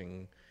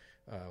watching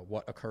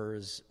what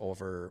occurs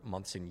over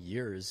months and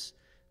years.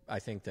 I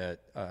think that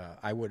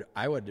I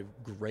would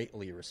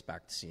greatly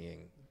respect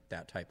seeing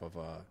that type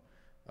of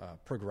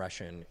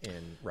progression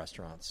in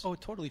restaurants. Oh,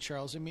 totally,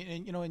 Charles. I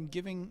mean, and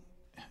giving,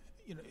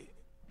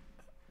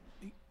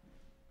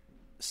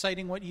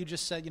 citing what you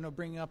just said,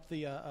 bringing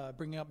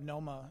up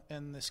Noma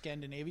and the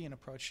Scandinavian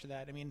approach to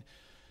that. I mean,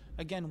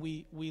 again,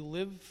 we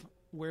live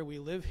where we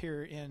live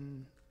here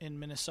in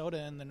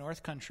Minnesota in the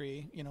North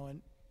Country,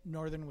 in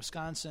northern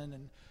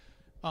Wisconsin,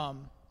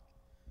 and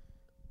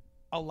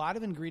a lot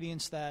of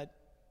ingredients that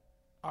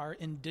are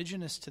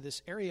indigenous to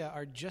this area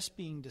are just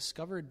being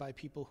discovered by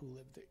people who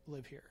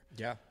live here.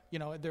 Yeah.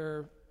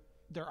 There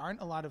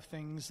aren't a lot of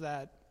things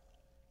that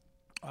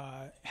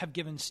have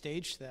given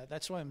stage to that.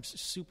 That's why I'm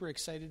super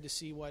excited to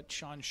see what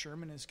Sean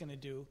Sherman is going to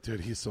do.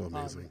 Dude, he's so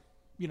amazing.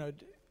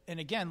 And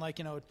again,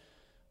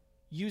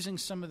 using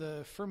some of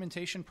the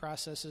fermentation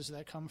processes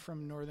that come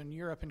from Northern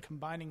Europe and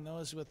combining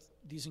those with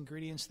these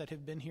ingredients that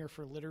have been here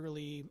for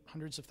literally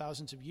hundreds of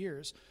thousands of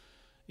years,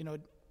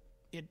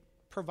 it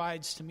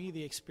provides to me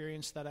the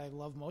experience that I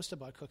love most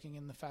about cooking,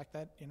 and the fact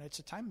that it's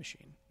a time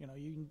machine.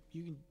 You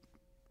can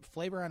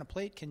flavor on a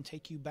plate can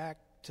take you back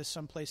to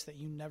some place that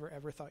you never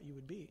ever thought you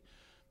would be,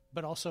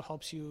 but also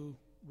helps you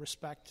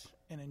respect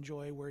and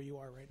enjoy where you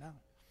are right now.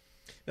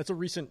 That's a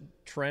recent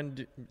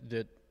trend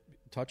that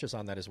touches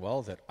on that as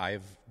well, that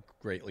I've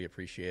greatly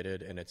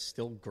appreciated, and it's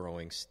still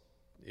growing.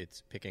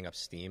 It's picking up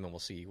steam, and we'll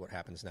see what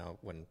happens now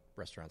when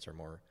restaurants are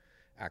more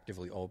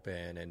actively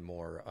open and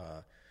more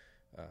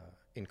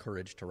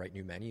encouraged to write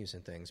new menus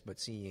and things. But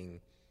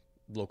seeing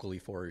locally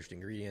foraged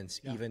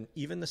ingredients,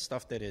 even the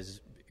stuff that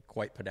is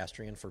quite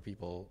pedestrian for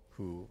people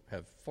who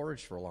have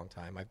foraged for a long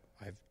time.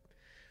 I've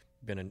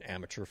been an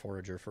amateur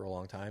forager for a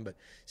long time, but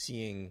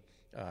seeing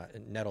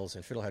nettles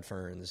and fiddlehead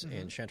ferns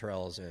and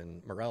chanterelles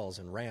and morels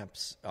and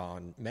ramps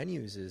on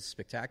menus is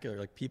spectacular.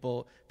 Like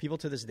people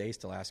to this day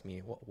still ask me,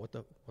 what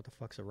the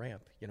fuck's a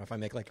ramp? If I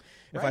make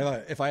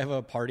if I have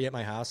a party at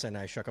my house and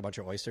I shuck a bunch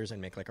of oysters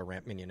and make like a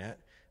ramp mignonette,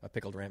 a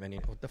pickled ramp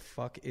mignonette, what the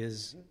fuck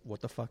is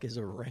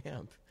a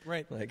ramp?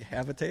 Right. Like,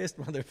 have a taste,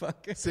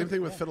 motherfucker. Same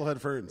thing with fiddlehead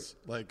ferns.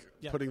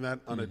 Putting that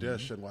on a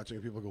dish and watching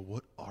people go,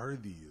 "What are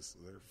these?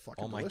 They're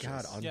fucking delicious." Oh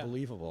my god,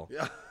 unbelievable.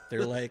 Yeah.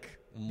 They're like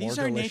more These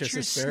are delicious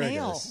nature's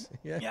asparagus.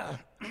 snail. Yeah.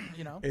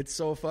 It's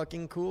so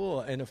fucking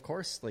cool. And of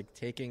course, like,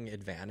 taking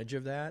advantage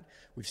of that,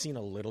 we've seen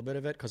a little bit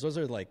of it because those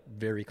are like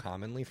very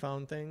commonly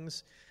found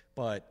things,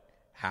 but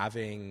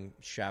having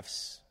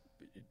chefs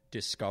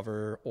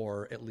discover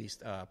or at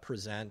least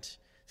present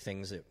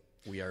things that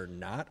we are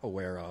not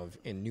aware of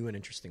in new and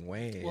interesting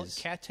ways. Well,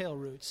 cattail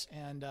roots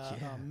and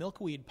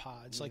milkweed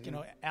pods.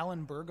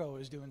 Alan Burgo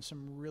is doing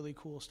some really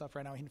cool stuff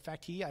right now. In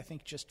fact, I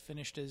think just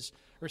finished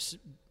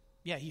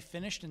he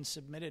finished and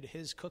submitted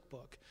his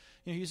cookbook.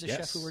 He's a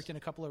chef who worked in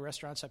a couple of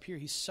restaurants up here.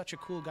 He's such a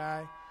cool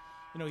guy.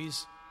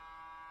 He's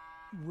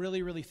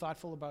really, really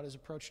thoughtful about his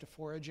approach to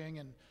foraging,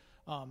 and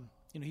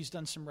he's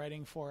done some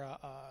writing for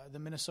the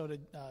Minnesota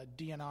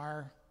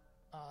DNR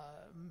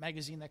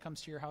magazine that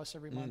comes to your house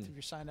every month if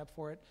you're signed up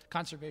for it,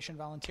 conservation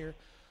volunteer.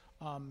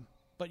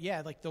 But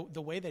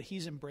the way that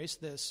he's embraced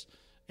this,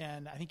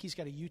 and I think he's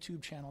got a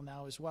YouTube channel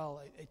now as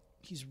well.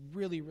 He's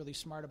really, really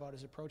smart about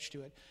his approach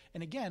to it.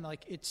 And again,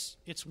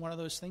 it's one of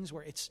those things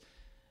where it's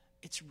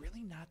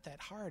really not that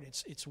hard.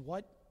 It's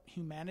what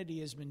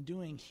humanity has been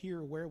doing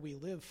here where we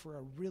live for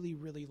a really,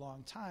 really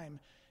long time.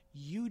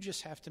 You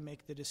just have to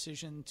make the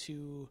decision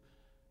to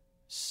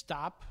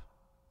stop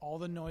all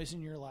the noise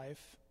in your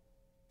life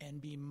and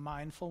be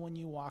mindful when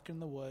you walk in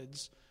the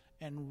woods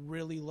and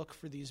really look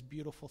for these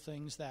beautiful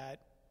things that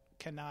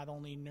can not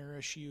only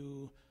nourish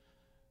you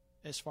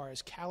as far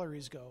as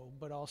calories go,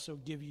 but also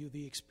give you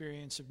the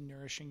experience of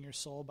nourishing your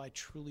soul by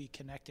truly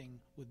connecting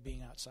with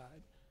being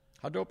outside.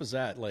 How dope is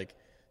that? Like,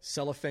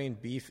 cellophane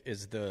beef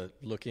is the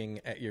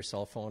looking at your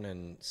cell phone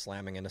and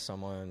slamming into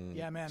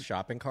someone's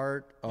shopping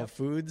cart of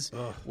foods,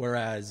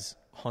 whereas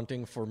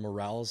hunting for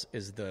morels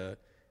is the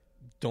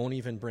don't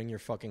even bring your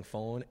fucking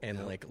phone and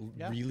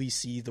really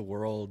see the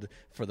world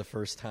for the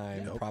first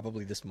time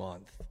probably this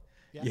month.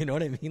 Yeah. You know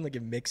what I mean? Like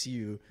it makes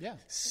you Yeah.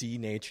 see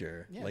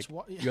nature. Yeah, like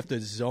it's you have to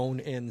zone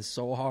in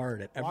so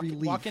hard at every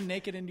leaf. Walking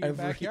naked into your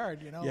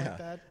backyard, you know, yeah. like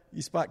that.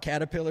 You spot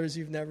caterpillars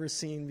you've never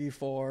seen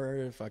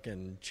before,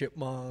 fucking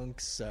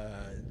chipmunks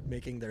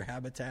making their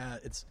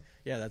habitat. It's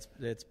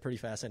pretty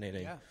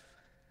fascinating. Yeah.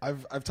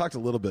 I've talked a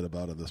little bit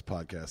about on this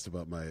podcast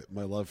about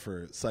my love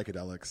for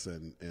psychedelics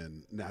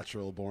and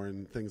natural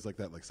born things like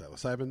that, like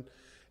psilocybin.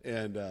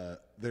 And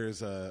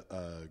there's a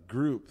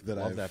group that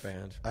Love that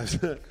band.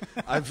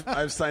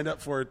 I've signed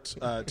up for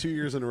 2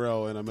 years in a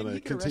row, and I'm going to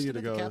Didn't he get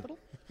continue to arrested go. at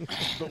the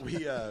Capitol? But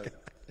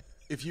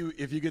we,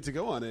 if you get to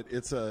go on it,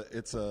 it's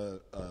a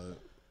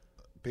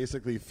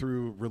basically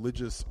through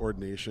religious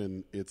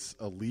ordination, it's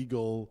a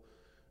legal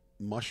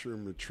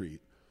mushroom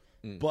retreat.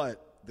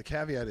 But the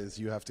caveat is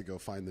you have to go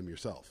find them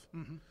yourself.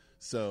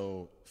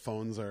 So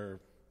phones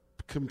are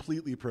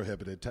completely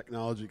prohibited,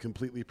 technology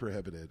completely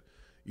prohibited.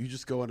 You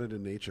just go out into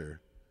nature,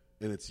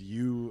 and it's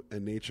you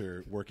and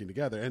nature working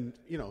together. And,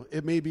 you know,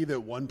 it may be that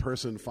one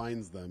person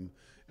finds them,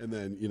 and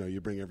then, you know,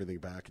 you bring everything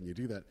back and you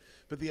do that.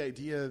 But the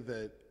idea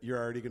that you're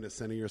already going to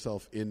center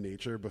yourself in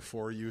nature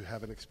before you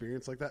have an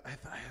experience like that,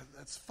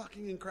 that's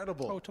fucking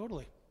incredible. Oh,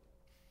 totally.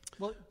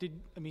 Well,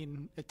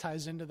 it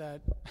ties into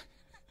that.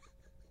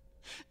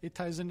 It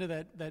ties into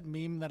that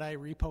meme that I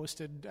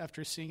reposted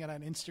after seeing it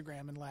on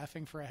Instagram and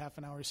laughing for a half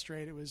an hour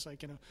straight. It was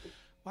like, you know,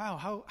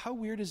 wow, how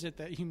weird is it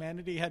that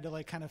humanity had to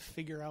like kind of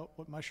figure out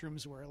what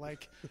mushrooms were?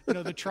 Like, you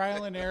know, the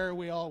trial and error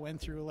we all went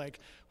through. Like,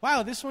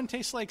 wow, this one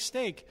tastes like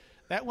steak.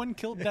 That one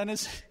killed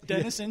Dennis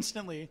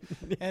instantly,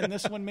 and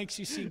this one makes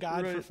you see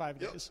God for 5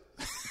 days.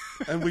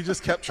 And we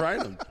just kept trying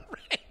them.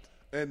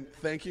 And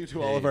thank you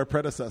to all of our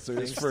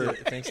predecessors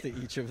thanks to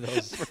each of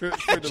those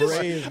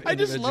I I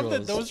just love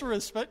that those were,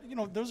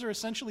 those are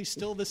essentially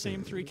still the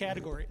same three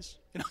categories.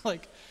 You know,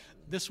 like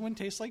this one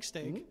tastes like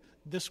steak.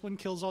 This one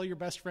kills all your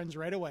best friends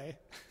right away.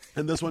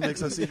 And this one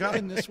makes us see God.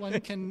 And this one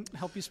can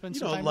help you spend You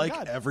some know, time like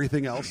with God.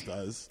 everything else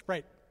does.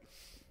 Right.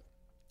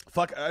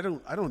 Fuck, I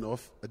don't know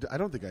if I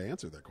don't think I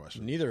answered that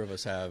question. Neither of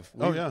us have.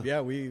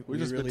 We we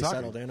just really been talking.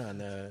 settled in on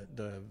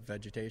the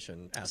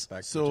vegetation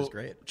aspect, So, which is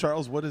great.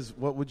 Charles,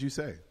 what would you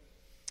say?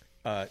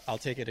 I'll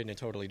take it in a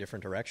totally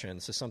different direction.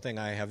 So something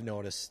I have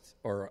noticed,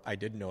 or I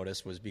did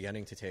notice, was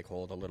beginning to take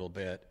hold a little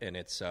bit, and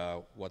it's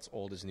what's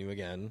old is new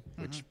again,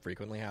 which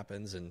frequently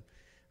happens in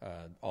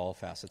all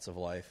facets of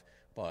life.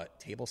 But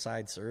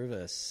tableside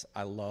service,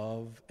 I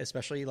love,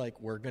 especially like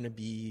we're going to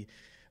be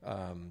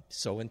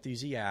so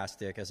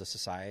enthusiastic as a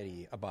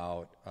society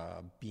about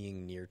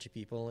being near to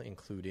people,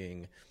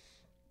 including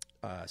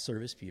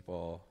service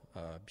people,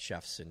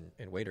 chefs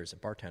and waiters and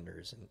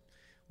bartenders, and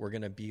we're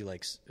going to be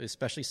like,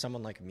 especially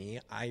someone like me,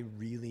 I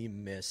really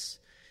miss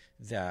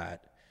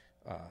that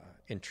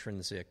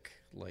intrinsic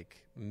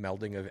like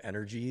melding of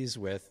energies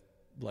with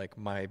like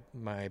my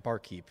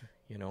barkeep,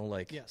 you know,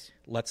 like, Yes.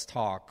 Let's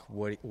talk.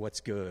 What's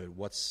good?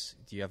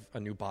 Do you have a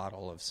new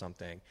bottle of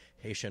something?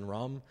 Haitian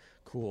rum?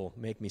 Cool.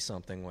 Make me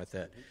something with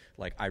it.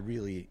 Like I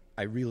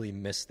really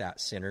miss that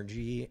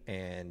synergy,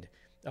 and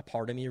a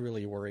part of me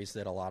really worries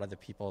that a lot of the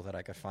people that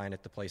I could find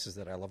at the places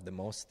that I love the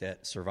most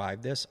that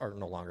survived this are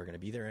no longer going to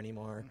be there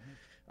anymore.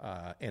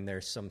 And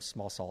there's some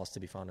small solace to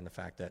be found in the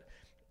fact that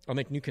I'll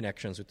make new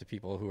connections with the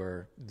people who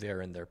are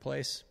there in their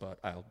place, but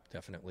I'll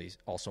definitely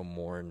also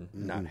mourn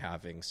not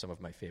having some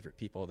of my favorite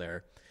people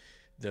there.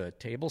 The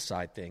table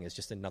side thing is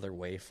just another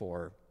way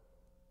for,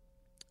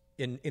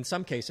 in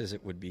some cases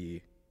it would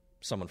be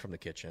someone from the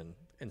kitchen.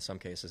 In some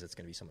cases it's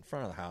going to be someone in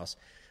front of the house.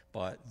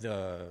 But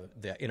the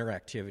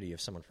interactivity of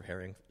someone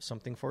preparing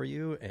something for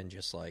you and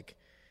just like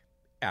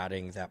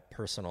adding that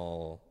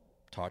personal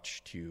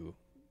touch to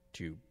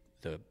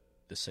the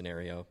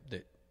scenario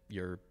that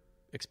you're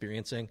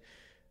experiencing.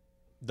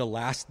 The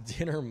last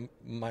dinner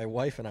my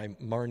wife and I,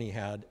 Marnie,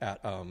 had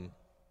at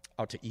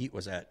out to eat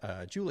was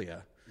at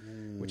Julia,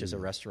 which is a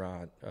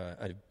restaurant,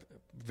 a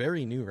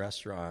very new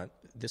restaurant.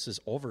 This is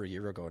over a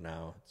year ago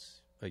now.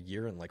 It's a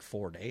year and like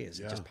 4 days.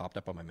 Yeah. It just popped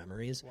up on my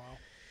memories. Wow.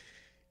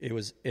 It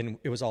was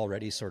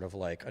already sort of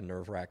like a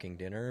nerve-wracking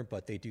dinner,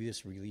 but they do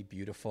this really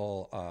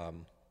beautiful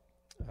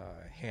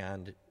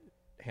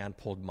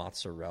hand-pulled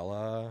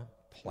mozzarella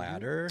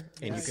platter,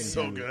 and you can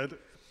So do, good.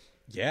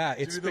 yeah,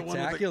 it's Do the one with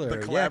the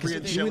spectacular.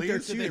 Calabrian 'cause we went there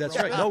chilies? too. Did they That's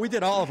roll right. it? No, we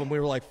did all of them. We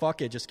were like,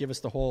 "Fuck it, just give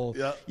us the whole."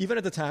 Yeah. Even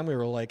at the time, we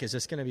were like, "Is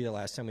this going to be the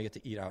last time we get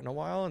to eat out in a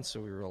while?" And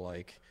so we were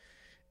like,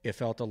 it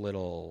felt a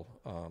little.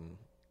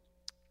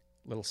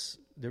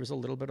 There was a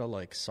little bit of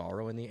like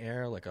sorrow in the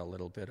air, like a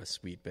little bit of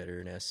sweet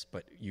bitterness,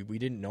 but we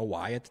didn't know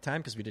why at the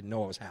time because we didn't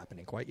know what was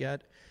happening quite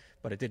yet,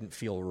 but it didn't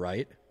feel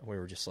right. We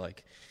were just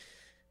like,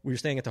 we were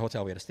staying at the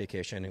hotel, we had a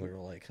staycation, and we were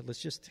like,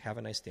 let's just have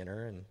a nice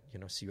dinner and, you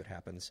know, see what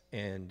happens.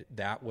 And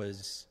that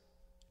was,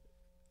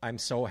 I'm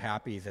so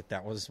happy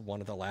that was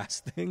one of the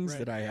last things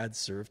that I had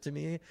served to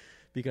me,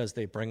 because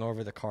they bring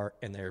over the cart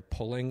and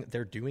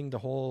they're doing the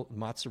whole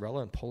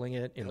mozzarella and pulling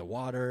it in the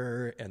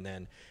water and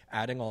then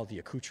adding all the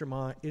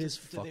accoutrement. It is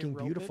Did fucking they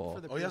rope beautiful. it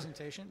for the Oh, yeah.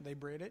 presentation? They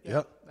braid it?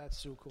 Yep. That's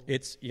so cool.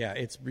 It's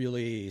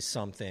really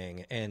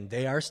something. And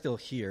they are still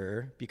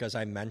here because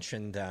I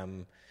mentioned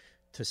them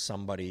to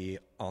somebody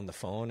on the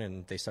phone,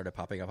 and they started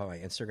popping up on my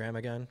Instagram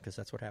again, because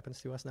that's what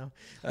happens to us now.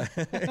 And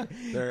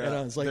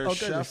I was like, their oh,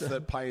 chef goodness.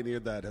 that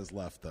pioneered that has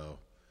left, though.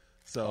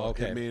 So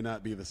Okay. it may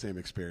not be the same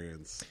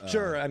experience.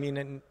 Sure. I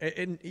mean,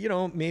 and you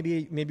know,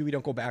 maybe we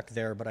don't go back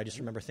there, but I just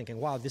remember thinking,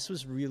 wow, this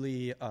was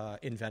really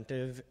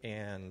inventive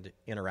and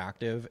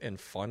interactive and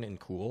fun and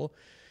cool.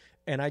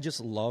 And I just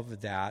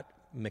love that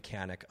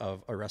mechanic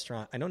of a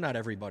restaurant. I know not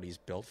everybody's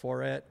built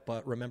for it,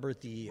 but remember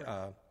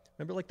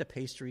remember like the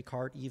pastry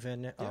cart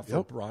even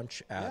for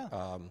brunch at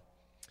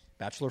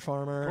Bachelor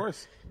Farmer? Of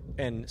course.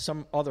 And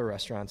some other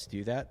restaurants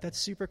do that. That's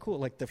super cool.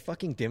 Like the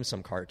fucking dim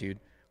sum cart, dude.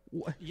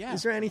 Yeah.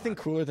 Is there anything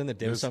cooler than the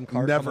dim There's sum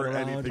cart? never coming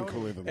around anything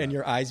cooler than and that.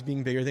 your eyes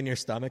being bigger than your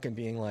stomach and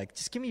being like,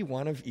 just give me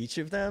one of each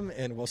of them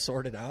and we'll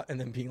sort it out. And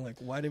then being like,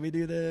 why did we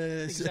do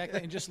this? Exactly,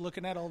 and just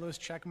looking at all those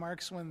check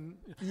marks when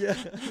Yeah.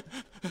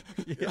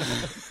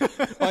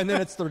 Oh, and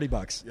then it's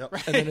 $30. Yep.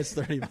 And then it's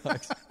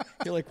 $30.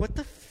 You're like, what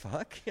the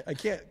fuck? I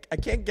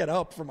can't get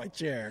up from my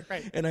chair.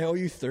 Right. And I owe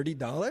you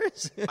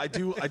 $30? I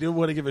do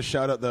want to give a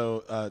shout out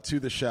though to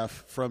the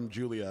chef from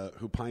Julia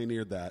who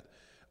pioneered that.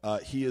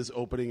 He is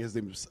opening. His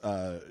name's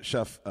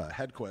Chef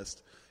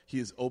Hedquist. He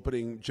is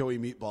opening Joey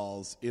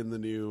Meatballs in the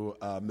new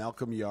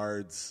Malcolm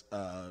Yards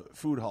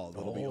food hall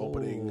that'll be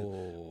opening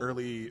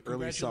early summer.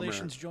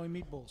 congratulations, Joey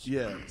Meatballs.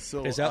 Yeah.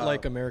 So Is that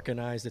like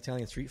Americanized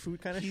Italian street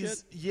food kind of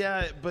shit?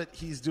 Yeah, but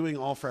he's doing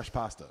all fresh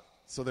pasta.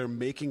 So they're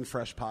making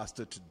fresh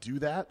pasta to do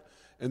that,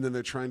 and then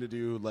they're trying to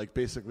do like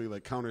basically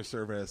like counter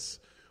service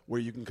where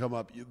you can come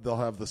up. They'll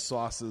have the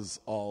sauces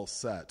all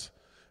set.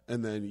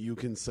 And then you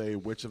can say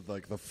which of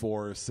like the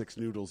 4 or 6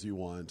 noodles you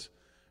want,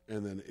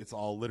 and then it's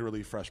all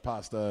literally fresh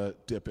pasta,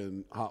 dip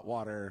in hot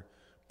water,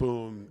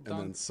 boom, and Done.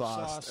 then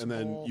sauce, Sauce, and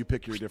then bowl. you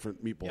pick your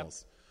different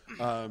meatballs.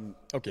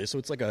 Okay, so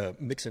it's like a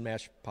mix and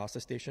match pasta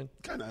station.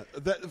 Kind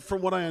of,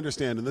 from what I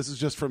understand, and this is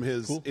just from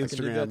his Cool. I can do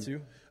Instagram. that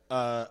too.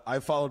 I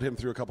followed him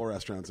through a couple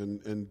restaurants,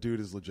 and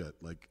dude is legit.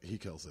 Like he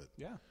kills it.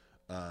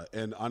 Yeah.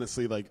 And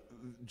honestly, like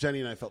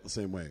Jenny and I felt the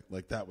same way.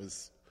 Like that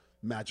was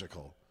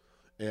magical.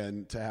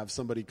 And to have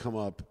somebody come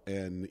up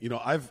and, you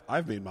know,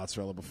 I've made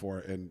mozzarella before,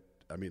 and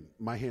I mean,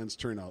 my hands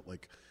turn out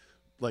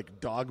like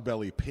dog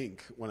belly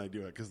pink when I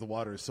do it because the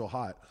water is so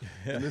hot.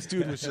 And this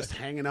dude was just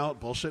hanging out,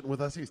 bullshitting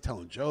with us. He was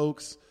telling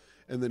jokes,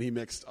 and then he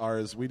mixed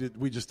ours. We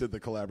just did the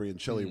Calabrian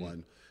chili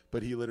one,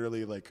 but he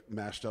literally like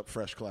mashed up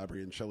fresh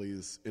Calabrian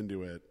chilies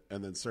into it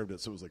and then served it,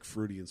 so it was like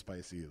fruity and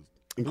spicy. It was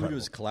I believe incredible. it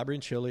was Calabrian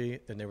chili,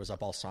 then there was a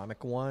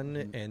balsamic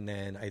one, and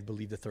then I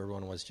believe the third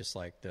one was just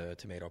like the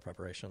tomato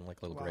preparation,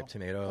 like little grape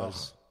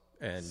tomatoes.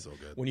 And so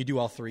good. when you do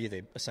all three,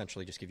 they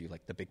essentially just give you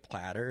like the big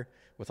platter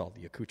with all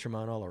the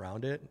accoutrement all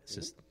around it. It's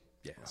just,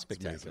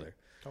 spectacular.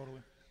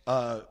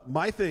 Totally.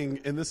 My thing,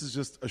 and this is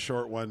just a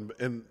short one,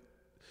 and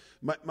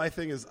my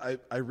thing is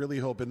I really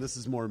hope, and this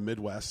is more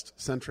Midwest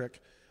centric,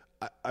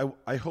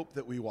 I hope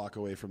that we walk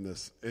away from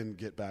this and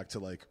get back to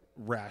like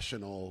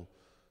rational,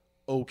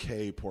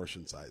 okay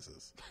portion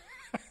sizes.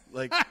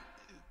 Like,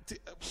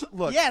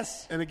 look,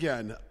 Yes. and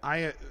again,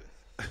 I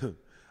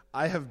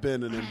have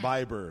been an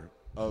imbiber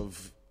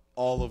of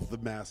all of the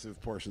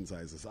massive portion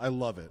sizes. I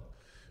love it.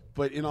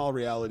 But in all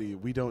reality,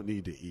 we don't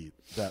need to eat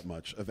that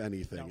much of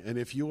anything. No. And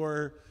if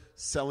you're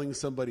selling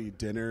somebody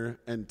dinner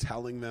and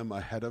telling them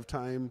ahead of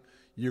time,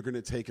 you're going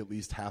to take at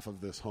least half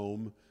of this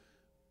home,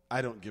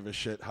 I don't give a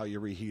shit how you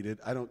reheat it.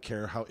 I don't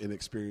care how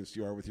inexperienced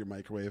you are with your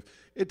microwave.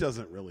 It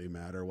doesn't really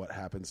matter what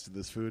happens to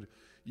this food.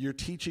 You're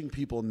teaching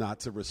people not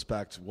to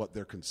respect what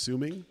they're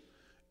consuming.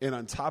 And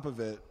on top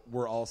of it,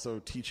 we're also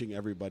teaching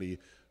everybody,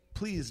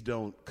 please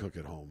don't cook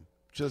at home.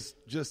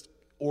 Just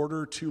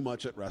order too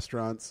much at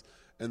restaurants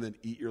and then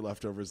eat your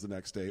leftovers the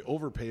next day.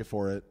 Overpay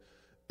for it,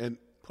 and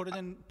Put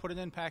it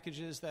in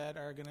packages that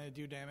are going to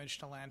do damage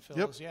to landfills.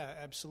 Yep. Yeah,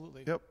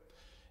 absolutely. yep.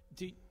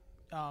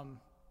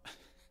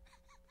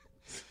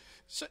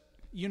 So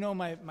you know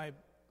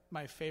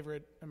my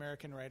favorite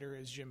American writer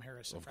is Jim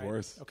Harrison. Of right?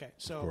 course. Okay, Of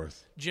so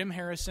course. Jim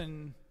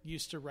Harrison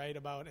used to write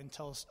about and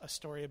tell a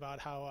story about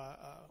how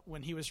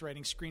when he was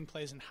writing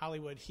screenplays in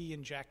Hollywood, he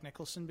and Jack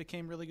Nicholson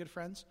became really good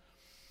friends.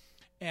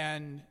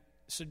 And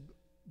so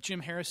Jim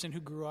Harrison,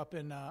 who grew up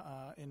in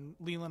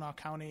Leelanau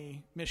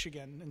County,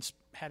 Michigan, and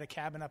had a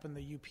cabin up in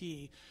the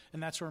UP,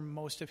 and that's where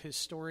most of his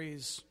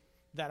stories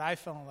that I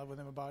fell in love with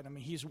him about. I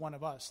mean, he's one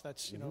of us.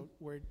 That's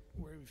where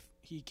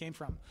he came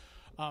from.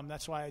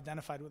 That's why I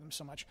identified with him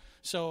so much.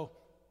 So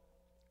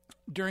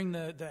during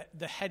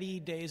the heady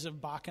days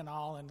of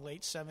Bacchanal in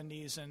late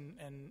 70s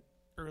and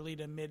early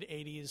to mid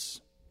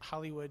 80s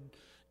Hollywood,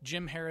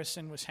 Jim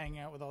Harrison was hanging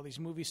out with all these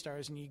movie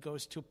stars, and he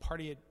goes to a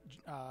party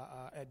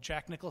at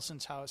Jack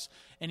Nicholson's house,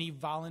 and he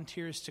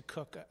volunteers to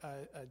cook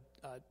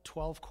a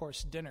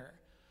 12-course dinner.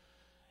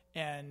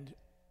 And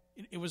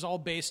it was all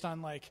based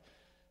on like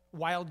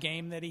wild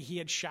game that he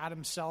had shot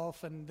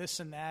himself and this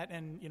and that.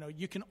 And,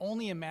 you can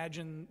only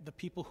imagine the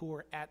people who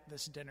were at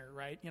this dinner,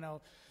 right?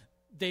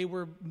 They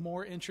were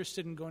more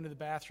interested in going to the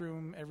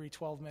bathroom every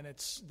 12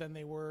 minutes than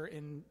they were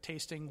in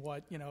tasting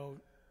what,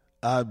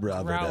 I'm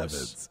Robert Grouse.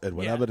 Evans, and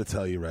what Yeah. I'm going to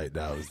tell you right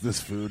now is this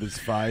food is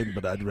fine,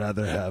 but I'd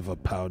rather have a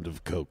pound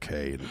of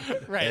cocaine.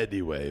 Right.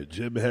 Anyway,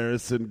 Jim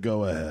Harrison,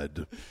 go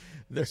ahead.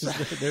 There's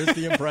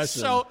the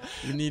impression. So-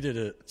 you needed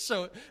it.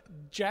 So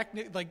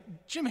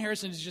Jim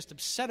Harrison is just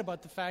upset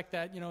about the fact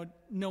that,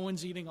 no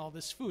one's eating all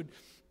this food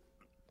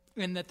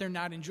and that they're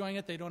not enjoying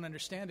it. They don't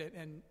understand it.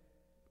 And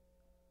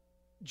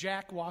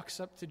Jack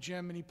walks up to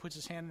Jim and he puts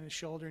his hand on his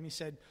shoulder and he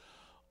said,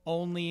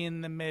 "Only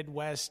in the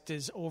Midwest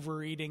is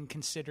overeating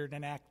considered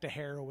an act of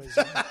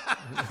heroism."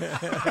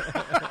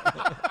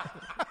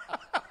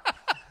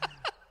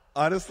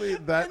 Honestly,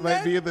 that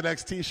might be in the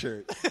next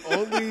T-shirt.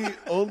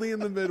 Only in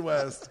the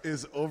Midwest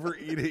is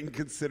overeating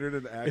considered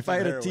an act. If I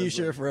had of a heroism.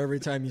 T-shirt for every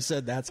time you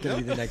said that's going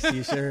to be the next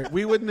T-shirt,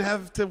 we wouldn't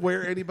have to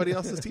wear anybody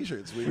else's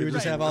T-shirts. we would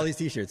just have all these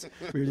T-shirts.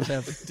 We would just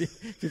have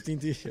 15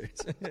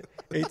 T-shirts,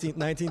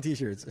 19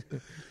 T-shirts.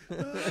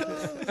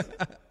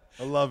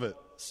 I love it.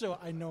 So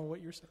I know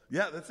what you're saying.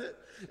 Yeah, that's it.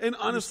 And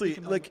honestly,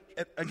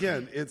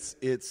 again,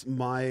 it's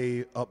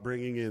my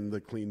upbringing in the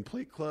Clean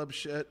Plate Club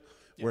shit.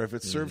 Where if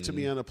it's served to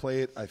me on a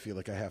plate, I feel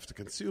like I have to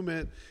consume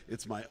it.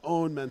 It's my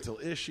own mental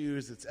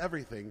issues. It's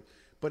everything.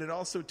 But it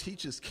also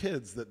teaches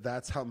kids that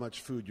that's how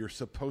much food you're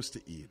supposed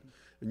to eat,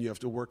 and you have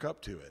to work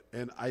up to it.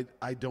 And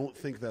I don't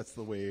think that's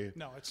the way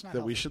No, it's not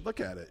that we healthy. should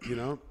look at it.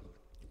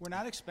 We're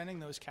not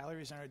expending those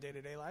calories in our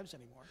day-to-day lives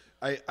anymore.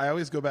 I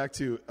always go back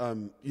to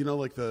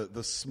like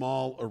the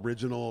small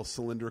original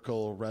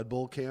cylindrical Red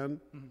Bull can.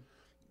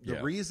 The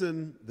Yeah.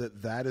 reason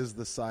that is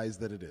the size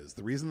that it is,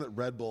 the reason that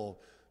Red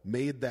Bull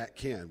made that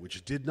can,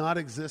 which did not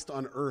exist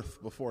on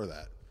Earth before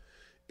that,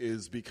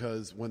 is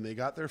because when they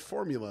got their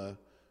formula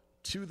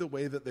to the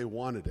way that they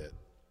wanted it,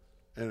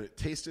 and it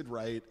tasted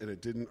right, and it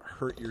didn't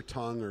hurt your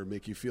tongue or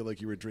make you feel like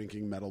you were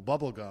drinking metal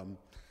bubble gum,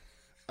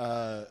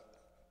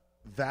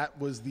 that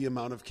was the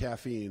amount of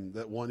caffeine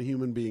that one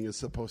human being is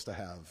supposed to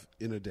have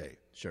in a day.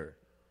 Sure.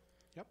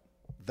 Yep.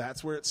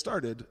 That's where it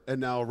started,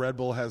 and now Red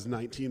Bull has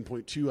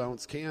 19.2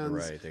 ounce cans.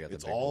 Right, they got the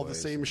it's big all the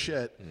boys. same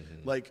shit.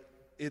 Like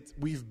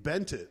we've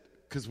bent it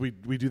because we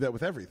do that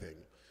with everything.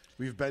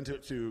 We've bent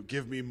it to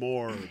give me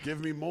more, give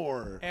me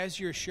more. As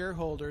your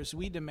shareholders,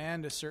 we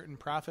demand a certain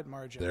profit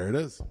margin. There it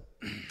is.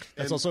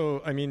 That's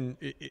also, I mean,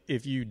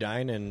 if you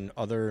dine in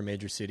other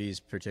major cities,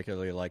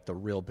 particularly like the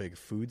real big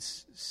food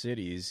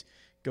cities,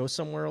 go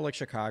somewhere like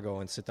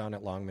Chicago and sit down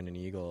at Longman and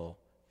Eagle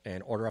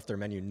and order off their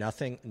menu.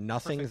 Nothing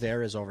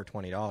there is over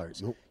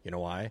 $20. Nope. You know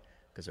why?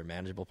 Because they're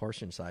manageable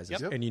portion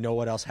sizes. Yep. And you know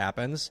what else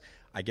happens?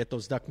 I get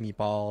those duck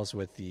meatballs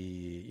with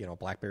the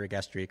blackberry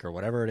gastrique or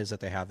whatever it is that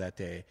they have that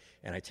day,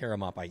 and I tear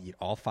them up. I eat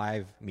all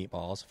 5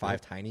 meatballs,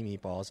 5 tiny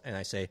meatballs, and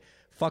I say,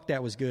 "Fuck,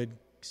 that was good.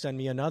 Send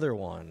me another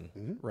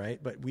one," right?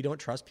 But we don't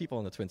trust people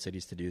in the Twin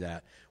Cities to do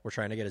that. We're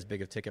trying to get as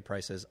big of ticket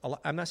prices.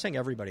 I'm not saying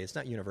everybody. It's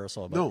not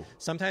universal. But No.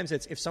 sometimes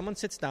it's if someone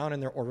sits down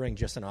and they're ordering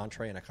just an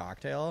entree and a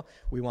cocktail,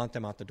 we want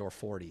them out the door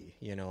 40,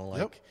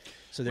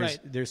 So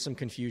there's some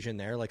confusion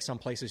there. Like some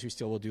places who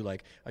still will do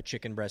like a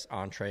chicken breast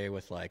entree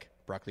with like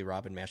broccoli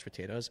rabe and mashed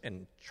potatoes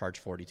and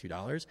charge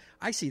 $42.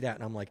 I see that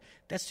and I'm like,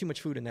 that's too much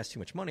food and that's too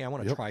much money. I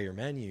want to try your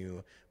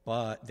menu.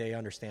 But they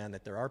understand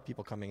that there are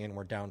people coming in.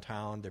 We're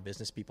downtown. They're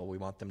business people. We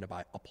want them to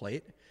buy a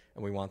plate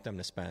and we want them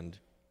to spend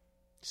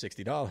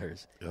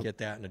 $60. Get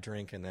that and a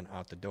drink and then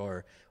out the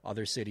door.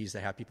 Other cities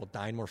that have people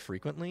dine more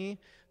frequently,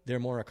 they're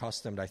more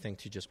accustomed, I think,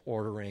 to just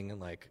ordering and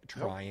like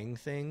trying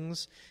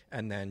things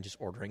and then just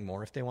ordering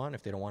more if they want.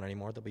 If they don't want any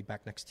more, they'll be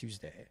back next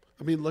Tuesday.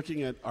 I mean,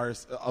 looking at our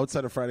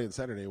outside of Friday and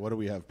Saturday, what do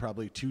we have?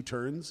 Probably 2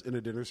 turns in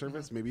a dinner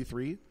service, maybe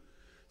 3.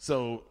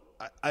 So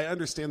I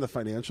understand the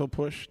financial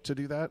push to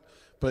do that,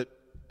 but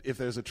if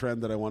there's a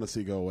trend that I want to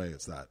see go away,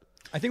 it's that.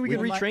 I think we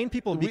can retrain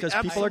people we because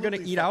people are going to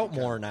absolutely eat out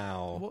fucking more can.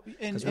 now Well,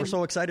 because and- we're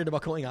so excited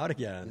about going out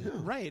again.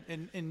 Right.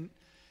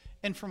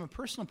 And from a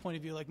personal point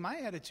of view, like my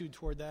attitude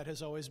toward that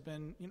has always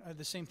been,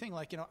 the same thing.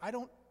 Like, I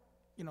don't,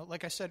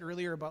 like I said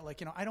earlier about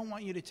like, I don't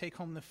want you to take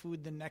home the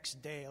food the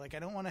next day. Like, I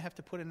don't want to have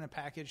to put it in a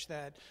package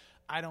that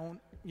I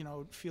don't,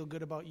 feel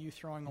good about you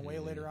throwing away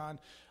later on.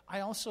 I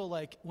also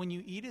like when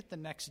you eat it the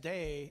next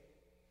day,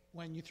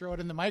 when you throw it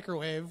in the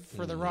microwave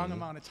for the wrong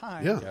amount of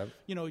time, Yeah.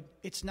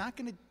 it's not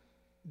going to.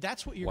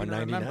 That's what you're going to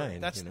remember. $1.99,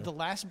 That's the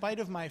last bite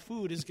of my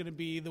food is going to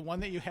be the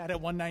one that you had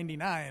at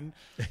 $1.99.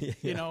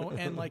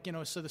 And like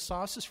so the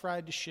sauce is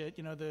fried to shit.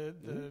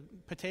 The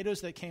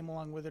potatoes that came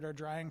along with it are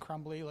dry and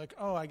crumbly. Like,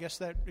 oh, I guess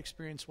that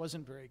experience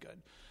wasn't very good.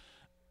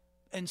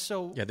 And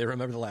so Yeah, they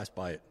remember the last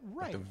bite.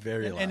 right, The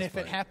very last and if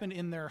bite. it happened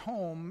in their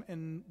home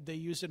and they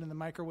used it in the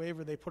microwave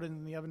or they put it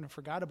in the oven and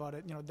forgot about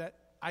it, that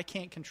I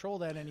can't control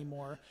that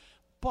anymore.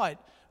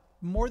 But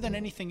more than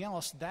anything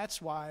else,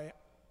 that's why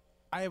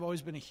I have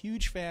always been a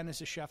huge fan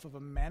as a chef of a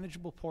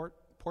manageable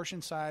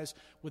portion size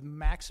with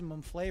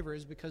maximum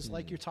flavors because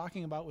like you're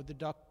talking about with the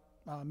duck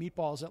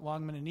meatballs at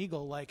Longman and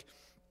Eagle, like,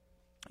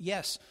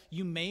 yes,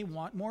 you may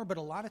want more, but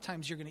a lot of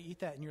times you're going to eat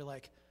that and you're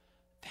like,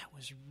 that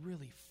was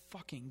really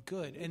fucking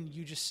good. And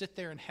you just sit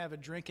there and have a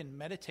drink and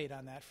meditate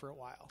on that for a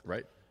while.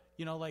 Right.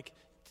 Like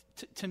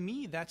to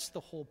me, that's the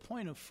whole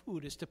point of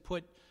food is to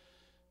put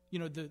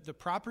the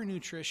proper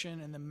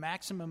nutrition and the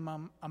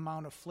maximum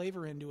amount of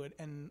flavor into it,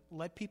 and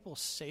let people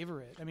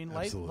savor it. I mean,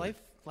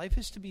 life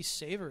is to be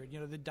savored.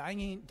 The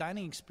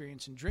dining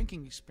experience and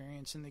drinking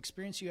experience and the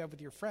experience you have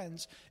with your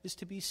friends is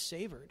to be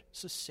savored.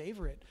 So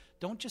savor it.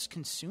 Don't just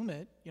consume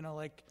it.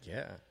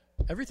 Yeah.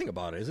 Everything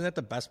about it. Isn't that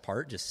the best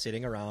part? Just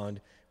sitting around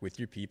with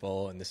your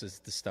people, and this is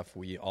the stuff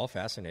we all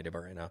fascinated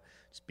about right now.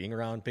 Just being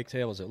around big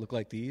tables that look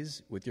like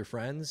these with your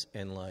friends,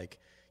 and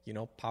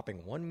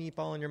popping one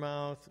meatball in your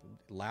mouth,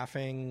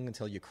 laughing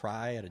until you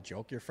cry at a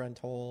joke your friend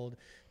told,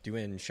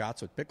 doing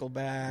shots with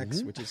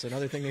picklebacks, which is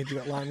another thing they do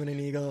at Longman and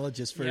Eagle,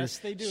 just for Yes,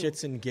 they do.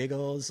 shits and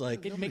giggles.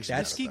 It makes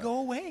whiskey go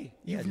away.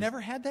 You've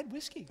never had that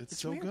whiskey. It's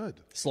so weird. good.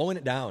 Slowing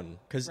it down,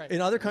 because Right. in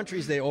other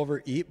countries they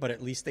overeat, but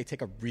at least they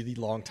take a really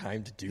long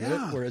time to do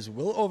it, whereas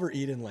we'll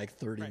overeat in like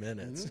 30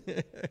 minutes.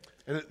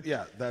 And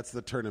that's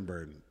the turn and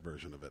burn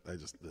version of it.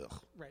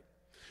 Right.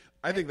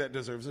 I think that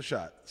deserves a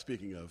shot.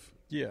 Speaking of,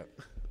 Yeah.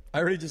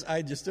 I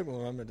just took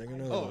one. I'm going to take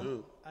another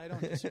one. I don't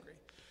disagree.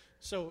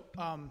 So,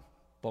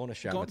 Bonus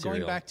shot going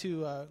material. back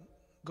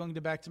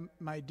to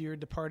my dear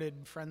departed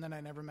friend that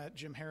I never met,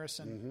 Jim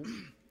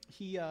Harrison.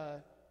 He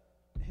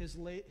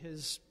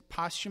his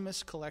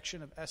posthumous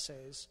collection of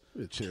essays.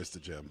 cheers to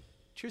Jim.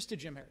 Cheers to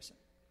Jim Harrison.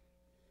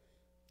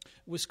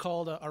 Was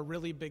called a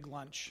really big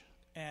lunch,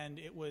 and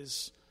it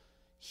was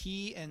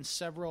he and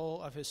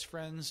several of his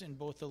friends in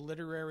both the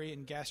literary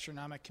and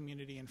gastronomic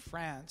community in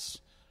France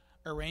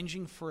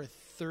arranging for a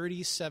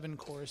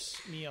 37-course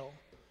meal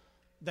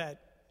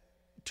that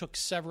took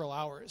several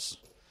hours.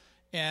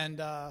 And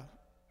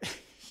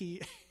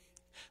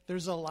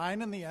there's a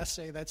line in the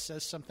essay that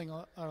says something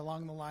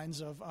along the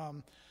lines of,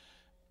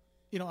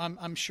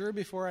 I'm sure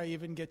before I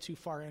even get too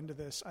far into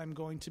this, I'm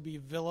going to be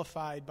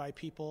vilified by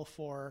people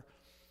for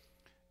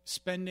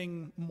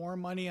spending more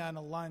money on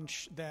a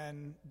lunch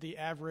than the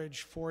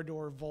average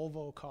four-door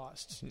Volvo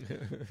costs.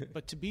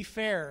 But to be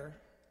fair,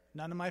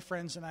 none of my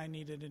friends and I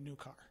needed a new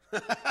car.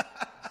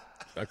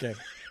 Okay.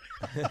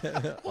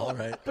 All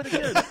right. But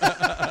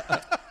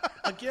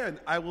again,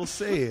 I will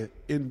say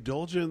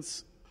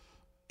indulgence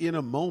in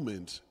a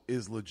moment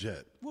is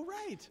legit. Well,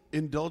 right.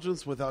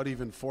 Indulgence without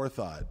even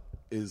forethought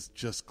is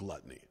just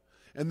gluttony.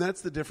 And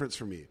that's the difference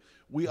for me.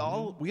 We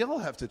all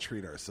have to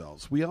treat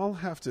ourselves. We all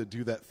have to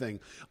do that thing.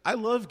 I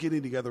love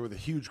getting together with a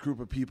huge group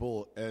of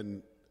people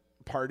and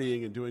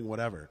partying and doing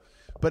whatever.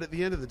 But at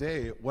the end of the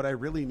day, what I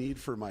really need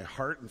for my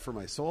heart and for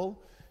my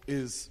soul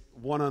is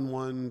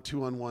one-on-one,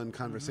 two-on-one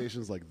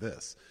conversations like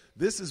this.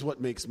 This is what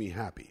makes me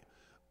happy.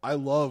 I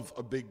love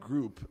a big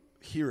group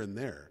here and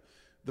there.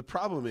 The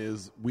problem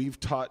is we've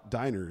taught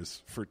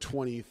diners for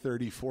 20,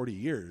 30, 40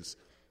 years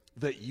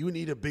that you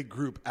need a big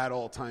group at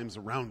all times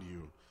around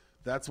you.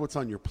 That's what's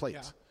on your plate.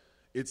 Yeah.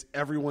 It's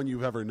everyone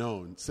you've ever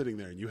known sitting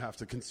there, and you have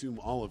to consume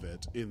all of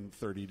it in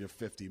 30 to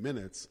 50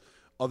 minutes.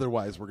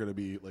 Otherwise, we're going to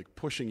be like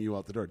pushing you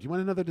out the door. Do you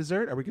want another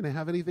dessert? Are we going to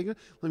have anything?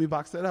 Let me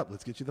box that up.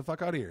 Let's get you the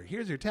fuck out of here.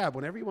 Here's your tab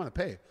whenever you want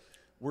to pay.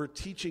 We're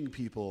teaching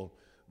people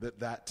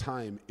that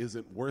time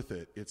isn't worth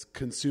it. It's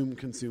consume,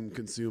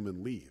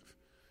 and leave.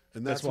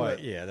 And that's why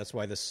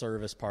the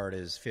service part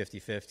is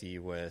 50-50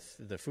 with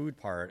the food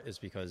part, is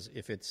because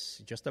if it's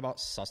just about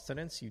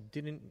sustenance, you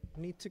didn't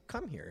need to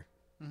come here.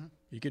 Mm-hmm.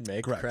 You can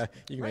make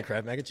make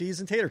crab mac and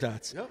cheese and tater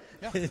tots. Yep.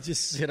 Yeah.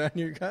 Just sit on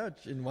your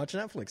couch and watch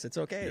Netflix. It's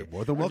okay. You're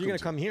more than welcome If you're going to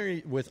to come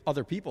here with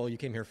other people, you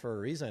came here for a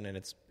reason, and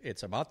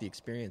it's about the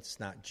experience. It's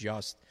not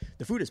just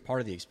the food is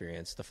part of the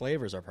experience. The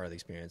flavors are part of the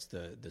experience.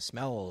 The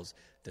smells,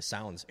 the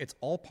sounds. It's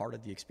all part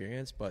of the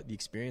experience, but the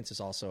experience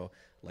is also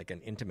like an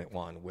intimate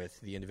one with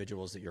the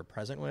individuals that you're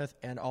present with,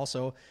 and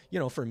also,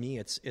 for me,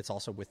 it's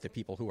also with the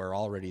people who are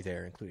already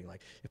there, including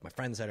like if my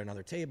friends at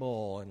another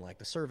table and like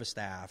the service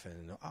staff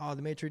and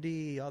the maitre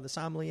d',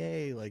 the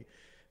sommelier, like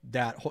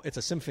that. It's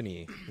a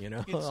symphony,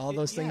 all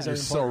those things are You're important.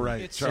 so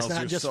right, Charles. It's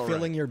not you're just so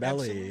filling right. your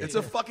belly. Absolutely. It's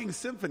a fucking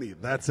symphony.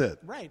 That's it.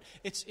 Right.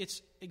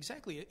 It's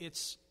exactly.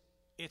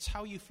 It's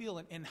how you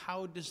feel, and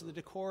how does the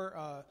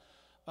decor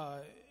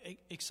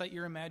excite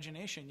your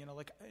imagination?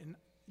 And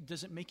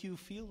does it make you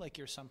feel like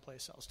you're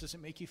someplace else? Does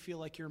it make you feel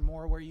like you're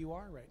more where you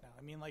are right now?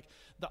 I mean, like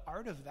the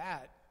art of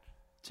that,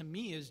 to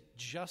me, is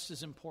just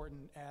as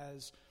important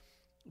as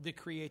the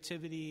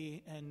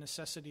creativity and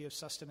necessity of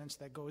sustenance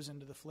that goes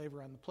into the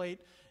flavor on the plate,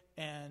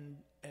 and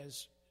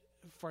as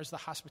far as the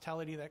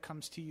hospitality that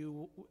comes to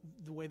you,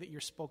 the way that you're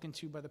spoken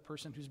to by the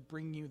person who's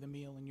bringing you the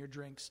meal and your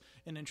drinks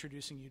and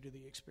introducing you to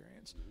the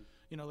experience.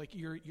 Like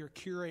your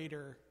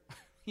curator,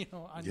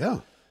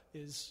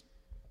 is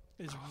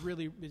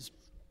really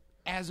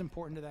as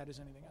important to that as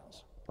anything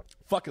else.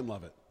 Fucking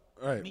love it.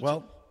 All right. Me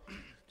Well,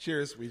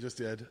 cheers. We just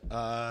did.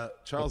 Charles,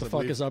 What the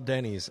fuck is up,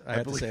 Denny's? I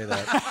have to say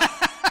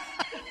that.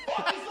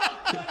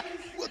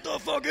 What the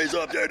fuck is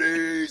up,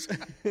 daddies?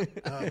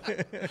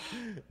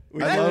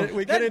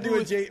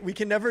 We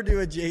can never do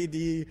a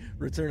JD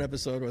return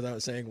episode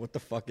without saying what the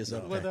fuck is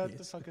up, Without daddies?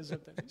 the fuck is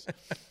up daddies.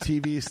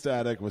 TV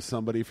static with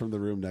somebody from the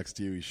room next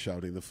to you. He's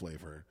shouting the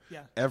flavor.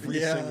 Yeah. Every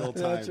single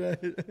time. That's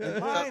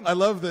right. Mine. I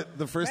love that.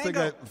 The first thing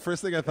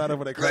I thought of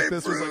when I cracked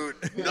this was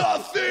like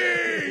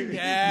nothing.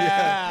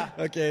 Yeah.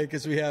 Okay,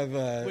 because we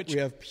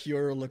have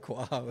pure La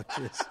Croix, which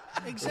is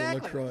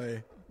Exactly.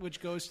 LaCroix. Which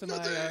goes to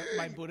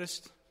my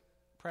Buddhist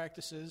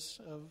practices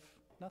of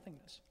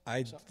nothingness.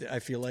 I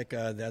feel like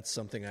that's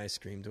something I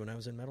screamed when I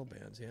was in metal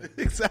bands. Yeah,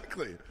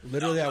 Exactly.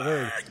 literally that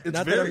word. It's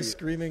Not that I'm very-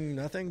 screaming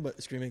nothing,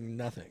 but screaming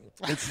nothing.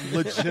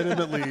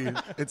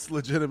 It's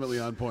legitimately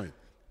on point.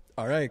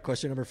 All right,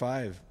 question number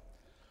 5.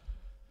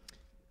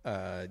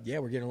 Yeah,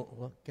 we're getting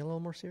a little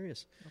more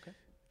serious. Okay.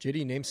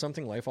 JD, name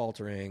something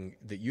life-altering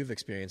that you've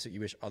experienced that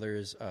you wish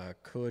others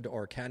could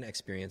or can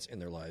experience in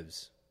their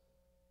lives.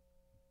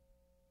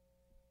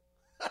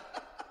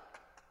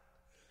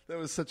 That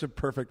was such a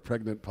perfect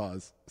pregnant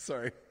pause.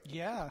 Sorry.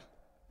 Yeah.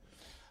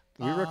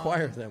 We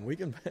require them. We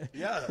can.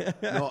 Yeah.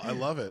 No, I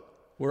love it.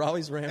 We're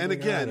always rambling. And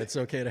again- on. It's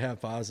okay to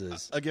have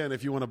pauses. Again,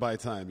 if you want to buy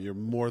time, you're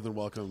more than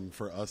welcome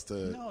for us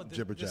to No,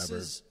 jibber jabber.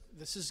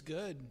 this is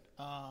good.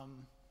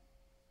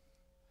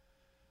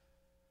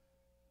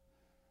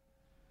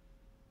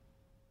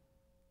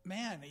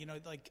 Man,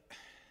 like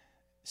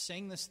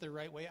saying this the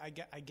right way,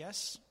 I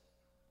guess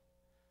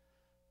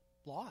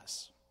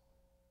loss.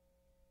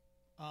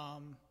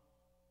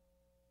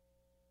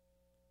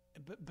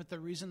 But the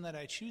reason that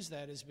I choose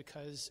that is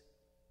because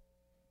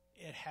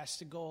it has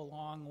to go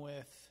along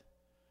with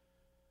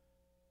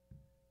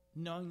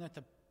knowing that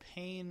the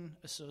pain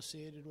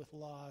associated with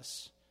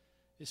loss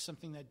is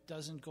something that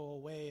doesn't go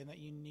away and that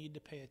you need to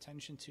pay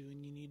attention to,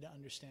 and you need to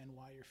understand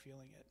why you're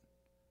feeling it.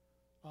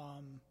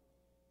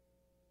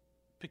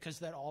 Because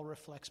that all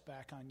reflects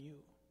back on you.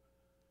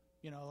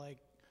 Like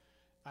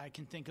I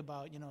can think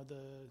about,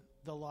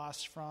 the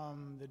loss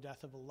from the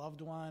death of a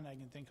loved one. I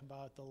can think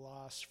about the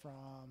loss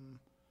from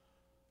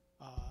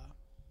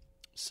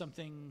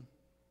something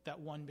that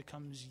one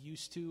becomes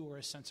used to, or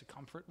a sense of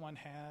comfort one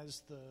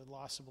has, the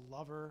loss of a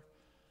lover.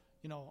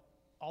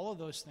 All of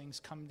those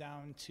things come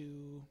down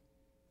to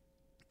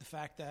the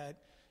fact that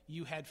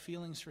you had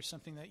feelings for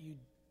something that you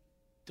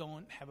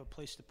don't have a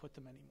place to put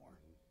them anymore.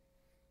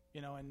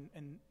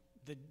 And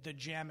the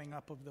jamming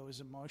up of those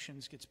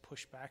emotions gets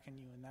pushed back on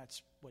you, and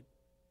that's what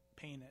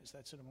pain is.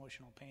 That's what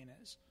emotional pain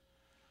is.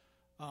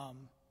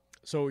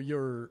 So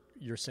you're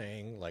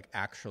saying like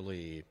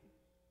actually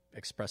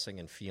expressing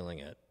and feeling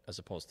it as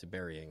opposed to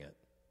burying it.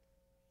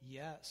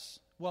 Yes.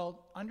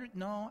 Well,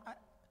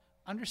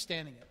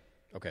 understanding it.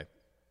 Okay.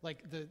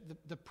 Like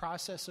the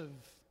process of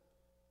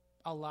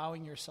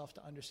allowing yourself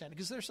to understand it.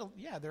 Because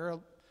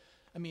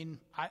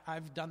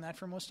I've done that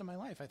for most of my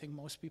life. I think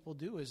most people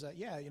do, is that,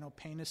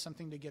 pain is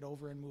something to get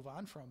over and move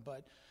on from.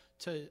 But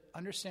to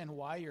understand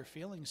why you're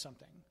feeling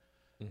something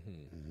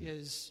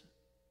is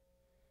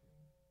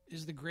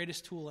the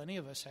greatest tool any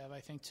of us have,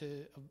 I think,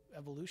 to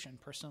evolution,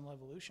 personal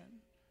evolution.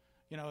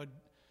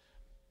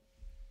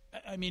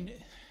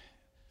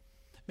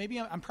 Maybe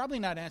I'm probably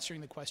not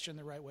answering the question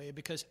the right way,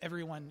 because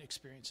everyone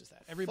experiences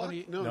that.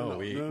 Everybody. No.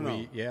 We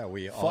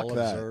Fuck all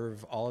that.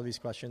 observe all of these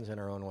questions in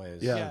our own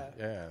ways. Yeah.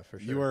 Yeah, for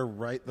sure. You are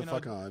right the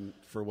fuck on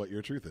for what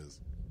your truth is.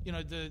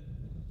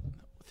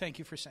 Thank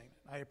you for saying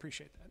that. I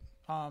appreciate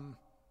that.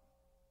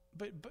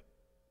 But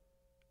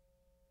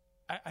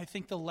I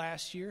think the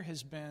last year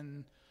has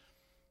been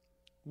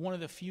one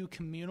of the few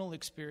communal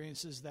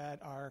experiences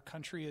that our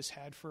country has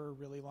had for a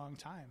really long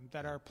time,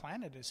 that our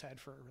planet has had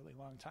for a really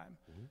long time,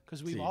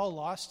 because we've all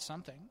lost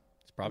something.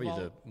 It's probably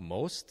the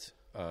most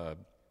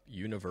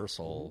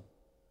universal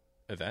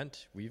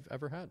event we've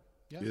ever had.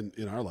 Yeah.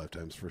 In our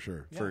lifetimes, for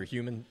sure. For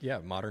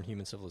modern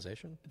human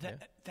civilization.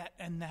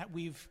 That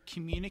we've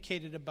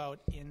communicated about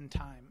in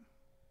time.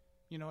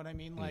 You know what I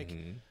mean? Like,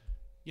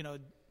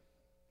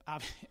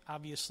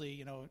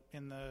 obviously,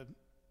 in the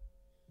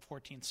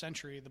 14th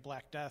century, the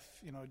Black Death,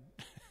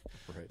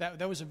 Right.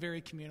 that was a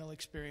very communal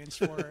experience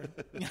for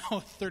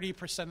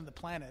 30% of the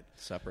planet.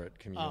 Separate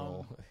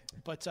communal.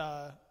 But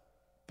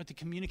the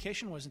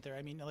communication wasn't there.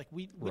 I mean, like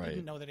we Right.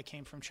 didn't know that it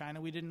came from China.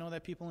 We didn't know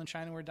that people in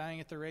China were dying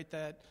at the rate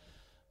that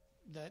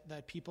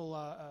people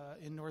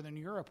in Northern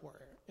Europe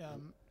were.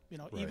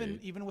 Right.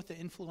 Even with the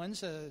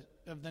influenza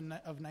of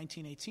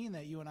 1918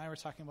 that you and I were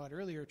talking about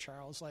earlier,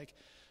 Charles, like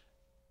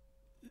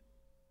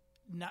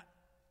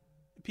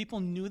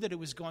people knew that it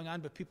was going on,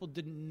 but people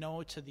didn't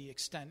know to the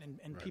extent,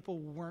 and Right. people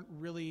weren't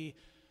really,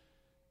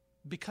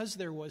 because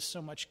there was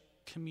so much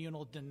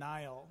communal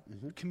denial,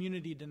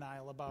 community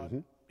denial about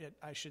it,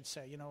 I should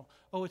say,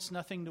 it's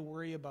nothing to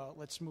worry about,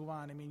 let's move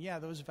on. I mean,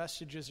 those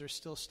vestiges are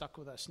still stuck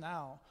with us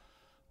now,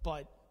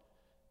 but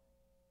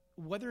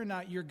whether or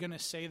not you're going to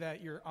say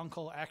that your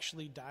uncle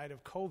actually died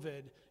of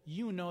COVID,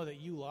 that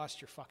you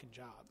lost your fucking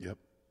job. Yep.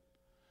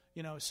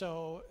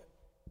 So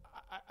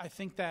I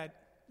think that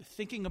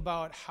thinking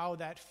about how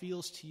that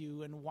feels to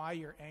you and why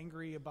you're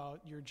angry about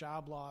your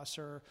job loss,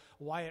 or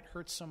why it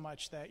hurts so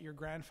much that your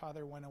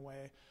grandfather went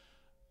away,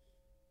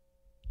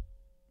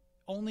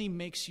 only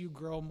makes you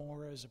grow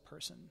more as a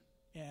person.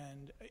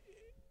 And,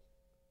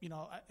 you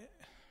know,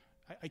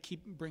 I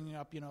keep bringing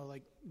up, you know,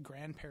 like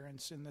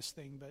grandparents in this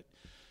thing, but,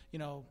 you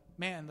know,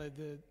 man,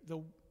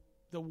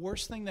 the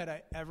worst thing that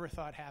I ever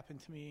thought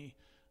happened to me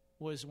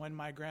was when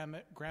my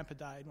grandpa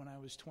died when I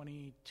was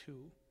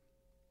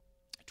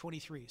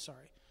 23,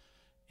 sorry.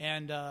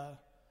 And,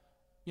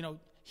 you know,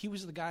 he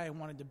was the guy I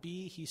wanted to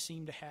be. He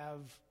seemed to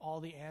have all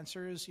the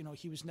answers. You know,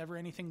 he was never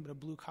anything but a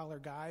blue-collar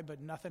guy, but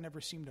nothing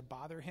ever seemed to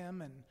bother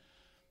him. And,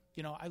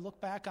 you know, I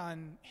look back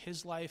on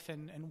his life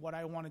and what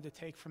I wanted to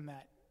take from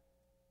that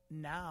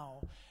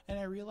now, and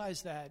I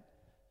realized that,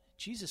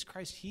 Jesus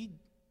Christ, he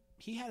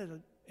had it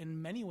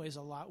in many ways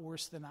a lot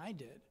worse than I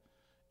did.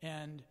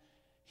 And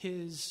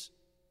his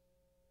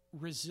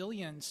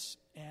resilience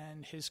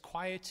and his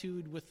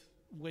quietude with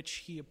which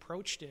he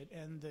approached it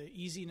and the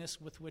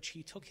easiness with which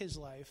he took his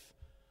life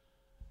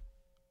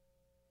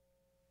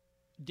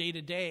day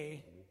to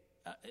day,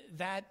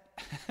 that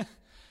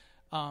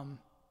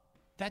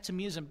to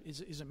me is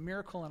a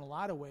miracle in a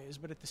lot of ways.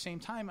 But at the same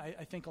time,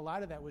 I think a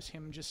lot of that was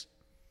him just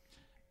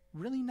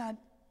really not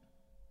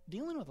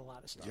dealing with a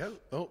lot of stuff. Yeah.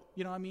 Oh,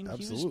 you know, I mean,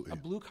 absolutely. He was a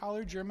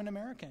blue-collar German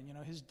American. You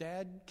know, his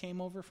dad came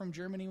over from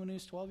Germany when he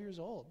was 12 years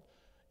old.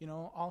 You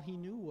know, all he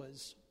knew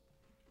was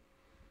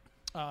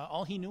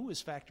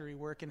factory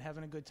work and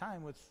having a good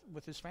time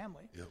with his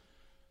family. Yep.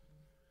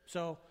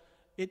 So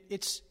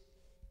it's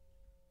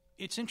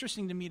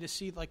interesting to me to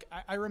see, like,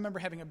 I remember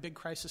having a big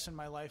crisis in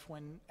my life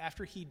when,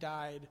 after he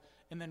died,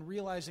 and then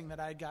realizing that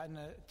I had gotten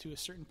to a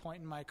certain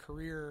point in my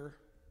career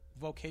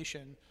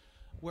vocation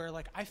where,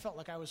 like, I felt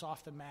like I was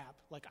off the map.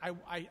 Like,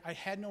 I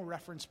had no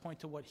reference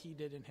point to what he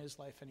did in his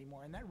life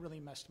anymore, and that really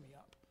messed me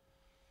up.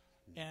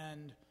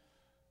 And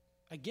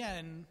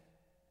again,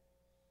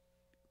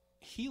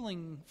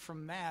 healing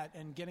from that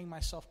and getting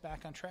myself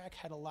back on track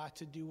had a lot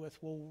to do with,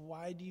 well,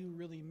 why do you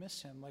really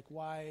miss him? Like,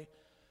 why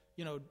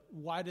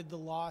did the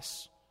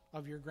loss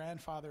of your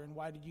grandfather, and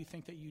why did you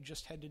think that you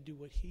just had to do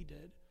what he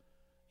did?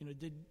 You know,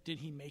 did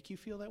he make you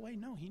feel that way?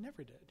 No, he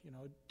never did. You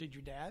know, did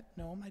your dad?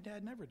 No, my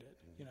dad never did.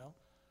 You know,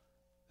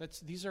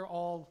 these are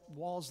all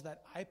walls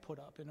that I put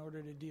up in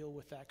order to deal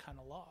with that kind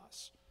of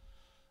loss.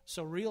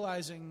 So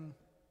realizing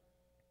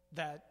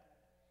that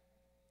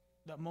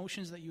the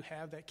emotions that you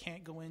have that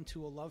can't go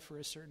into a love for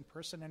a certain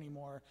person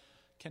anymore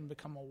can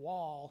become a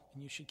wall,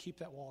 and you should keep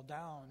that wall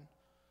down,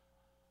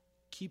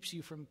 keeps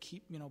you from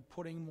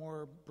putting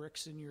more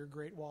bricks in your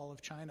Great Wall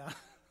of China.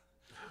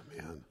 Oh,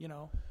 man. You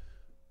know,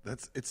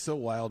 it's so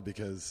wild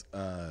because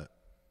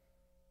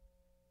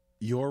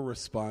your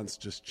response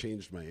just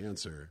changed my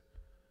answer,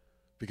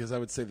 because I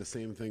would say the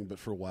same thing but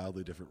for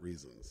wildly different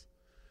reasons.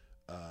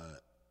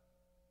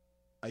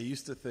 I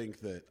used to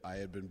think that I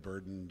had been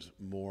burdened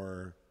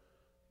more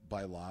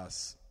by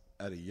loss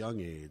at a young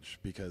age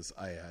because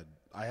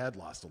I had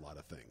lost a lot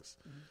of things.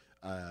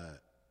 Mm-hmm.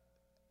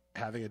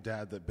 Having a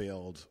dad that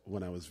bailed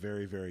when I was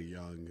very, very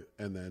young,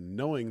 and then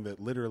knowing that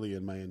literally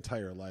in my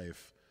entire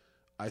life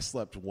I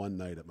slept one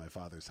night at my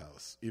father's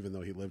house, even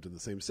though he lived in the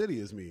same city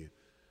as me,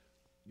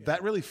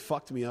 that really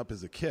fucked me up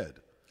as a kid.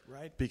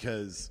 Right.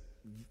 Because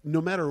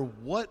no matter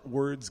what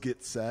words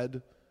get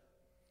said,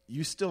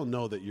 you still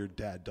know that your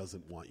dad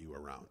doesn't want you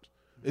around.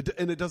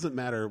 And it doesn't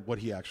matter what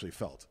he actually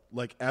felt.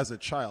 Like, as a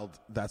child,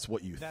 that's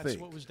what you think. That's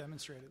what was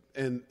demonstrated.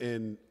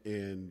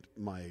 And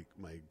my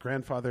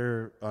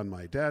grandfather on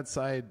my dad's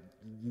side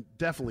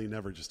definitely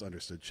never just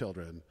understood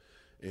children.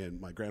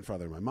 And my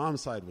grandfather on my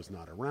mom's side was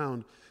not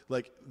around.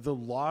 Like, the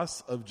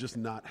loss of just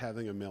not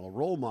having a male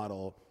role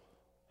model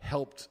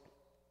helped.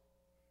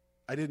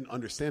 I didn't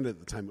understand it at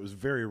the time. It was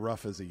very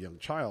rough as a young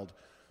child,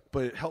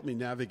 but it helped me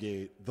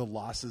navigate the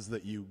losses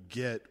that you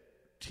get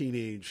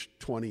teenage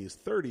 20s,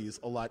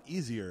 30s a lot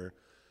easier,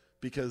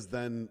 because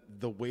then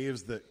the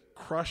waves that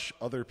crush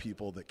other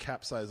people, that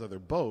capsize other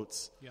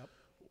boats,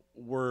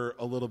 were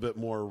a little bit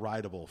more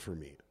rideable for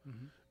me.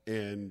 Mm-hmm.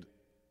 And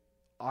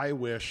I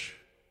wish,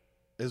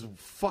 as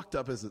fucked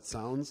up as it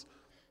sounds,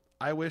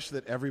 I wish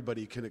that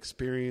everybody can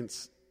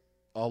experience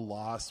a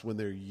loss when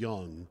they're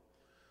young,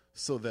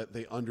 so that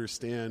they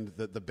understand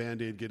that the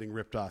Band-Aid getting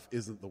ripped off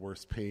isn't the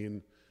worst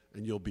pain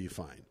and you'll be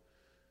fine.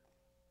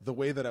 The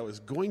way that I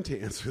was going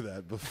to answer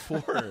that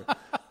before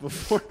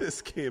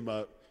this came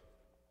up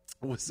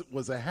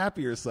was a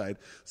happier side.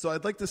 So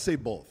I'd like to say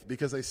both,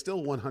 because I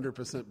still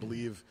 100%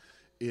 believe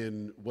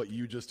in what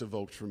you just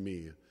evoked from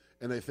me.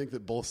 And I think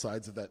that both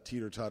sides of that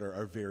teeter-totter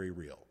are very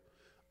real.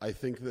 I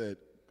think that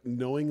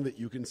knowing that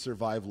you can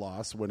survive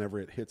loss whenever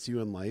it hits you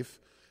in life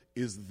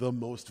is the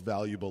most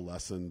valuable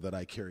lesson that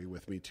I carry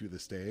with me to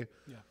this day.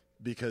 Yeah.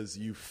 Because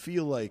you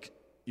feel like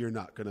you're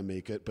not going to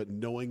make it, but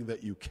knowing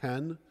that you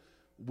can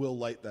will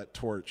light that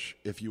torch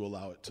if you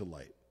allow it to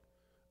light.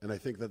 And I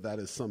think that that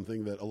is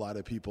something that a lot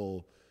of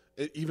people,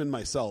 even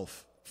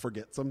myself,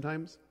 forget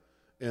sometimes.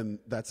 And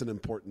that's an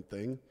important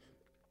thing.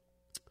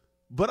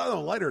 But on a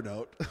lighter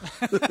note,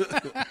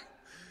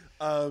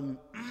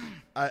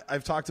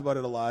 I've talked about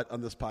it a lot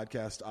on this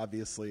podcast.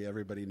 Obviously,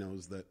 everybody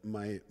knows that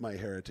my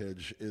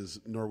heritage is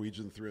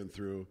Norwegian through and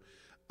through.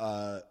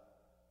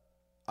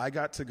 I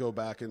got to go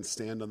back and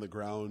stand on the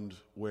ground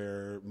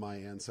where my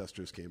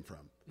ancestors came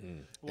from.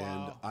 Wow.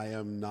 And I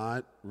am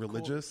not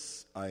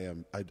religious.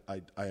 Cool.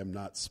 I am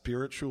not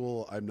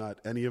spiritual. I'm not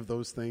any of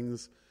those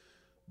things.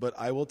 But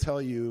I will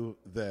tell you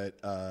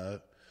that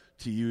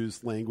to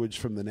use language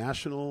from the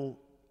National,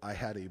 I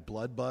had a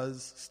blood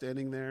buzz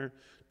standing there.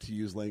 To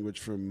use language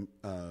from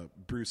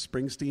Bruce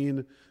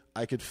Springsteen,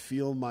 I could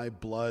feel my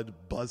blood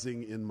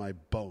buzzing in my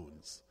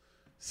bones.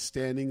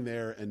 Standing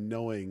there and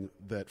knowing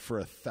that for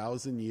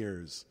 1,000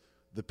 years,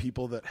 the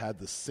people that had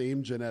the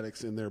same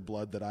genetics in their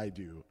blood that I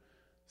do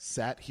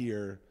sat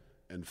here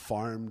and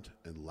farmed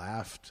and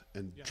laughed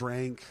and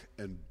drank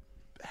and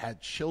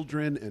had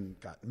children and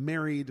got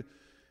married.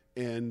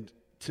 And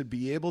to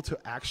be able to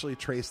actually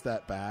trace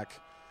that back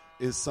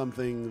is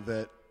something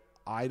that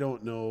I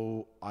don't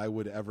know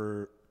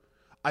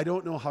I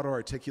don't know how to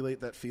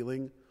articulate that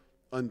feeling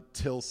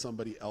until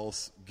somebody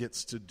else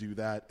gets to do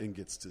that and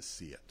gets to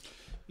see it.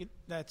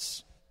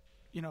 That's,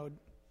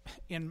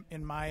 in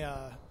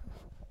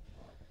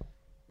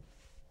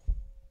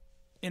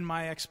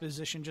my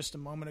exposition just a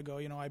moment ago,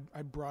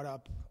 I brought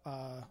up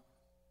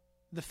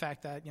the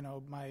fact that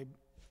my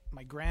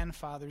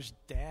grandfather's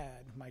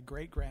dad, my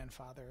great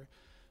grandfather,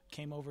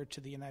 came over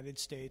to the United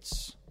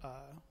States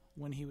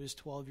when he was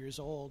 12 years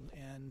old,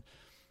 and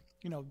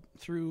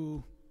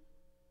through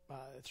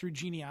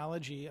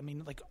genealogy,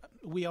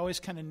 we always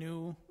kind of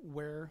knew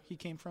where he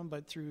came from,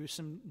 but through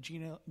some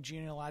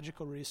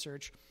genealogical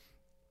research,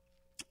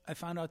 I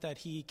found out that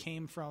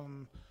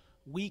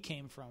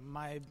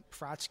my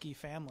Fratsky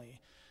family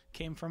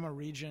came from a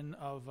region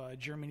of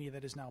Germany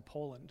that is now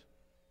Poland.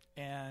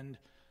 And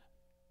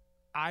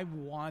I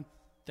want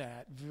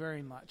that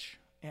very much.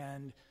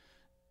 And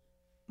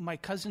my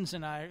cousins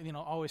and I,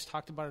 always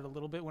talked about it a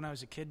little bit when I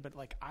was a kid, but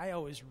I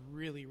always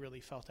really,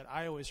 really felt it.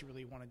 I always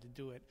really wanted to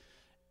do it.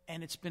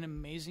 And it's been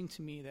amazing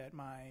to me that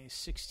my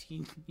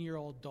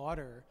 16-year-old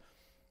daughter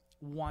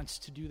wants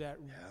to do that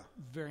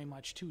very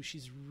much too.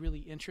 She's really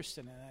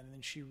interested in that,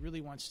 and she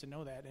really wants to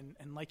know that.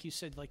 And like you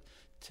said,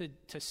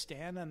 to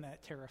stand on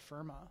that terra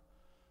firma,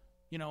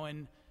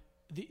 and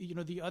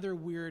the other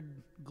weird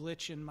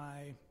glitch in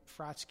my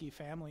Fratsky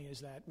family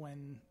is that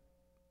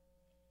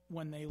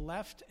when they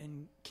left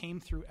and came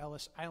through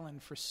Ellis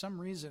Island, for some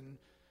reason,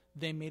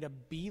 they made a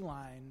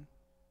beeline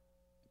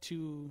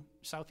to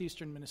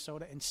southeastern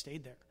Minnesota and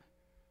stayed there.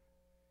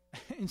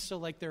 And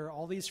so, there are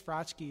all these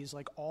Fratskys,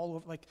 all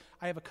of,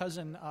 I have a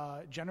cousin,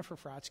 Jennifer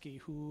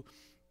Fratsky, who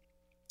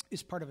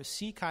is part of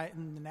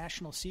the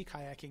national sea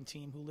kayaking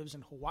team, who lives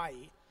in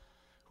Hawaii,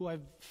 who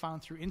I've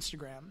found through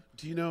Instagram.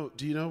 Do you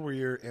know were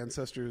your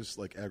ancestors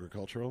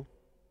agricultural?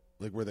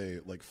 Were they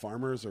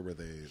farmers, or were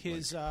they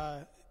his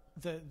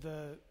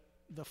the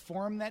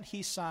form that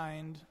he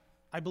signed?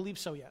 I believe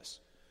so.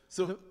 Yes.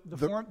 So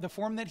the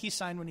form that he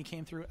signed when he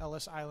came through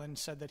Ellis Island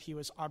said that he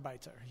was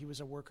Arbeiter. He was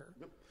a worker.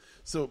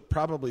 So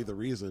probably the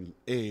reason,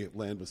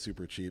 land was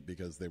super cheap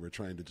because they were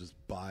trying to just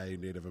buy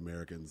Native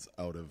Americans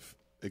out of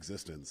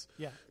existence.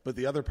 Yeah. But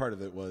the other part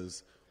of it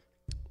was,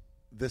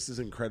 this is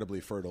incredibly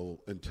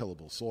fertile and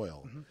tillable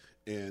soil. Mm-hmm.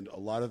 And a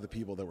lot of the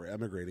people that were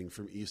emigrating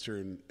from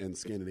Eastern and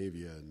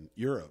Scandinavia and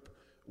Europe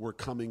were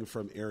coming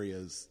from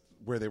areas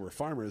where they were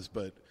farmers,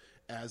 but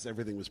as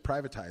everything was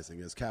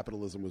privatizing, as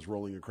capitalism was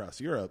rolling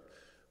across Europe,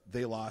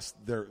 they lost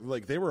their,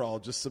 they were all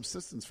just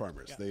subsistence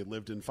farmers. Yeah. They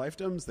lived in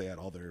fiefdoms, they had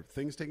all their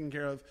things taken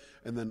care of,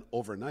 and then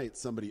overnight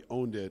somebody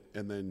owned it,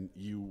 and then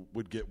you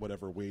would get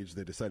whatever wage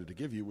they decided to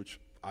give you, which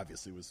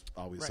obviously was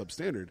always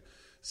substandard.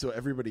 So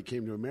everybody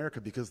came to America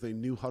because they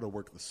knew how to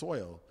work the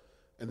soil,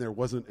 and there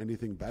wasn't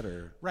anything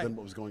better than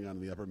what was going on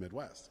in the upper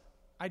Midwest.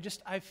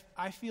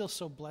 I feel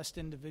so blessed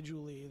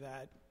individually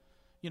that,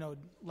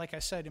 like I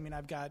said,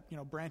 I've got,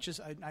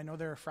 branches. I know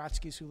there are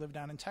Fratskys who live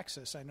down in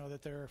Texas. I know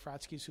that there are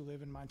Fratskys who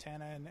live in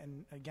Montana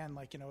and again,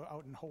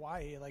 out in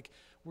Hawaii.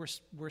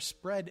 We're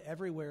spread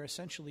everywhere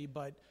essentially,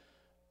 but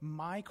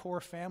my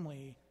core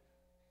family,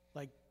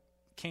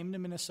 came to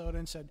Minnesota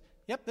and said,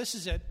 yep, this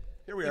is it.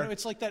 Here we are.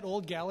 It's like that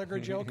old Gallagher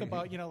joke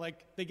about,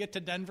 they get to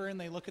Denver and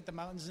they look at the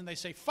mountains and they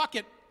say, fuck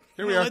it.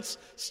 Here we are. Let's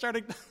start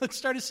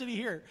a city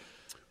here.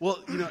 Well,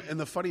 and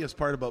the funniest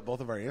part about both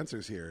of our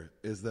answers here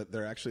is that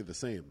they're actually the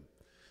same.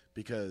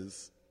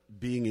 Because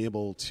being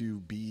able to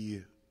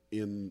be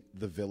in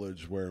the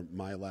village where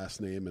my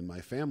last name and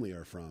my family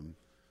are from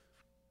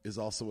is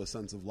also a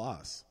sense of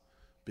loss.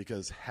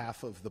 Because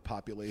half of the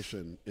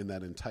population in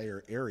that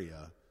entire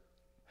area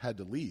had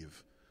to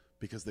leave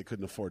because they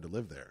couldn't afford to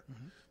live there.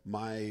 Mm-hmm.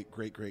 My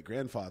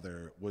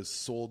great-great-grandfather was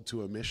sold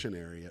to a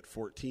missionary at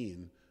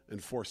 14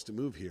 and forced to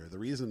move here. The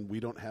reason we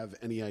don't have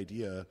any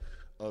idea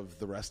of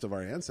the rest of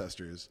our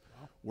ancestors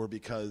were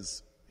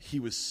because he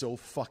was so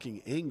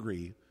fucking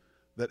angry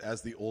that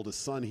as the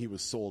oldest son, he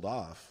was sold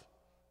off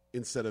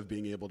instead of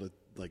being able to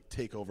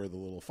take over the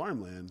little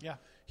farmland. Yeah.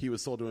 He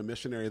was sold to a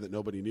missionary that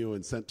nobody knew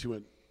and sent to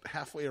it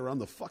halfway around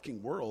the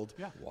fucking world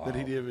that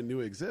he didn't even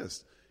knew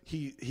exist.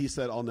 he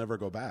said, I'll never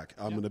go back.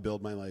 I'm going to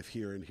build my life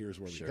here, and here's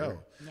where we go.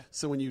 Yeah.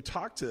 So when you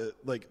talk to,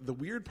 like, the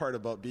weird part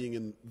about being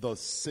in the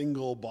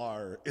single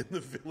bar in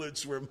the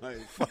village where my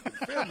fucking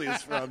family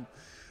is from,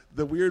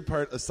 the weird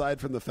part,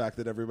 aside from the fact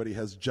that everybody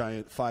has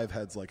giant 5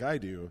 heads like I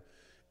do,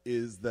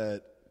 is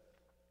that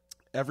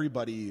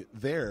everybody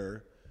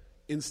there,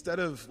 instead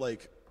of,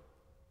 like,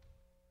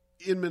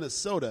 in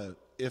Minnesota,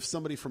 if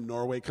somebody from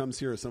Norway comes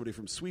here or somebody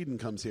from Sweden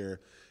comes here,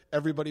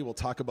 everybody will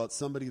talk about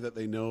somebody that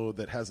they know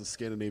that has a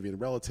Scandinavian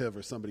relative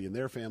or somebody in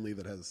their family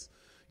that has,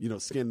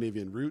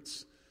 Scandinavian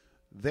roots.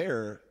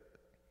 There,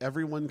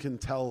 everyone can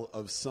tell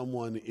of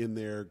someone in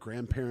their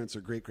grandparents'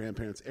 or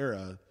great-grandparents'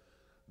 era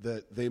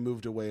that they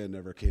moved away and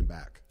never came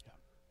back.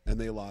 Yeah. And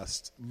they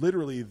lost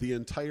literally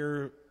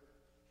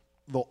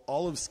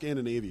all of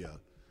Scandinavia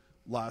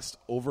lost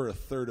over a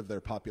third of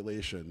their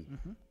population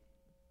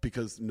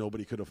because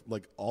nobody could have,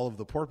 like, all of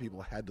the poor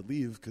people had to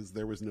leave because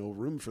there was no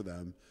room for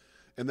them.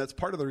 And that's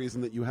part of the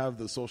reason that you have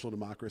the social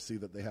democracy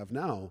that they have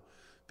now,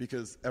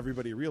 because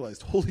everybody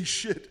realized, holy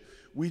shit,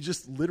 we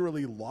just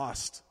literally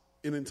lost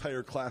an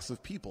entire class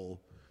of people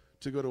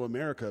to go to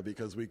America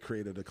because we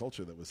created a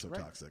culture that was so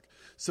toxic.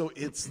 So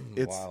it's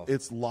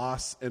it's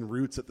loss and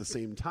roots at the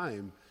same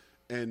time,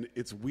 and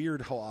it's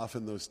weird how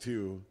often those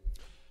two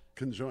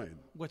conjoin.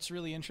 What's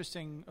really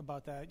interesting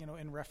about that,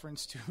 in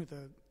reference to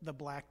the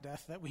Black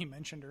Death that we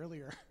mentioned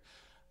earlier,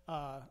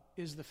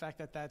 is the fact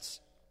that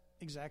that's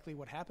exactly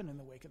what happened in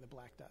the wake of the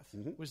Black Death.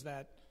 Was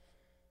that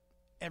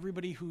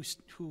everybody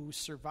who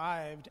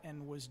survived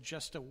and was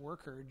just a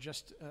worker,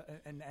 just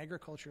an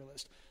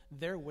agriculturalist,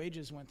 their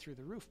wages went through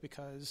the roof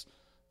because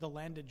the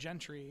landed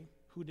gentry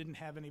who didn't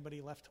have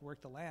anybody left to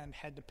work the land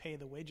had to pay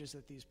the wages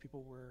that these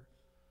people were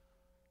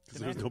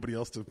because there's nobody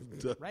else to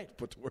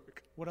put to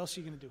work. What else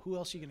are you going to do? Who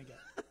else are you going to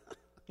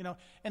get?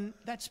 And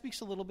that speaks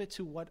a little bit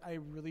to what I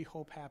really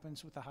hope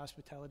happens with the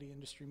hospitality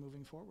industry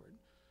moving forward,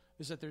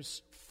 is that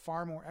there's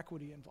far more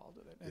equity involved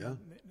with it, and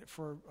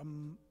for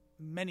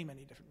many,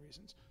 many different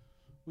reasons.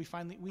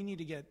 We need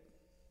to get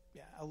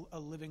a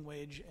living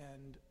wage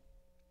and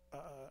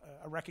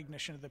a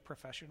recognition of the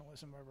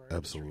professionalism of our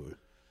industry.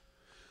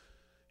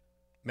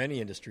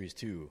 Many industries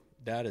too.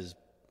 That is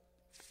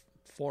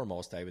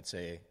foremost, I would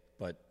say.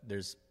 But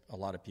there's a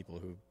lot of people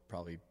who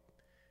probably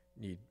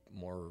need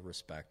more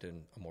respect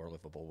and a more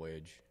livable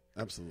wage.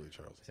 Absolutely,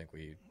 Charles. I think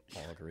we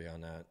all agree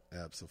on that.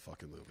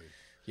 Absolutely.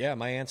 Yeah,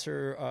 my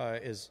answer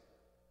is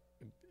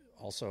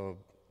also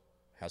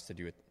has to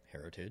do with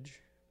heritage,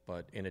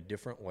 but in a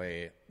different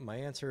way. My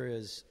answer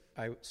is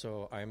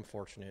I'm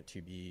fortunate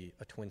to be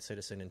a twin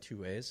citizen in 2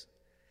 ways.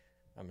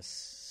 I'm a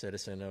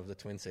citizen of the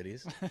Twin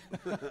Cities,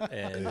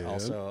 and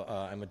also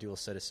I'm a dual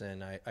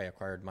citizen. I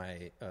acquired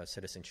my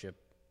citizenship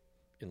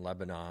in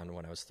Lebanon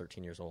when I was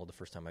 13 years old, the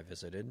first time I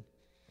visited.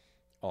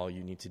 All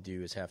you need to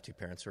do is have 2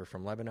 parents who are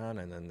from Lebanon,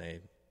 and then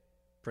they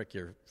prick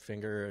your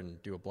finger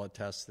and do a blood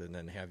test and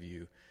then have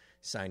you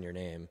sign your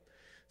name.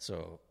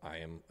 So I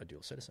am a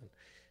dual citizen.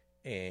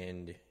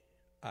 And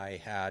I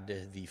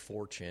had the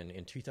fortune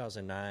in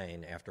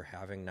 2009, after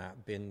having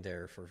not been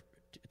there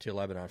to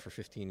Lebanon for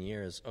 15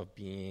 years, of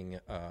being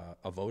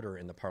a voter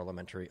in the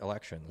parliamentary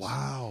elections.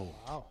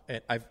 Wow.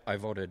 And I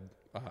voted.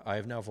 I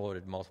have now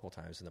voted multiple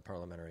times in the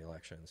parliamentary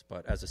elections,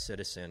 but as a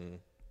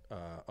citizen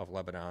of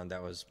Lebanon,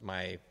 that was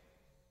my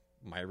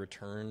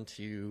return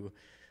to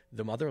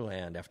the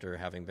motherland after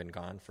having been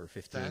gone for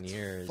 15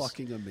 years. That's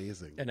fucking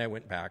amazing. And I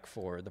went back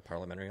for the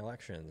parliamentary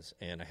elections,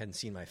 and I hadn't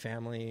seen my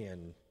family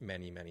in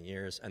many, many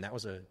years, and that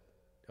was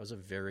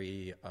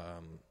very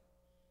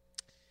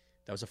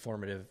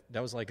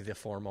that was like the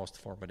foremost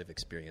formative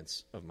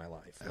experience of my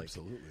life.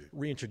 Absolutely. Like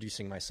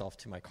reintroducing myself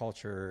to my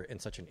culture in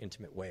such an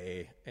intimate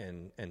way,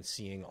 and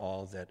seeing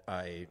all that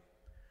I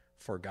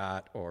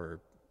forgot or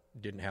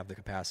didn't have the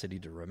capacity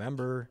to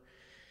remember,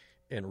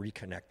 and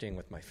reconnecting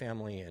with my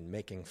family and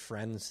making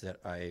friends that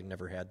I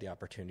never had the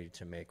opportunity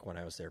to make when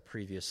I was there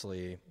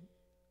previously.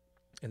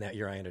 And that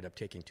year I ended up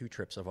taking 2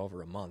 trips of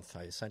over a month.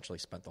 I essentially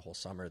spent the whole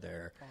summer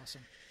there.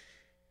 Awesome.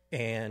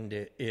 And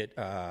it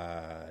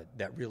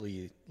that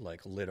really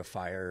like lit a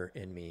fire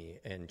in me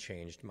and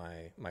changed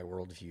my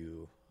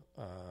worldview.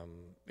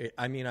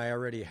 I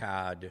already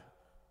had.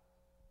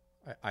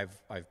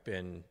 I've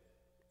been.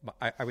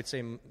 I would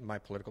say my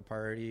political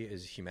priority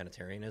is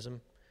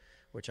humanitarianism,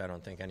 which I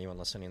don't think anyone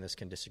listening to this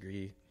can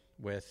disagree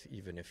with,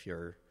 even if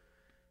you're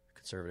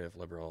conservative,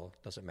 liberal,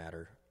 doesn't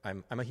matter.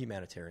 I'm a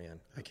humanitarian.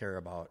 I care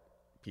about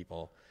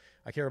people.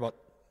 I care about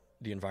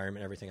the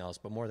environment, everything else,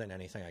 but more than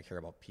anything, I care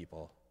about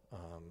people.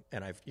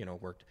 And I've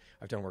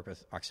done work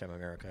with Oxfam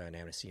America and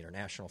Amnesty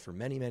International for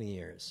many, many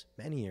years,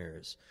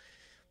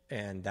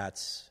 and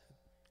that's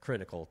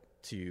critical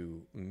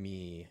to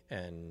me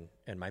and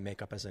my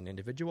makeup as an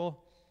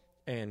individual.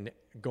 And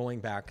going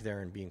back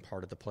there and being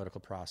part of the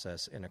political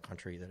process in a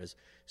country that is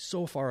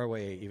so far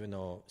away, even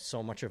though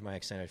so much of my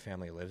extended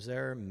family lives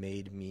there,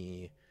 made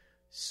me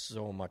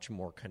so much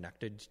more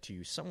connected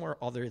to somewhere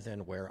other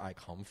than where I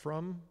come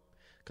from.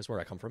 Because where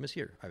I come from is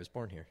here. I was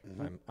born here.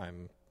 Mm-hmm.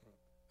 I'm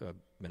a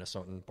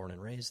Minnesotan, born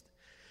and raised.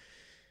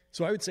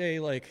 So I would say,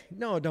 like,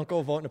 no, don't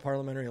go vote in a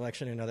parliamentary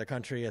election in another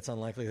country. It's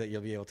unlikely that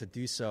you'll be able to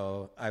do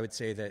so. I would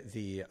say that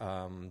the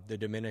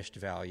diminished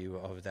value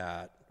of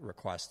that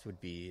request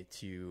would be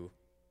to,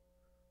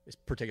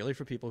 particularly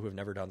for people who have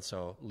never done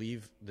so,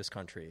 leave this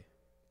country,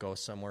 go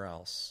somewhere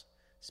else,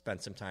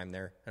 spend some time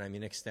there, and I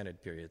mean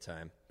extended period of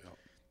time.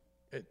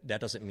 Yep. That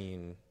doesn't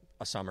mean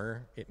a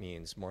summer. It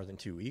means more than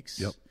 2 weeks.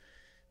 Yep.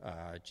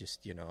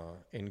 Just,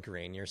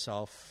 ingrain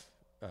yourself,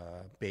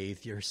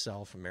 bathe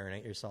yourself,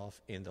 marinate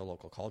yourself in the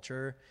local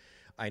culture.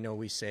 I know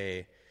we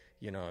say,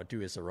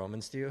 do as the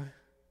Romans do,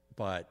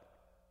 but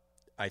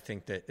I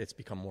think that it's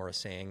become more a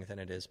saying than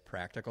it is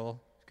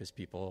practical, because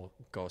people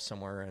go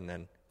somewhere and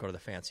then go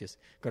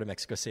to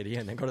Mexico City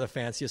and then go to the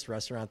fanciest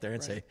restaurant there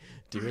and say,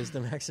 do as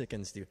the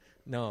Mexicans do.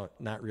 No,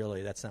 not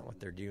really. That's not what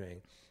they're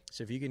doing.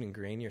 So if you can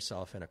ingrain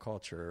yourself in a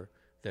culture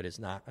that is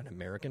not an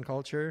American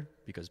culture,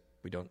 because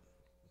we don't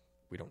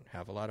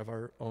have a lot of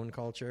our own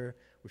culture.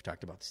 We've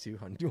talked about this too.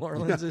 New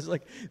Orleans is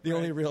like the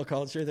only real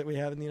culture that we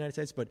have in the United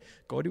States. But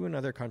go to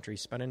another country,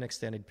 spend an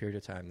extended period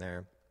of time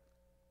there.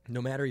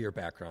 No matter your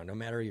background, no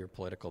matter your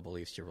political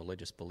beliefs, your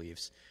religious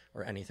beliefs,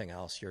 or anything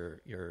else,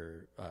 your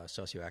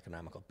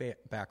socioeconomical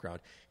background,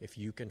 if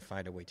you can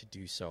find a way to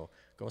do so,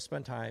 go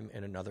spend time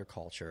in another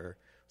culture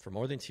for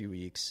more than 2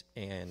 weeks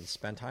and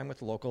spend time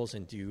with locals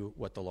and do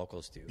what the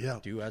locals do. Yeah.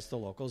 Do as the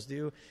locals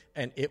do,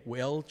 and it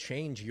will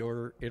change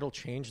it'll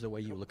change the way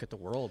you look at the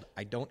world.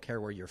 I don't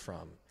care where you're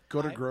from.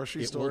 Go to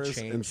grocery it will stores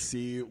and change.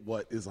 see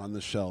what is on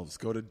the shelves.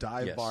 Go to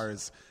dive Yes.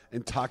 bars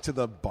and talk to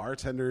the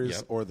bartenders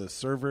Yep. or the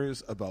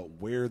servers about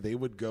where they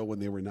would go when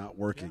they were not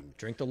working.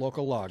 Drink the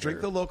local lager.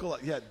 Drink the local.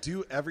 Yeah,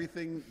 do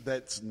everything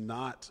that's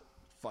not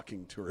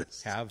fucking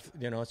tourists.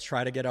 Let's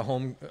try to get a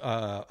home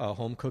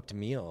cooked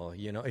meal.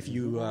 If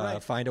you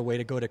find a way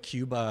to go to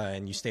Cuba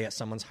and you stay at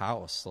someone's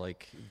house,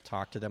 like,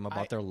 talk to them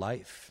about their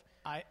life.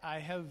 I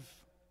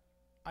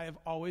have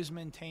always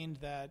maintained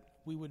that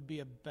we would be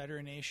a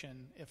better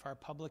nation if our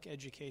public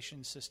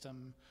education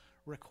system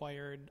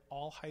required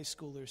all high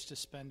schoolers to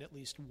spend at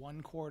least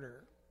 1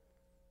 quarter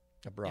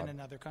Abroad. in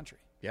another country.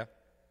 Yeah,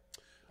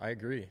 I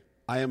agree.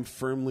 I am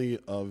firmly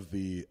of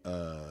the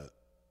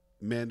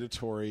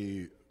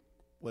mandatory,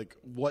 like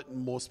what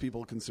most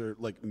people consider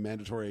like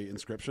mandatory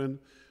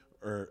conscription,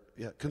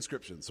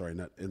 sorry,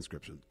 not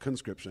inscription,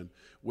 conscription,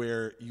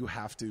 where you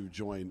have to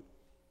join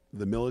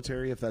the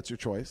military if that's your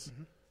choice,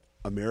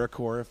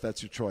 AmeriCorps if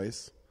that's your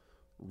choice,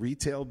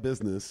 retail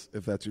business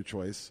if that's your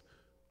choice,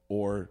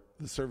 or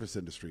the service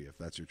industry if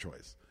that's your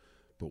choice.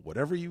 But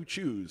whatever you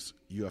choose,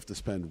 you have to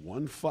spend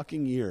 1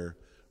 fucking year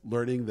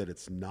learning that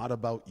it's not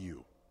about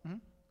you.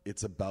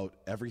 It's about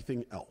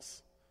everything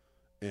else.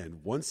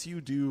 And once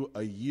you do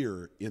a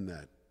year in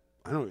that,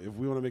 I don't know, if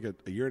we want to make it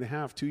a year and a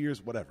half, 2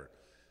 years, whatever.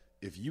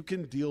 If you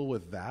can deal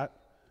with that,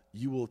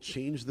 you will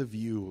change the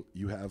view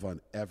you have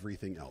on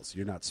everything else.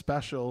 You're not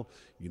special.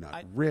 You're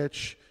not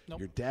rich. Nope.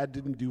 Your dad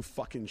didn't do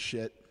fucking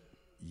shit.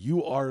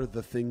 You are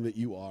the thing that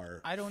you are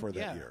for that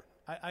yeah, year.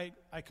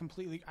 I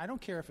completely, I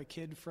don't care if a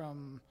kid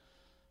from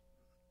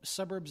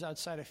suburbs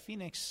outside of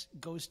Phoenix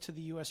goes to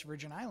the U.S.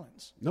 Virgin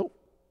Islands. Nope.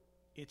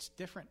 It's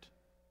different.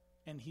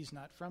 And he's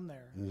not from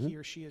there. He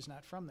or she is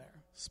not from there.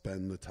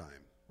 Spend the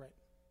time.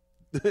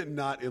 Right.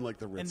 Not in like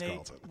the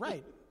Ritz-Carlton.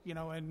 Right.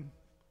 And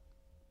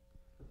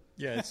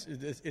Yeah,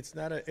 it's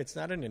not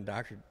an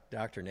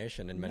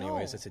indoctrination in many No,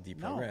 ways. It's a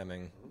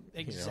deprogramming.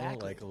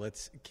 Exactly.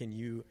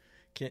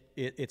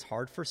 It's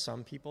hard for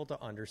some people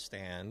to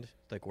understand.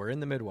 Like, we're in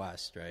the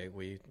Midwest, right?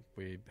 We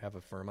have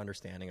a firm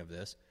understanding of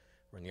this.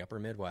 We're in the upper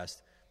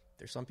Midwest.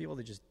 There's some people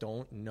that just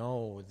don't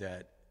know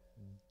that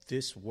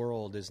this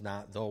world is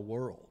not the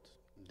world.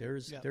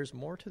 There's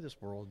more to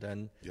this world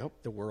than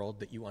the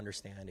world that you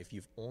understand if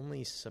you've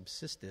only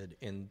subsisted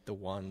in the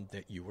one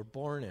that you were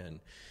born in.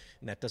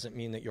 And that doesn't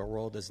mean that your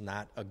world is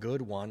not a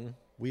good one.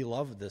 We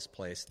love this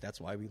place. That's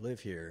why we live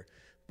here.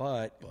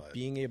 But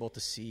being able to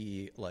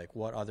see like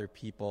what other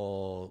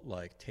people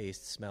like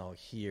taste, smell,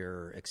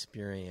 hear,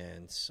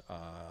 experience,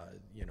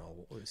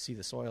 see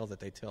the soil that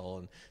they till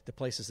and the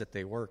places that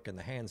they work and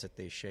the hands that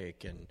they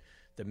shake and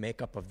the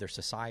makeup of their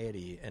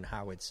society and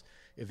how it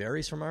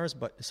varies from ours,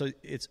 but so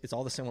it's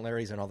all the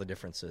similarities and all the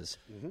differences,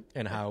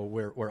 and how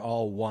we're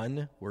all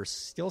one. We're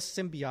still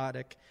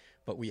symbiotic,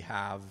 but we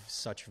have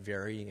such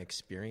varying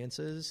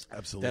experiences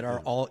that are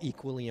all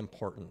equally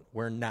important.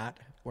 We're not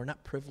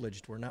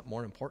privileged. We're not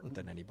more important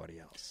than anybody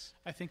else.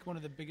 I think one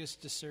of the biggest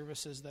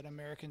disservices that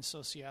American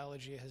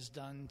sociology has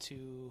done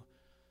to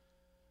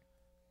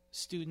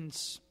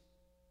students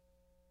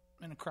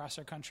and across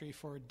our country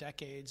for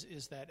decades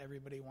is that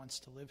everybody wants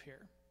to live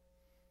here.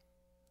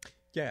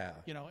 Yeah.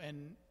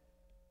 And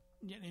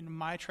in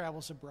my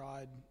travels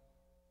abroad,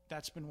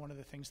 that's been one of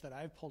the things that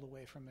I've pulled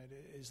away from it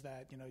is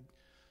that, oh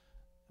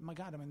my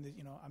God,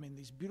 I'm in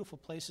these beautiful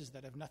places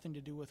that have nothing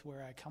to do with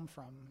where I come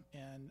from,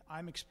 and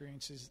I'm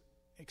experiencing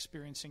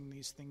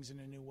these things in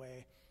a new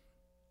way.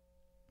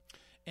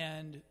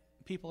 And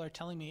people are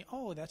telling me,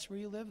 oh, that's where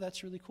you live?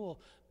 That's really cool.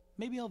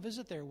 Maybe I'll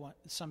visit there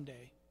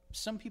someday.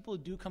 some people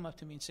do come up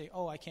to me and say,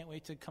 "Oh, I can't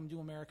wait to come to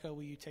America.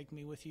 Will you take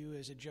me with you?"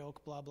 as a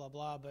joke, blah blah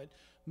blah. But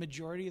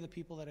majority of the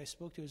people that I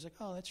spoke to was like,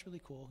 "Oh, that's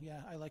really cool.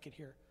 Yeah, I like it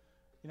here."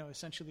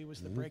 Essentially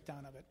was the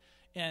breakdown of it.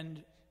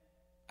 And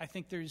I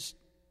think there's,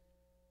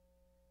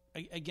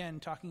 again,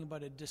 talking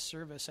about a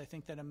disservice, I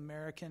think that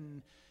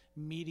American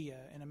media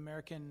and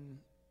American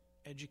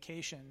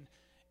education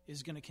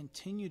is going to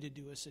continue to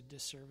do us a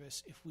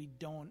disservice if we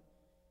don't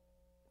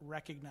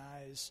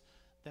recognize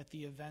that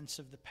the events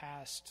of the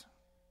past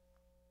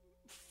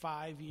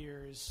 5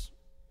 years,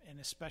 and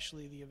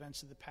especially the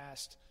events of the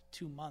past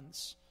 2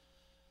 months,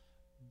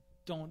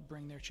 don't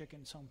bring their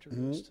chickens home to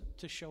roost,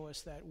 to show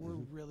us that we're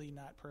really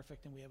not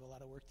perfect and we have a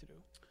lot of work to do.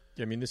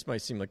 Yeah, I mean, this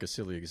might seem like a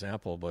silly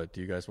example, but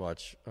do you guys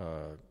watch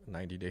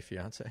 90 Day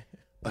Fiancé?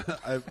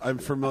 I'm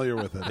familiar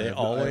with it. I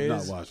have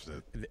not watched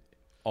it.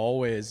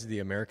 Always the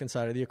American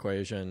side of the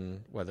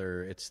equation,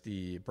 whether it's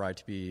the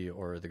bride-to-be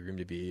or the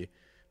groom-to-be,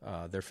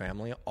 their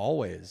family,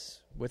 always,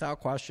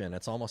 without question,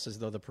 it's almost as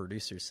though the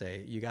producers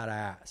say, you got to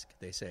ask.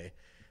 They say,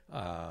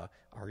 are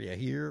you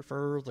here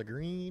for the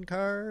green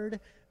card?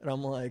 And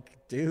I'm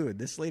like, dude,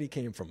 this lady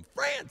came from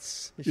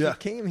France. She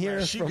came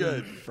here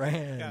from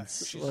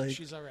France. Yeah,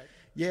 she's all right.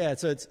 Yeah,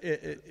 so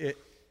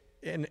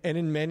and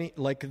in many,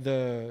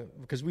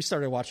 because we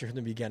started watching from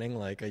the beginning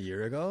like a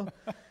year ago,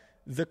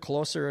 the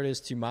closer it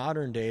is to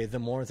modern day, the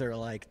more they're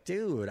like,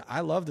 dude,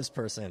 I love this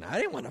person. I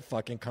didn't want to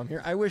fucking come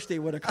here. I wish they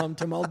would have come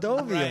to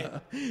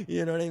Moldova. Right.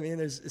 You know what I mean?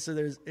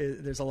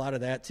 There's a lot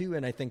of that too,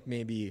 and I think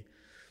maybe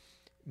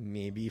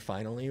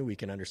finally we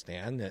can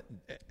understand that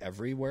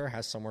everywhere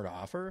has somewhere to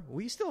offer.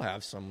 We still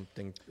have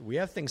something. We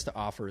have things to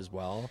offer as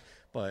well.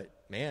 But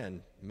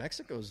man,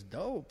 Mexico's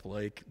dope.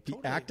 Like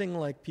Totally. acting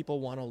like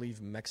people want to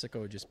leave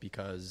Mexico just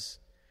because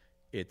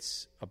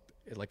it's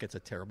a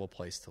terrible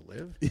place to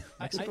live.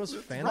 Mexico's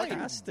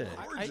fantastic.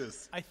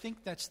 Gorgeous. I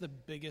think that's the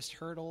biggest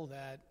hurdle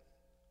that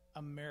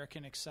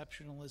American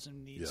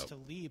exceptionalism needs to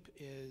leap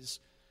is,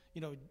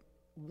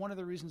 one of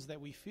the reasons that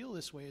we feel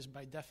this way is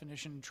by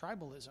definition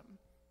tribalism.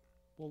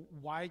 Well,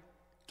 why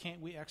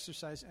can't we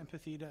exercise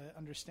empathy to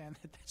understand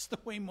that that's the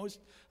way most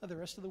of the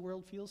rest of the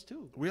world feels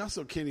too? We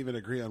also can't even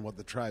agree on what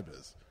the tribe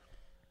is.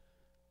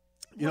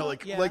 Well,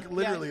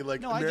 Literally,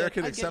 No,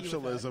 American I get you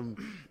with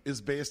exceptionalism is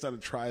based on a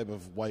tribe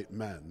of white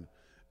men.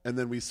 And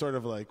then we sort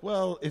of like,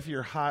 well, if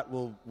you're hot,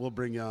 we'll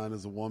bring you on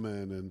as a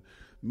woman. And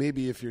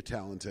maybe if you're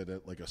talented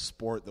at like a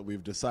sport that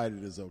we've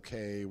decided is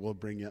okay, we'll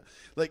bring you.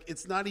 Like,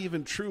 it's not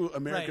even true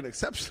American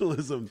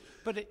exceptionalism.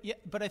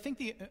 But I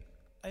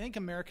think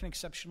American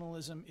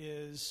exceptionalism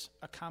is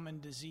a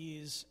common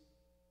disease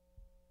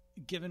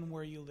given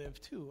where you live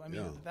too. I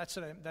mean, that's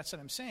what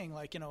I'm saying.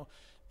 Like,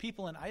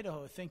 people in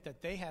Idaho think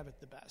that they have it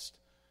the best.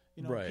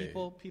 Right.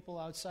 People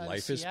outside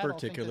Life of is Seattle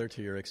particular think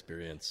to your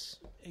experience.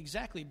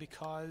 exactly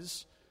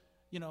because,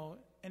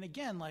 and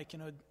again,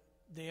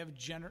 they have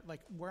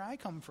like where I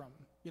come from,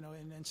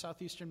 in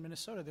southeastern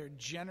Minnesota, there are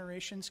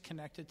generations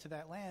connected to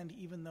that land,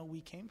 even though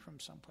we came from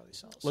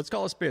someplace else. Let's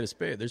call a spade a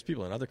spade. There's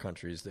people in other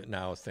countries that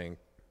now think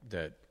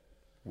that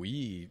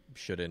we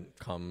shouldn't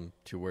come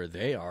to where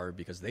they are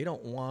because they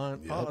don't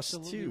want us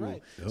Absolutely to.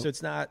 right. So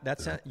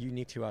that's not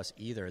unique to us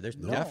either. There's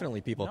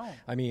definitely people. No.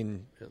 I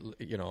mean,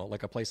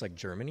 like a place like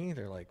Germany,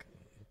 they're like,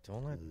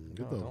 don't let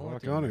the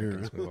fuck the outta here.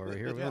 Americans move over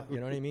here. You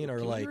know what I mean? Or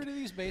Can like, we get rid of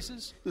these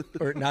bases?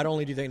 or not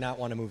only do they not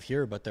want to move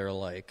here, but they're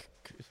like,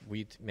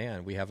 we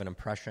have an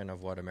impression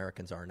of what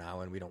Americans are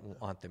now, and we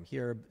don't want them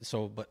here.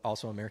 So, but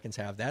also Americans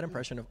have that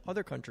impression of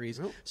other countries.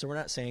 So we're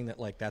not saying that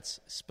like that's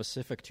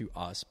specific to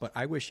us, but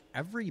I wish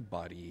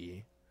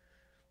everybody,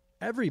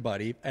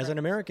 as an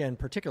American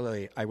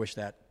particularly, I wish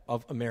that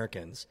of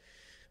Americans.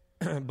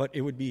 But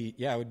it would be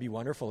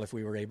wonderful if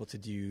we were able to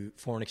do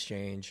foreign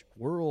exchange,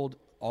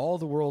 all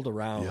the world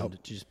around, to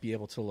just be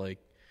able to like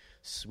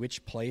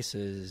switch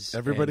places.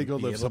 Everybody and go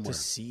be live able somewhere. to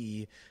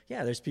see.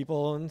 Yeah, there's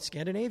people in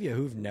Scandinavia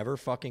who've never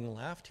fucking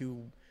left.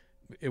 Who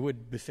it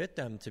would befit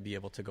them to be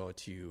able to go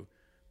to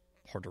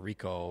Puerto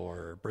Rico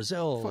or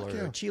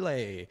Brazil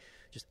Chile,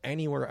 just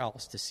anywhere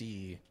else to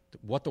see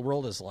what the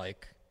world is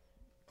like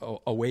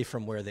away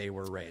from where they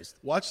were raised.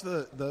 Watch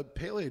the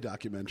Pele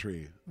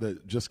documentary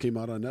that just came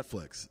out on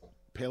Netflix.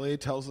 Pele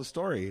tells a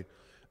story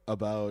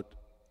about,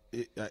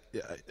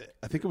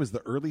 I think it was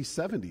the early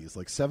 70s,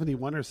 like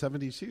 71 or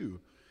 72.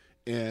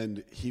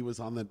 And he was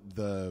on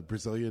the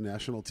Brazilian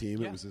national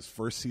team. Yeah. It was his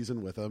first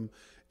season with them.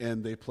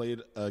 And they played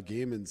a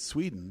game in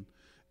Sweden.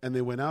 And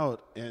they went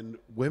out, and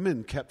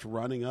women kept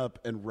running up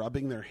and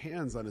rubbing their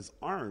hands on his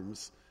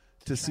arms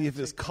to see if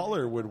his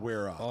color would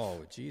wear off.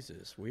 Oh,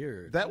 Jesus,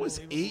 weird. That was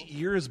 8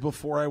 years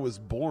before I was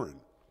born.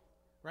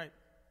 Right.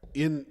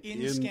 In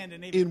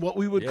Scandinavia. in what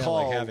we would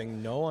call like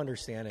having no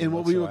understanding in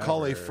what we would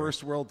call a whatsoever.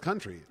 first world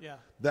country. Yeah.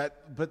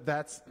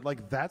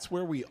 That's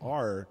where we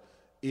are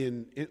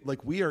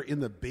like we are in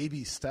the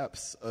baby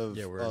steps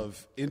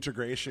of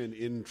integration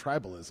in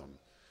tribalism.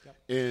 Yep.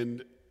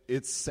 And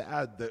it's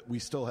sad that we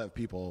still have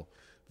people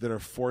that are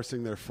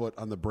forcing their foot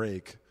on the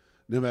brake,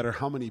 no matter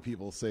how many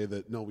people say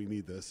that no, we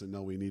need this and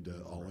no, we need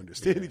to all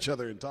understand each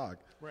other and talk.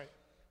 Right.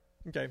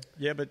 Okay.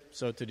 Yeah, but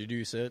so to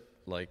deduce it,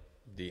 like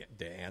the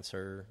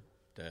answer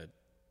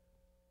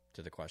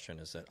to the question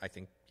is that I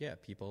think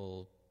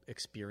people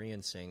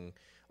experiencing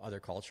other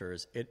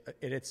cultures,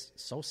 it's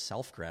so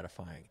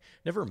self-gratifying.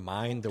 Never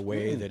mind the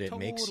way that it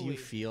makes you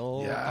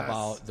feel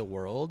about the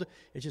world.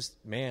 It's just,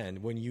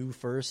 man, when you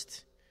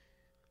first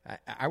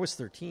I was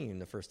 13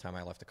 the first time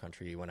I left the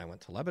country when I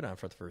went to Lebanon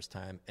for the first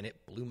time, and it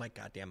blew my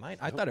goddamn mind.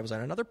 I thought it was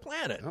on another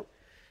planet.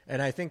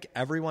 And I think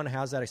everyone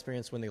has that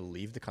experience when they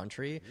leave the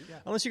country,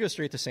 unless you go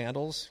straight to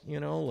sandals,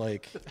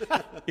 like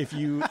if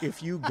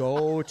you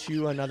go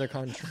to another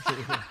country.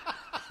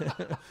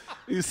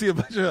 You see a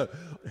bunch of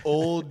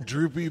old,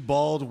 droopy,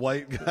 bald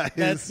white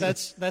guys.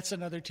 That's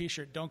another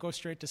T-shirt. Don't go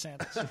straight to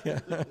sandals.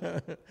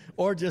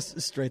 Or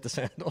just straight to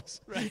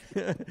sandals. Right.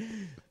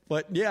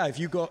 But yeah, if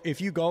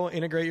you go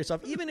integrate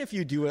yourself, even if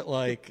you do it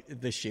like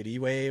the shitty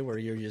way where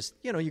you're just,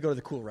 you go to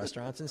the cool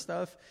restaurants and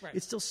stuff,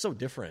 it's still so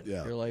different.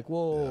 Yeah. You're like,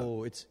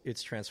 whoa, it's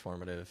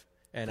transformative.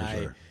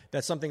 And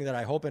that's something that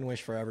I hope and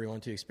wish for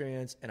everyone to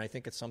experience. And I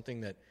think it's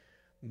something that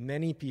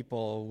many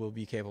people will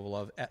be capable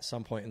of at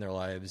some point in their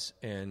lives.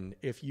 And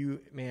if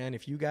you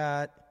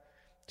got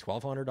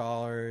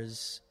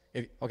 $1,200,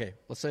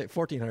 let's say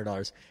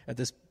 $1,400 at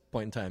this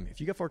point in time, if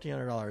you get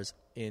 $1,400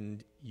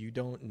 and you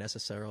don't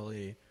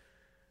necessarily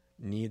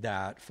need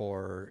that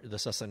for the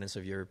sustenance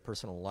of your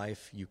personal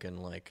life, you can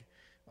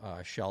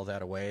shell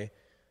that away.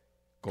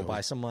 Go buy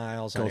some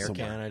miles on Air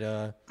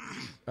Canada,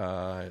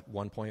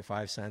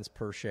 1.5 cents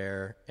per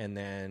share, and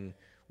then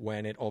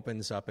when it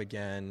opens up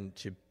again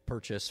to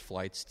purchase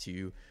flights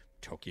to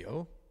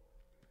Tokyo,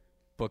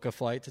 book a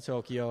flight to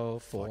Tokyo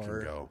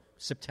for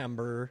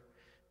September,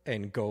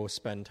 and go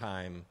spend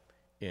time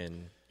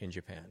in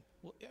Japan.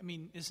 Well, I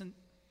mean, isn't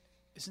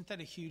that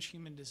a huge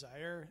human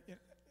desire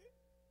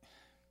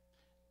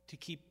to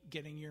keep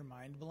getting your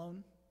mind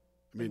blown?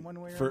 In one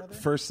way or another?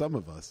 For some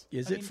of us,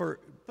 JD,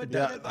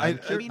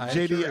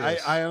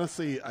 I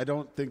honestly, I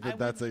don't think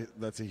that's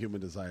a human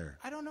desire.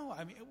 I don't know.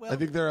 I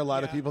think there are a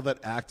lot of people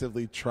that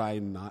actively try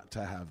not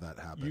to have that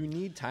happen. You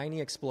need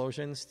tiny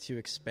explosions to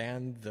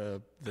expand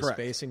the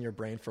space in your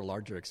brain for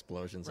larger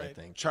explosions. Right. I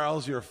think,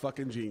 Charles, you're a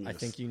fucking genius. I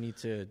think you need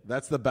to.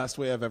 That's the best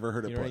way I've ever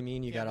heard it. You know what I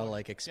mean? You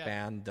gotta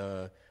expand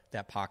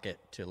that pocket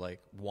to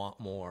want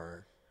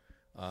more.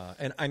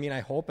 And I mean, I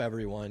hope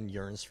everyone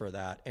yearns for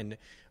that. And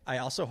I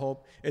also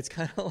hope it's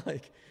kind of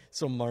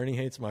so Marnie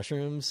hates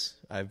mushrooms.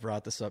 I've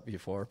brought this up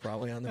before,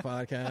 probably on the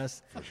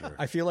podcast. For sure.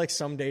 I feel like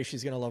someday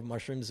she's going to love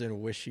mushrooms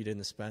and wish she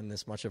didn't spend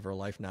this much of her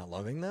life not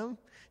loving them.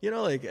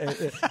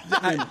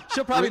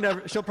 She'll probably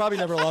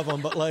never love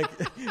them, but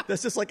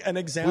that's just an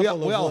example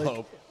we all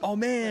hope. Oh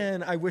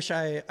man, I wish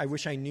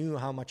I knew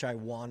how much I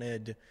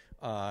wanted,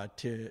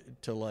 to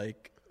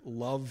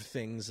love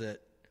things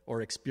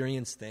or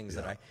experience things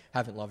that I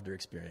haven't loved or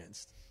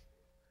experienced.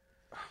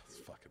 It's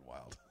fucking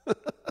wild.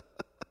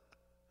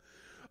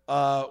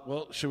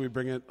 Well, should we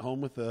bring it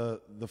home with the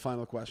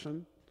final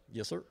question?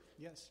 Yes, sir.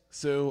 Yes.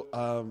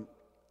 So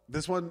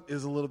this one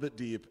is a little bit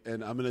deep,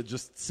 and I'm going to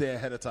just say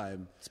ahead of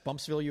time. It's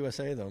Bumpsville,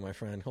 USA, though, my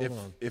friend. Hold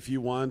on. If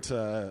you want,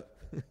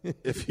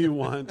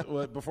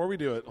 before we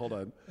do it, hold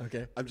on.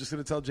 Okay. I'm just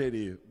going to tell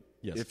JD.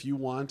 Yes. If you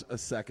want a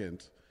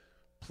second,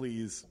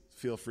 please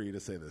feel free to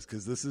say this,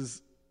 because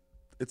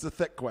it's a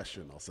thick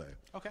question, I'll say.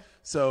 Okay.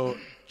 So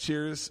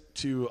cheers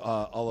to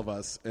all of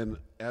us. And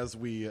as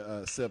we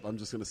sip, I'm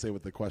just going to say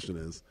what the question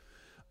is.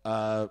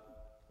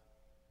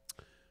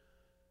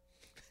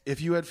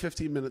 If you had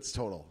 15 minutes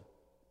total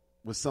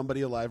with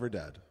somebody alive or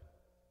dead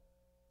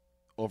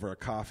over a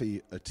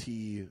coffee, a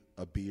tea,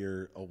 a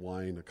beer, a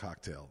wine, a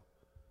cocktail,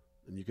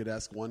 and you could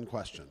ask one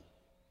question,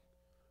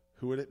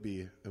 who would it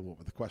be and what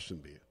would the question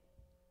be?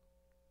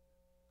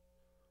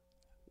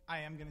 I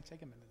am going to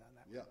take a minute on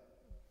that.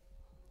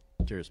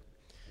 Yeah. Cheers.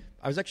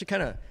 I was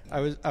actually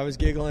I was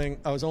giggling.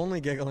 I was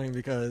only giggling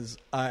because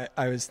I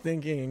was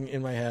thinking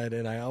in my head,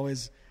 and I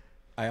always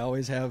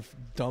have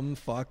dumb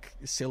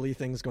silly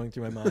things going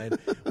through my mind.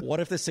 What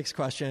if the sixth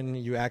question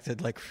you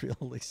acted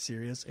really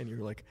serious and you're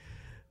like,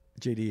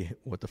 JD,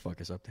 what the fuck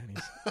is up,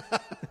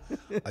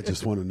 Denny's? I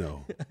just want to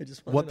know.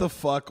 What the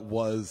fuck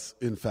was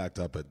in fact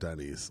up at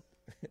Denny's?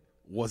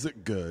 Was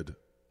it good?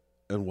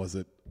 And was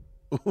it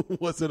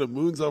a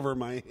moons over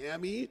my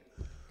hammy?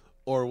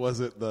 Or was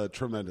it the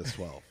tremendous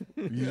 12?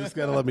 You just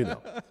got to let me know.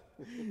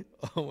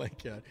 Oh, my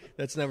God.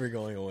 That's never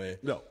going away.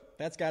 No.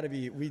 That's got to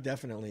be, we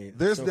definitely,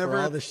 for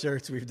all the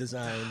shirts we've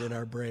designed in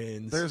our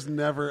brains. There's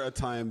never a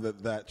time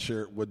that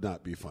shirt would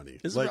not be funny.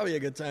 This is probably a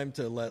good time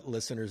to let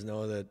listeners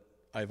know that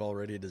I've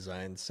already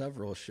designed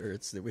several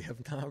shirts that we have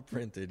not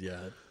printed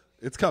yet.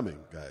 It's coming,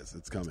 guys.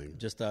 It's coming.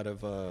 Just out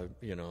of,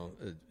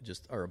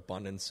 just our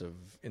abundance of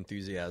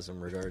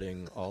enthusiasm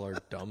regarding all our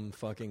dumb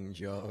fucking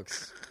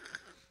jokes.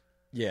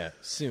 Yeah,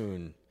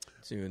 soon.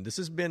 This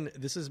has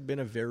been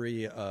a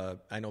very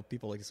I know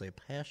people like to say a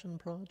passion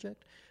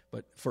project,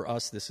 but for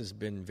us this has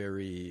been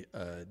very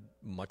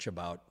much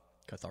about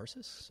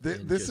catharsis.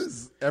 This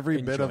is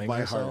every bit of my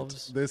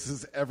ourselves. heart. This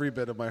is every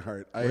bit of my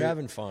heart. We're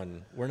having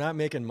fun. We're not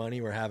making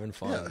money. We're having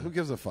fun. Yeah, who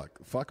gives a fuck?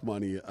 Fuck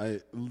money. I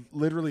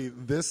literally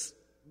this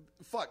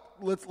fuck,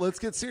 let's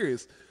get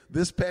serious.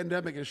 This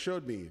pandemic has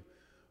showed me,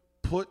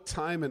 put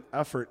time and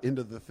effort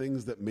into the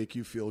things that make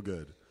you feel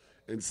good.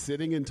 And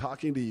sitting and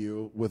talking to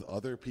you with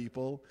other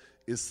people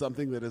is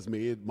something that has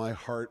made my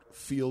heart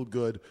feel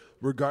good,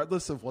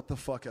 regardless of what the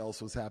fuck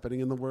else was happening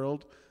in the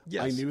world.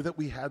 Yes. I knew that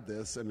we had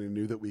this, and I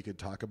knew that we could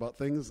talk about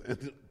things,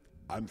 and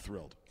I'm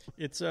thrilled.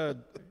 It's a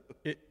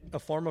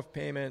form of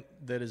payment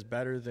that is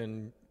better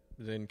than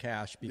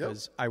cash,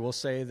 because I will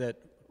say that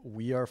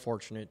we are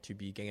fortunate to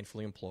be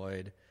gainfully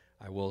employed.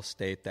 I will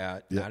state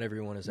that not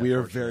everyone is that We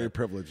are fortunate. very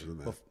privileged in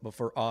that. But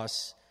for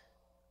us,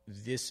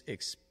 this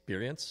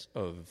experience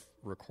of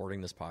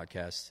recording this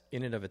podcast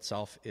in and of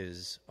itself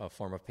is a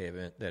form of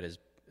payment that is,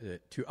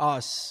 to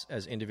us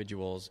as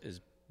individuals,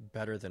 is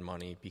better than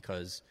money,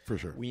 because For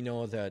sure. we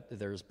know that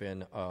there's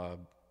been a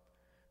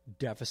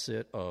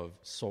deficit of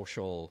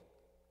social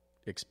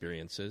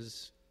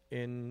experiences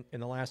in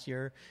the last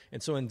year.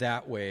 And so in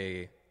that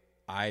way,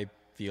 I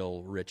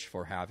feel rich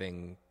for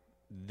having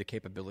the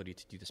capability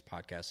to do this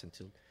podcast and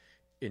to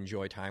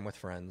enjoy time with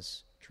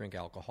friends, drink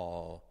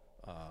alcohol,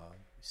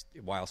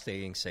 while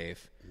staying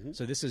safe. Mm-hmm.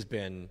 So this has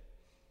been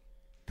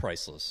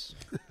priceless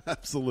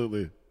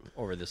Absolutely.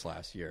 over this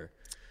last year.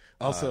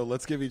 Also,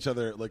 let's give each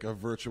other like a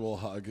virtual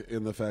hug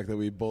in the fact that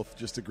we both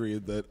just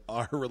agreed that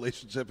our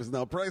relationship is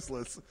now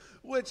priceless,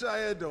 which I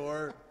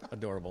adore.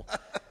 Adorable.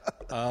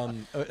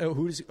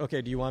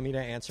 Okay, do you want me to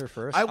answer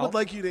first? I would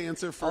like you to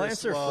answer first,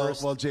 answer while,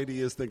 first. while JD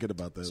is thinking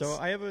about this. So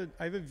I have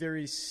a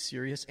very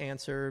serious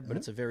answer, but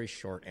it's a very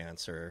short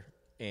answer.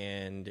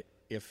 And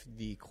if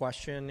the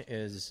question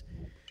is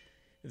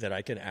that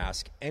I can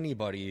ask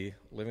anybody,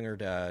 living or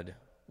dead,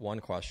 one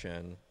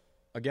question,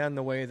 again,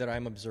 the way that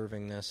I'm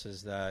observing this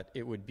is that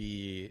it would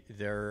be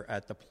they're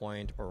at the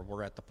point, or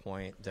we're at the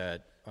point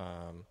that,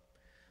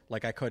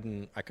 like I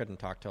couldn't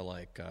talk to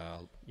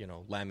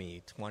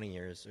Lemmy 20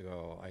 years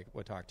ago. I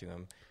would talk to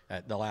him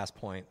at the last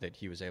point that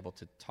he was able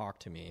to talk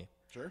to me.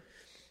 Sure.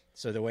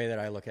 So the way that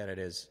I look at it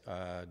is,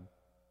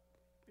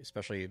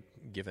 especially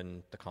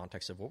given the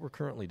context of what we're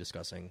currently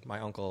discussing, my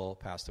uncle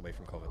passed away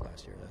from COVID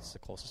last year. That's the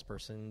closest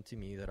person to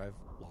me that I've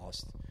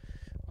lost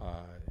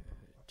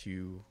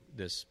to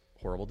this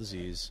horrible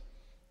disease.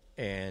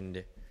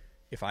 And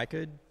if I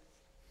could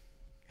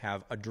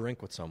have a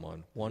drink with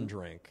someone, one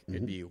drink,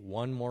 it'd be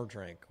one more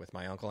drink with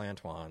my Uncle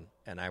Antoine,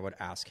 and I would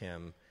ask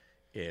him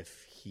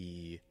if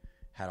he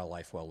had a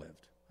life well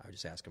lived. I would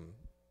just ask him,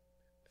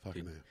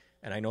 Fucking man.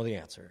 and I know the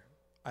answer.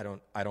 I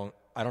don't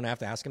have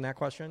to ask him that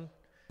question.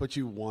 But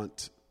you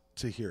want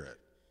to hear it.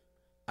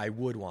 I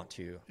would want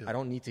to. I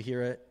don't need to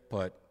hear it,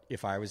 but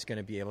if I was going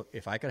to be able,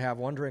 if I could have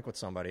one drink with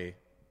somebody,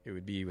 it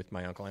would be with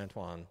my Uncle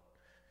Antoine,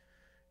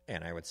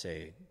 and I would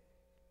say,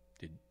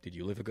 did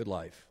you live a good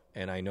life?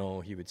 And I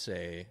know he would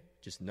say,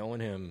 just knowing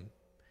him,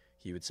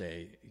 he would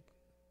say,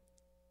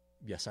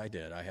 yes, I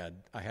did. I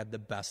had the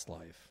best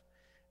life.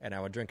 And I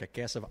would drink a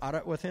case of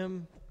arat with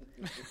him.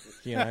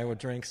 He and I would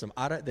drink some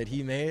arat that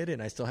he made,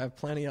 and I still have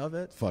plenty of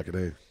it. Fucking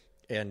A.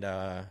 And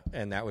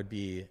that would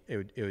be,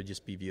 it would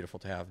just be beautiful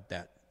to have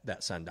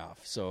that send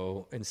off.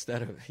 So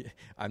instead of,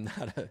 I'm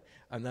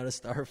not a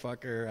star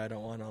fucker. I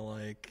don't want to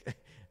like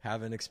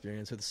have an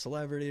experience with a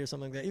celebrity or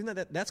something like that. Even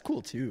though that's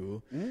cool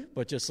too.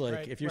 But just like,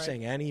 Right, if you're right.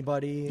 saying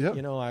anybody, Yeah.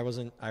 I was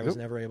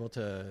never able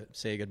to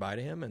say goodbye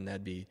to him, and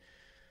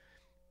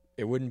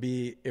it wouldn't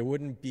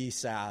be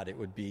sad. It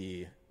would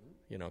be,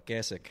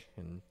 Kasich.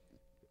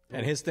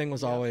 And his thing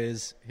was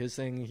always,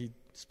 he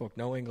spoke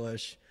no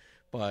English.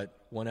 But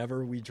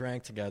whenever we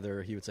drank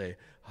together, he would say,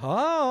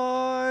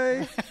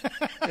 hi,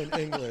 in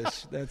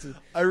English. That's it.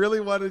 I really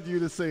wanted you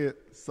to say it,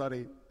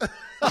 Sonny.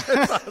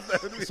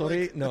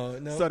 Sorry, no.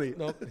 Sonny.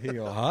 No. He'd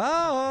go,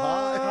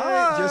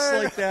 hi. Just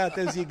like that.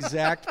 That's the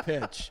exact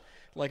pitch.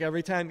 Like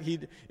every time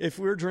if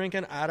we were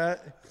drinking Ara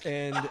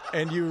and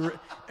you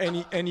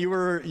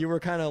were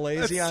kind of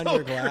lazy That's on so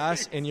your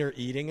glass and you're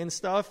eating and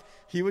stuff,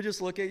 he would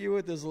just look at you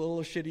with this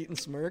little shit-eating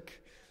smirk.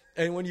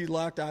 And when you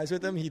locked eyes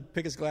with him, he'd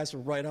pick his glass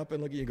right up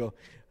and look at you and go,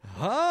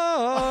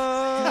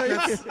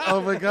 hi.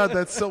 Oh my God,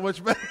 that's so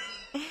much better.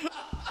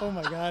 Oh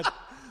my God.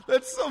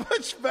 That's so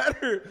much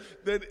better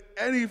than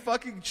any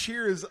fucking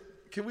cheers.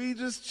 Can we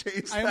just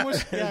change that? I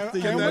almost Can want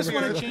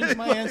that to be- change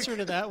my answer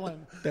to that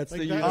one. That's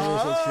Like the that.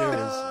 universal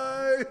cheers. Hi.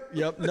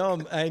 Yep.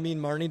 No, I mean,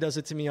 Marnie does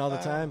it to me all the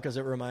time because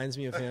it reminds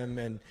me of him.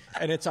 And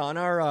it's on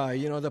our,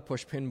 the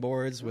push pin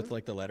boards with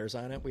like the letters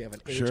on it. We have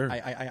an H, Sure.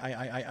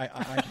 I,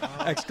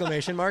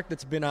 exclamation mark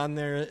that's been on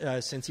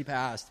there since he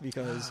passed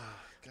because,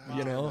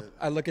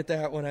 I look at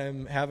that when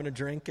I'm having a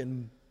drink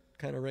and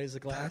kind of raise the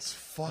glass. That's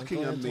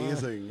fucking Uncle Antoine.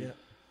 amazing.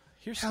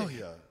 Yeah. Hell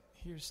yeah.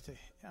 Here's to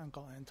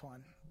Uncle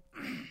Antoine.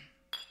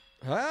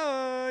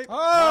 Hi.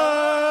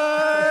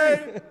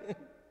 Hi.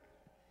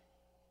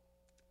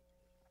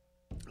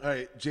 All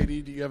right,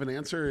 JD, do you have an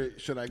answer?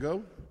 Should I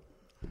go?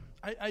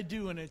 I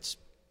do, and it's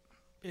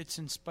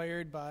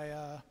inspired by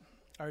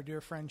our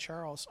dear friend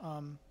Charles.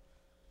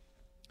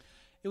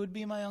 It would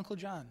be my Uncle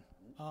John.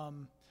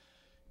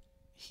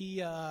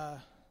 He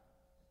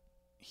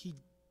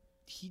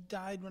he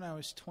died when I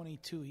was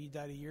 22. He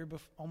died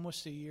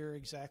almost a year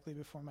exactly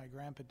before my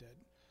grandpa did.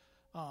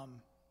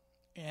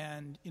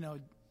 And you know,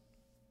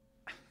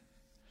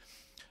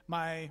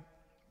 my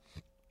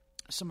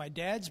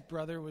dad's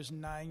brother was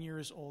 9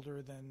 years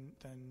older than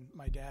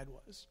my dad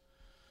was,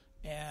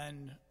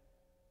 and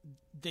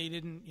they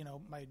didn't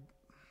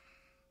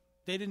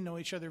know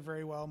each other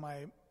very well.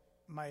 My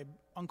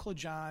Uncle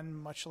John,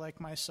 much like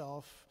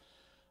myself,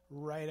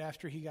 right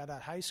after he got out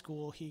of high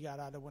school, he got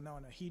out of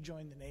Winona. He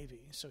joined the Navy,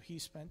 so he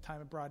spent time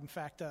abroad. In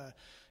fact,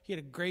 he had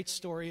a great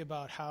story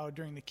about how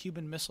during the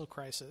Cuban Missile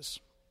Crisis,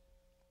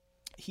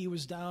 he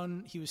was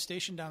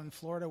stationed down in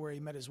Florida where he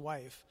met his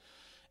wife,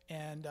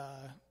 and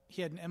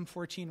he had an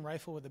M14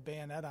 rifle with a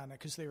bayonet on it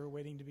because they were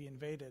waiting to be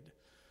invaded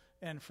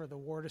and for the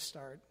war to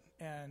start.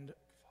 And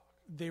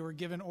they were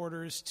given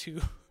orders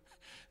to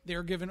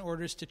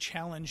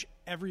challenge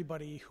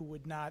everybody who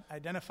would not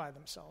identify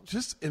themselves.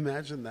 Just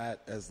imagine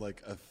that as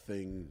like a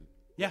thing.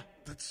 Yeah.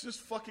 That's just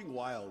fucking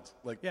wild.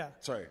 Like, yeah.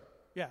 Sorry.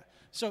 Yeah.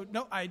 So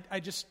no, I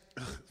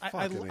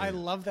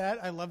love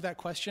that. I love that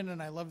question,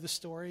 and I love the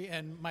story.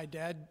 And my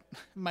dad,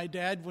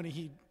 when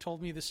he told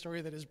me the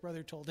story that his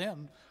brother told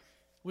him,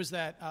 was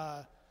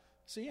that,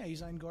 so yeah,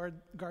 he's on guard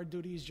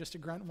duty. He's just a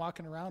grunt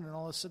walking around, and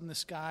all of a sudden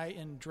this guy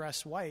in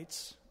dress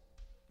whites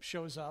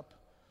shows up,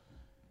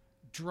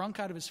 drunk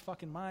out of his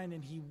fucking mind,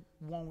 and he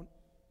won't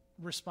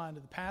respond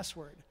to the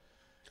password.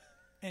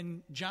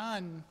 And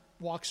John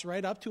walks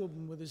right up to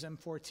him with his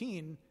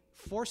M14,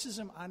 forces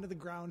him onto the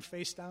ground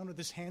face down with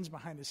his hands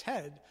behind his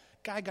head.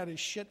 Guy got his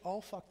shit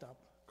all fucked up.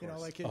 You know,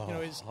 like his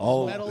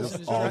medals and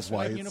his dress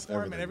white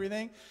uniform and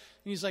everything.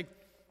 And he's like,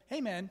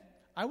 "Hey man,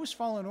 I was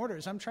following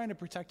orders. I'm trying to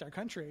protect our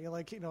country."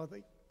 Like, you know,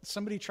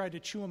 somebody tried to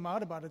chew him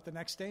out about it the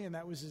next day, and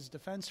that was his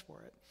defense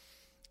for it.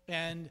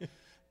 And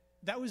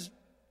that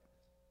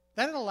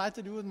had a lot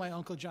to do with my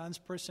Uncle John's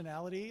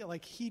personality.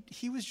 Like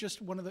he was just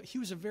he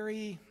was a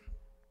very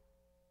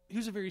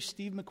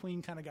Steve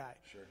McQueen kind of guy.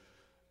 Sure.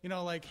 You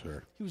know, like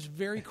he was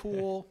very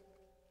cool,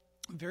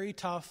 very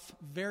tough,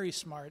 very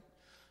smart.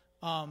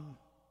 I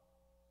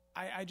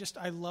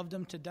loved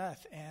him to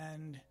death,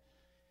 and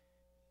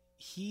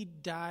he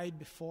died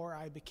before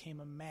I became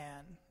a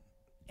man.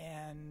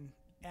 And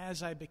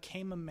as I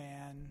became a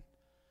man,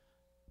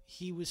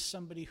 he was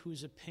somebody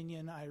whose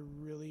opinion I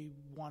really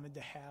wanted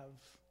to have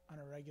on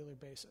a regular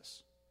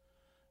basis.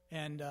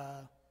 And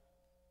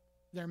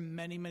there are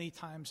many, many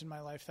times in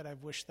my life that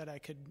I've wished that I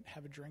could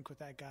have a drink with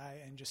that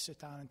guy and just sit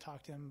down and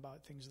talk to him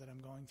about things that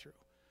I'm going through.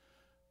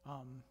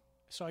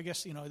 So I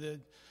guess, you know,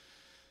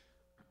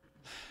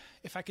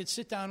 if I could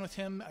sit down with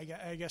him,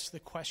 I guess the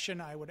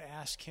question I would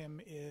ask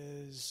him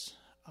is,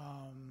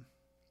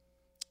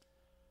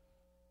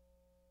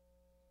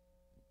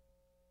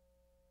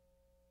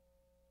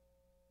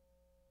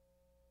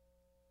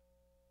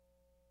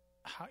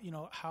 how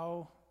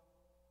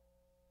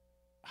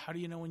do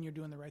you know when you're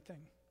doing the right thing?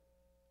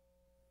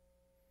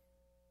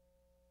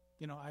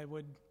 You know,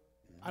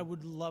 I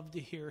would love to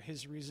hear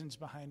his reasons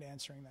behind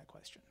answering that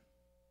question.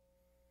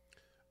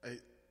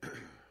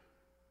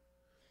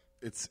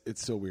 It's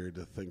so weird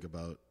to think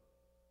about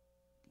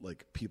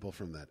like people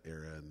from that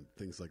era and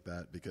things like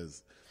that,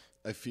 because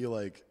I feel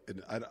like,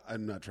 and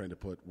I'm not trying to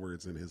put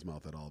words in his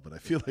mouth at all, but I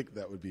feel like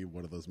that would be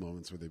one of those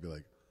moments where they'd be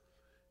like,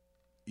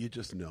 you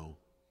just know.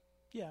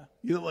 Yeah.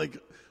 You know, like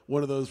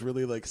one of those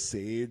really like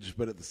sage,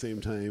 but at the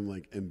same time,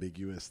 like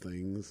ambiguous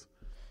things.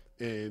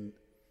 And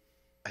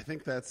I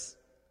think that's,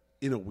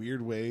 in a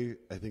weird way,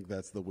 I think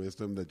that's the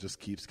wisdom that just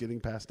keeps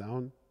getting passed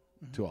down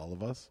to all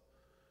of us.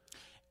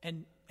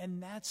 And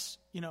that's,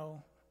 you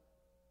know,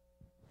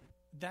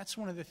 that's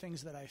one of the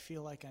things that I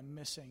feel like I'm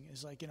missing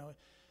is like, you know,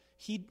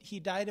 he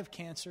died of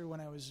cancer when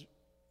I was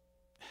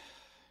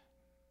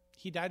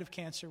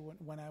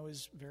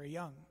very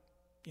young,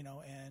 you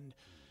know, and,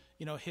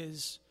 you know,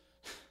 his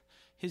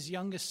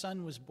youngest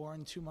son was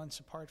born 2 months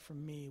apart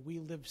from me. We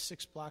lived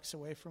 6 blocks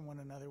away from one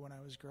another when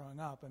I was growing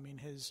up. I mean,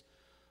 his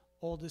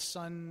oldest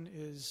son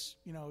is,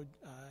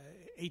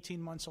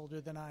 18 months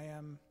older than I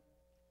am.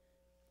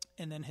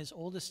 And then his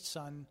oldest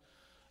son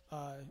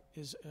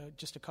is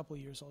just a couple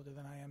of years older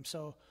than I am.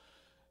 So,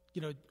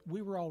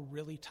 we were all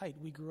really tight.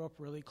 We grew up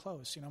really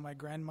close. My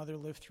grandmother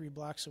lived 3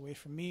 blocks away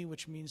from me,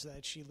 which means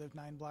that she lived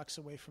 9 blocks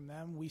away from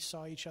them. We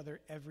saw each other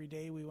every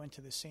day. We went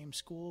to the same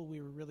school.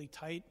 We were really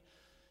tight.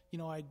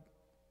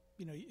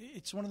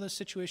 It's one of those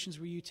situations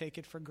where you take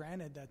it for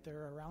granted that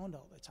they're around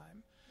all the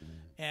time.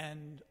 Mm-hmm.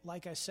 And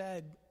like I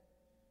said,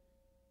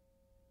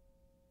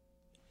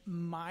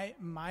 my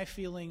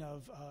feeling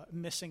of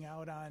missing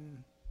out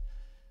on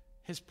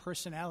his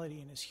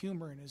personality and his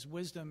humor and his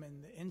wisdom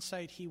and the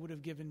insight he would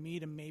have given me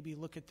to maybe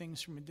look at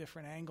things from a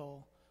different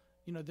angle.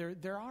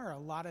 There are a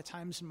lot of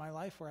times in my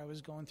life where I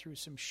was going through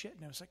some shit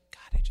and I was like,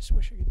 God, I just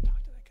wish I could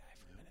talk to that guy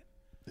for a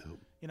minute.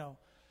 Yep.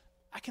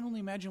 I can only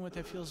imagine what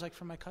that feels like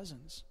for my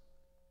cousins,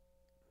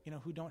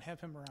 who don't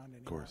have him around anymore.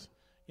 Of course.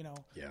 Yeah.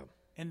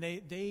 And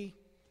they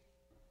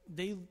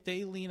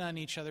lean on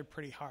each other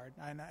pretty hard,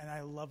 and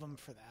I love them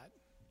for that.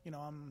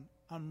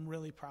 I'm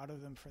really proud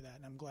of them for that,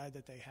 and I'm glad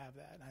that they have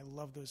that. And I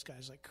love those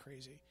guys like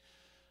crazy.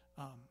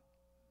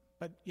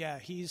 But yeah,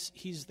 he's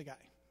the guy.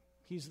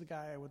 He's the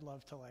guy I would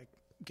love to like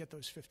get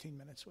those 15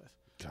 minutes with.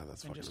 God,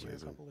 that's and fucking just hear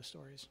amazing. a couple of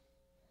stories.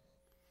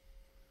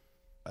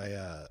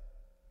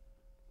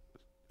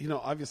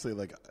 Obviously,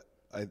 like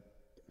I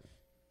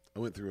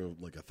went through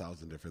like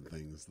 1,000 different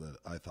things that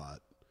I thought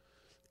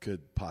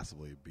could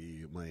possibly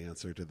be my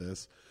answer to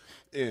this,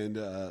 and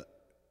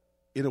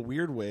in a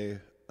weird way,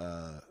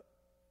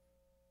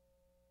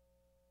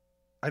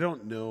 I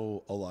don't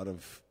know a lot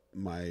of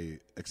my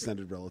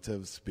extended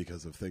relatives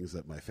because of things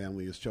that my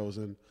family has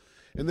chosen,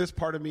 and there's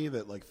part of me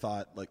that like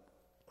thought like,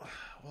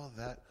 well,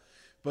 that,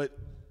 but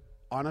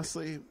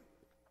honestly,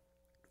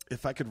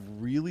 if I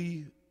could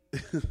really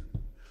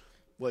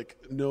like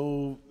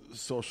no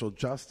social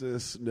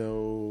justice,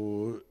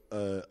 no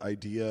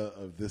idea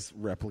of this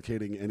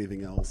replicating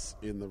anything else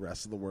in the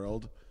rest of the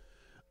world,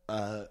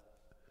 I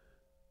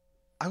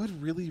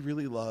would really,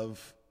 really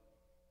love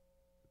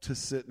to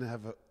sit and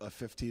have a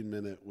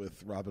 15-minute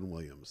with Robin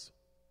Williams.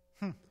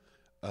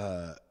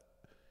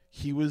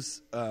 He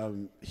was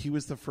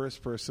the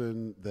first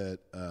person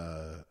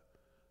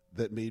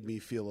that made me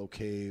feel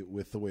okay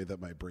with the way that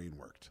my brain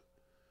worked.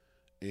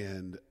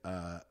 And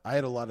I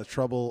had a lot of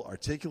trouble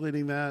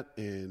articulating that,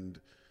 and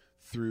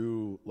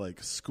through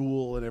like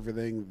school and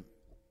everything,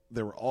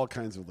 there were all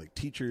kinds of like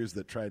teachers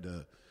that tried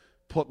to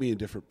put me in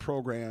different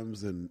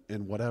programs and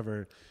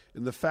whatever.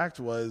 And the fact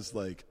was,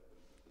 like,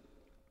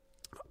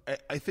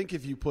 I think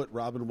if you put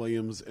Robin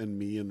Williams and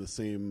me in the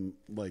same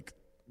like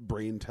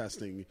brain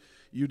testing,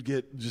 you'd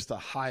get just a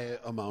high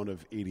amount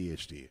of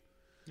ADHD.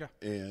 Yeah.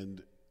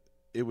 And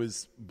it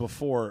was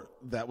before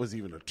that was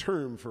even a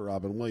term for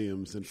Robin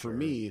Williams. And for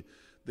me,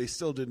 they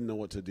still didn't know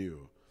what to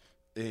do.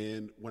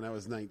 And when I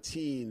was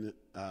 19,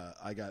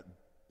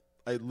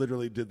 I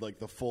literally did like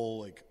the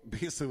full, like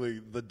basically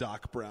the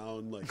Doc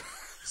Brown, like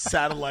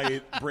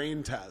satellite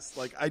brain test.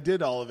 Like I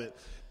did all of it,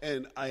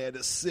 and I had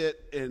to sit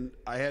and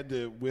I had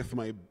to,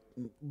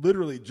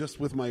 literally just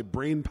with my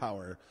brain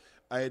power,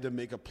 I had to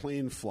make a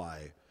plane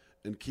fly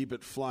and keep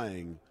it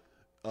flying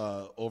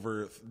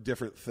over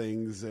different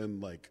things.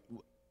 And like,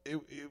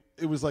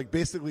 it was like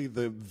basically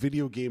the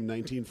video game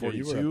 1942.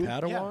 You were a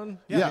Padawan?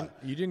 Yeah.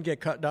 You didn't get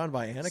cut down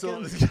by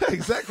Anakin? So, yeah,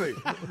 exactly.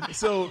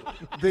 So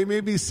they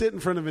made me sit in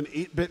front of an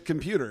 8-bit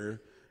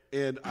computer,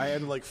 and I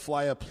had to like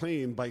fly a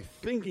plane by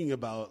thinking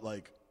about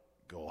like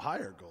go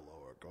higher, go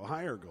lower, go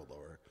higher, go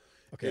lower.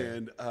 Okay.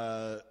 And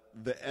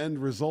the end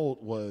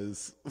result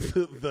was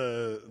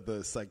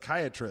the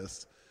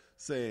psychiatrist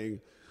saying,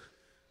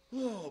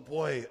 "Oh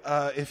boy,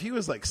 if he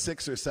was like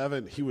 6 or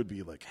 7, he would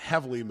be like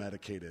heavily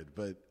medicated,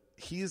 but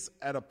he's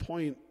at a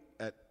point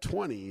at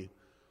 20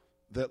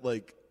 that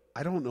like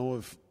I don't know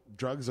if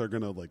drugs are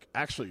gonna like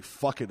actually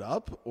fuck it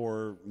up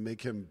or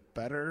make him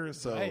better."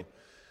 So Right.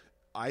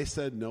 I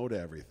said no to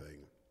everything.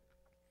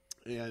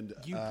 And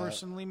You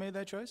personally made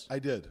that choice? I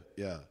did,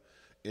 yeah.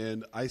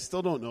 And I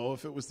still don't know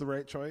if it was the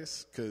right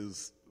choice,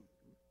 because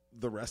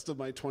the rest of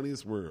my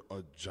 20s were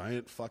a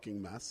giant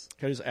fucking mess.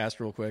 Can I just ask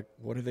real quick,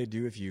 what do they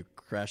do if you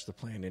crash the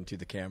plane into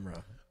the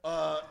camera?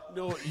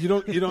 No, you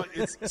don't.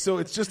 It's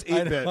just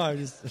 8-bit. I'm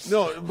just-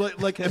 No, but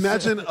like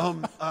imagine.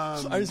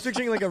 I was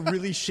picturing like a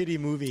really shitty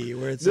movie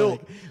where it's No.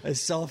 like a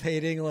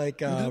self-hating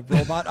like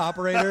robot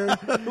operator.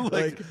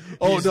 like,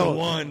 oh he's no, the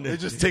one. they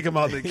just take him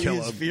out and they He kill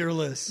is him.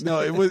 fearless.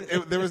 No,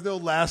 there was no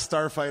Last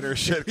Starfighter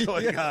shit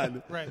going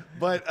on. Right.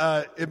 But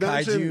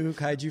imagine.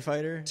 Kaiju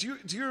fighter. Do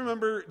you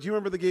remember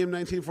the game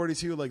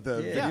 1942, like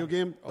the video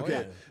game? Oh, Okay.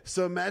 yeah.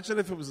 So imagine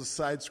if it was a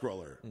side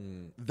scroller.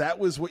 That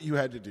was what you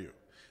had to do.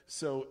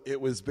 So it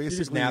was basically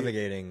just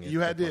navigating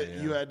You at had the to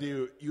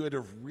point, you had to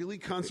really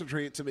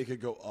concentrate to make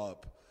it go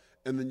up,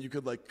 and then you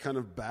could like kind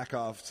of back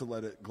off to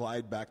let it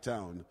glide back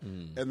down,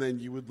 and then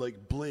you would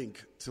like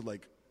blink to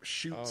like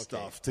shoot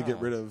stuff to get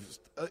rid of.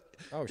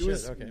 Oh, it shit,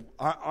 was- okay.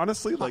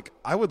 Honestly, like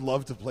I would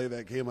love to play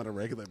that game on a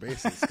regular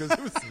basis because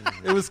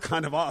it was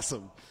kind of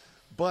awesome,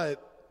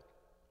 but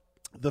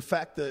the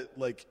fact that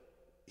like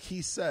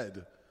he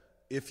said,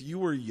 if you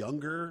were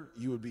younger,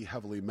 you would be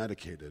heavily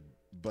medicated.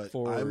 But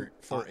For I'm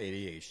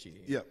ADHD.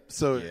 yeah.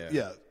 So Yeah.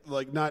 yeah,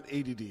 like not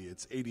ADD,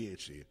 it's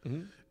ADHD,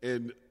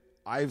 and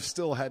I've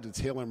still had to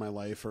tailor my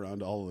life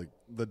around all like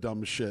the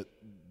dumb shit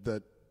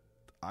that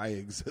I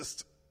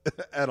exist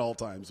at all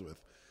times with.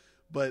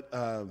 But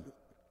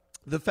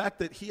the fact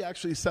that he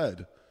actually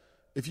said,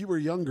 if you were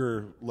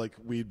younger, like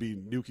we'd be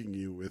nuking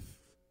you with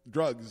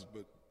drugs,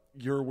 but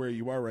you're where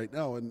you are right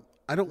now, and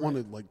I don't want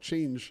to like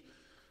change.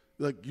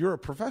 Like you're a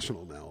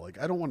professional now.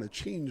 Like I don't want to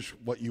change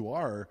what you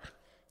are,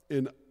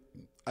 and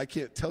I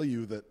can't tell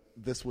you that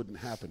this wouldn't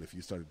happen if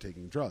you started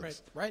taking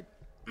drugs. Right.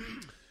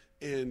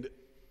 And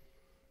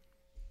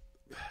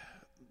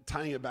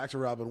tying it back to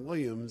Robin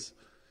Williams,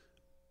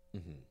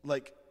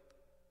 like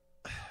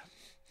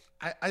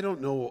I don't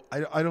know.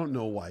 I don't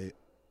know why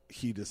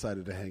he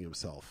decided to hang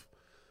himself,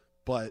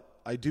 but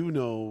I do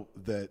know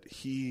that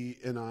he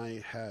and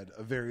I had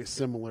a very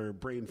similar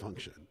brain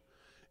function,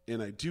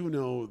 and I do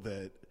know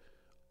that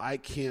I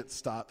can't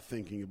stop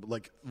thinking.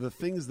 Like the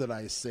things that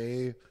I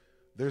say,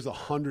 there's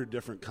 100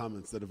 different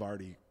comments that have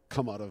already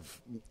come out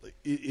of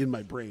in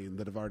my brain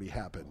that have already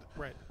happened.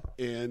 Right.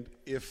 And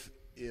if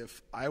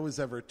I was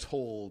ever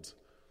told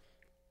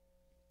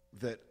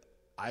that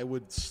I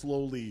would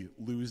slowly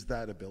lose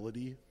that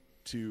ability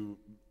to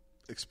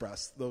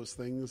express those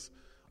things,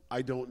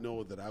 I don't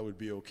know that I would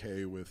be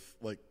okay with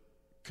like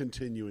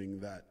continuing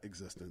that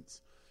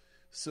existence.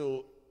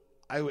 So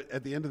I would,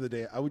 at the end of the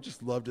day, I would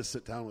just love to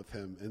sit down with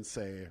him and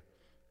say,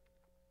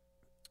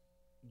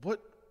 what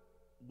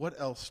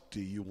else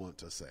do you want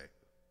to say?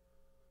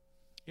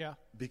 Yeah.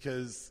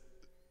 Because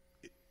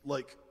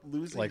like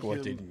losing Like, what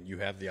him, didn't you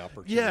have the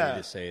opportunity Yeah.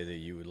 to say that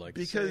you would like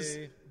to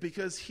say?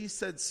 because he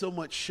said so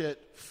much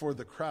shit for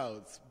the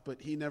crowds, but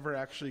he never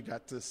actually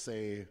got to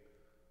say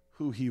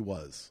who he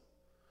was.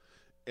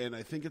 And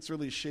I think it's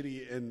really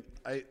shitty, and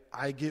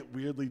I get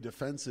weirdly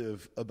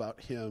defensive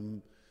about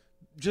him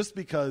just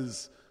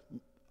because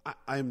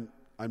I'm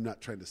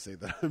not trying to say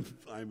that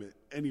I'm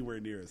anywhere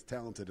near as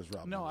talented as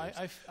Robin No, Williams.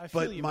 I feel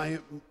but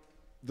you.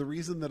 the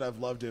reason that I've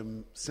loved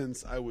him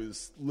since I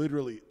was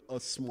literally a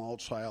small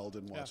child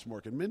and watched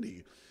Mork and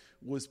Mindy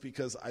was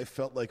because I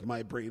felt like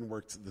my brain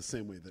worked the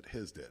same way that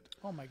his did.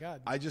 Oh my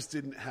God. I just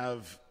didn't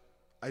have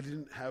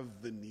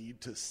the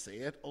need to say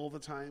it all the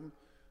time.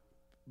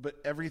 But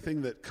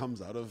everything that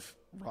comes out of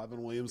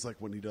Robin Williams, like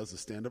when he does a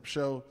stand-up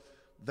show,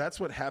 that's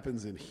what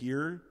happens in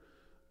here.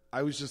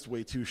 I was just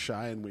way too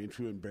shy and way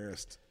too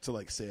embarrassed to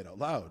like say it out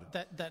loud.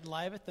 That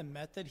live at the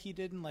Met that he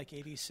did in like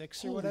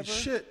 '86 or Holy whatever.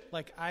 shit.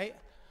 Like I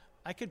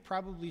could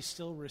probably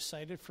still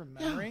recite it from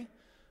memory,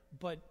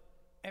 but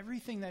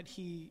everything that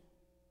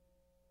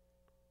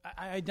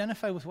I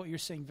identify with what you're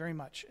saying very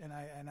much,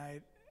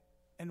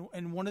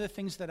 and one of the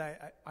things that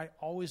I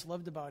always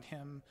loved about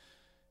him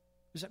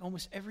was that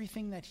almost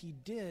everything that he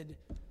did,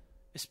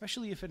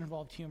 especially if it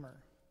involved humor,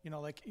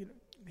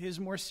 his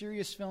more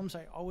serious films,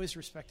 I always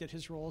respected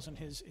his roles and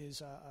his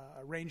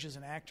range as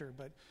an actor.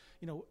 But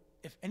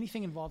if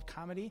anything involved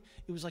comedy,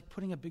 it was like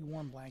putting a big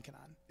warm blanket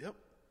on. Yep.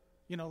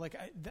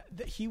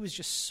 He was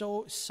just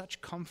such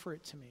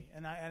comfort to me,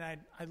 and I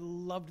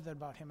loved that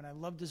about him, and I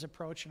loved his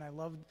approach, and I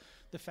loved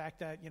the fact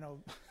that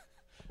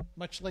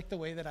much like the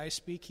way that I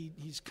speak,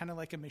 he's kind of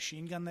like a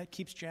machine gun that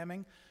keeps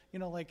jamming.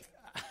 Keep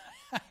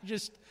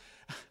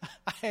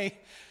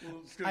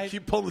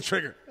pulling the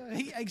trigger.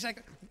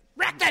 Exactly.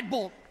 Rack that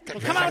bolt. It'll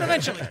come out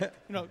eventually.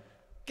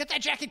 Get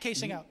that jacket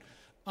casing out.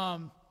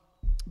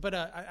 But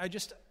I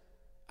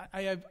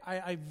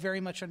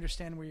very much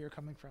understand where you're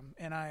coming from,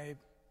 and I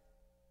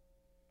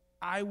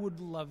would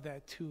love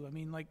that too. I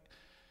mean, like,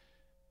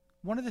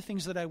 one of the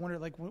things that I wonder,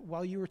 like,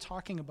 while you were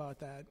talking about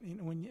that,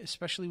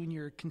 especially when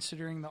you're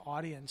considering the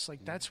audience,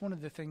 like, that's one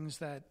of the things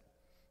that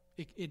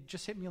it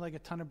just hit me like a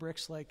ton of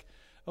bricks. Like,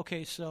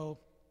 okay, so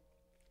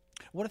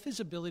what if his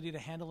ability to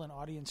handle an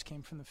audience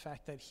came from the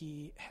fact that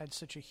he had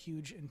such a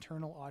huge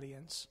internal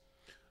audience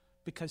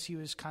because he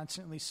was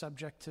constantly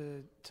subject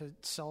to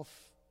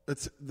self.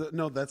 That's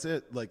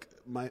it. Like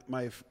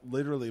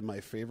literally my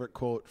favorite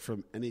quote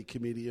from any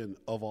comedian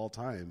of all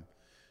time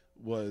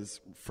was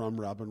from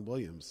Robin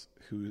Williams,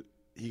 who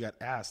he got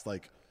asked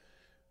like,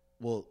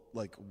 well,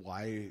 like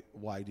why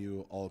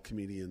do all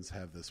comedians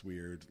have this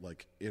weird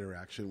like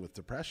interaction with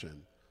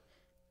depression?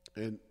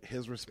 And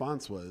his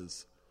response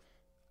was,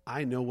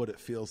 I know what it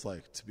feels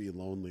like to be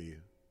lonely.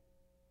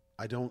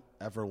 I don't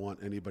ever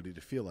want anybody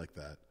to feel like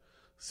that.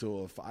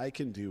 So if I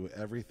can do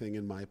everything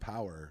in my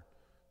power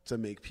to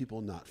make people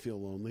not feel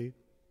lonely,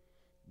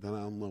 then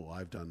I'll know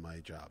I've done my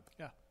job.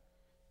 Yeah.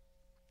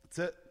 That's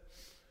it.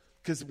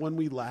 Because when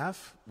we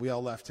laugh, we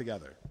all laugh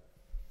together.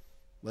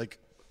 Like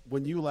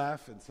when you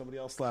laugh and somebody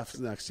else laughs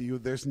next to you,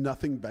 there's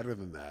nothing better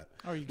than that.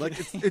 Are you like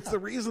kidding? it's the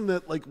reason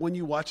that like when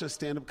you watch a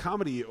stand-up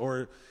comedy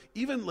or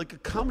even like a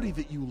comedy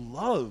that you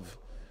love,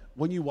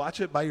 when you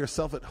watch it by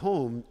yourself at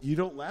home, you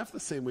don't laugh the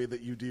same way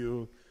that you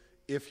do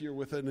if you're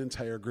with an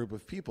entire group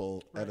of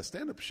people at a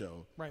stand-up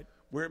show. Right.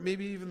 Where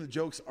maybe even the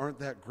jokes aren't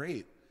that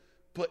great,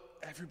 but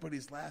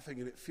everybody's laughing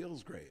and it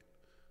feels great.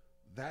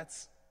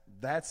 That's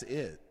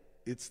it.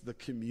 It's the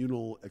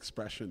communal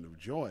expression of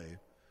joy.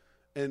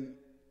 And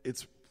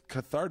it's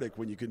cathartic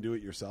when you can do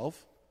it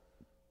yourself,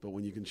 but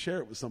when you can share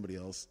it with somebody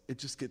else, it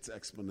just gets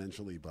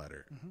exponentially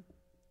better. Mm-hmm.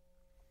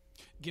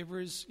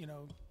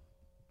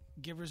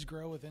 Givers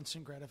grow with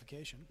instant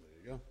gratification. There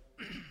you go.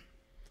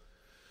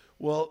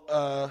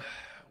 Well,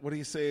 what do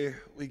you say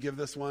we give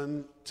this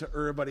one to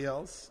everybody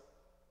else?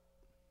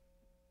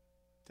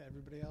 To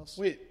everybody else?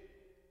 Wait.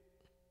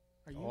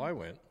 Are you? Oh, I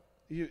went.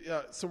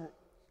 So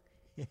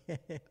I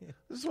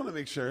just want to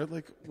make sure,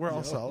 like, we're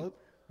all solid.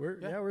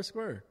 We're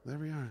square. There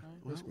we are.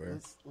 Well, square.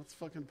 let's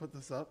fucking put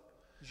this up.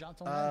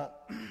 Gentlemen.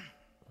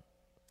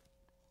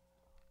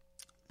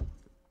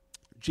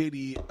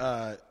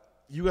 JD,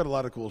 you got a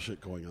lot of cool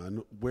shit going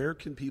on. Where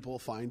can people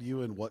find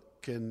you, and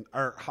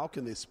how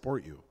can they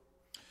support you?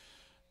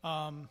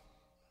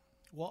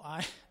 Well,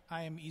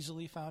 I am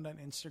easily found on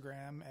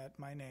Instagram at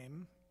my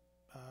name,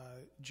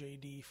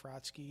 JD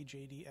Fratzke,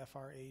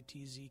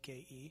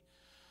 JDFratzke.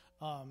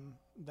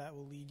 That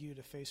will lead you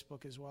to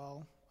Facebook as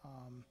well.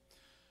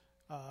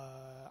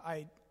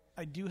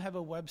 I do have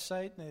a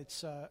website.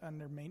 It's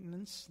under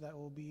maintenance. That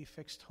will be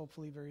fixed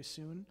hopefully very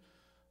soon.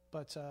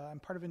 But I'm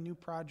part of a new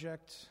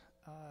project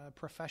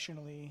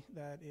professionally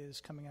that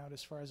is coming out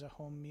as far as a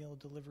home meal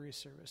delivery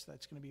service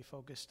that's going to be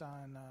focused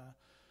on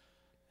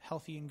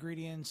healthy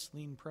ingredients,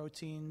 lean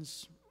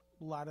proteins,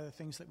 a lot of the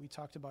things that we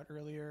talked about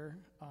earlier.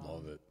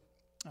 Love it.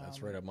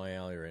 That's right up my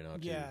alley right now,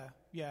 too.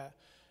 Yeah.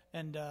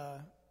 And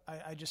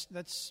I just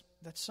that's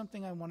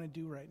something I want to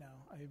do right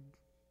now.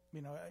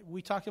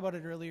 We talked about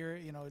it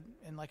earlier,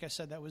 and like I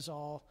said, that was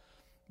all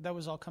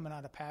coming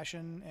out of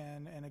passion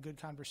and a good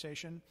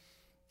conversation.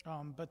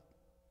 But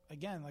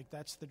again, like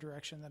that's the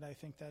direction that I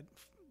think that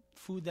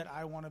food that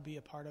I want to be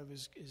a part of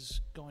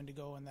is going to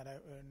go, and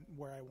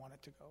where I want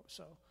it to go.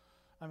 So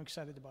I'm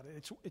excited about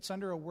it. It's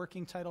under a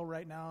working title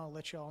right now. I'll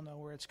let you all know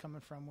where it's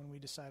coming from when we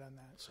decide on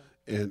that. So.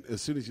 And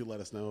as soon as you let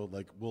us know,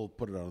 like we'll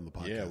put it on the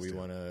podcast. Yeah, we too.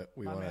 want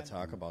to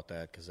talk about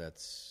that because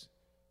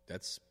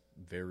that's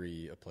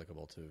very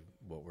applicable to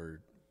what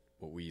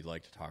we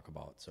like to talk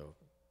about. So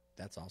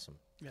that's awesome.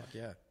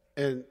 Yeah.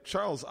 And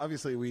Charles,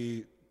 obviously,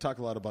 we talk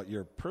a lot about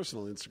your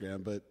personal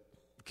Instagram, but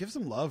give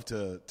some love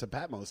to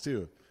Patmos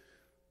too.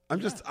 I'm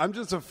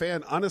just a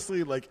fan,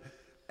 honestly. Like,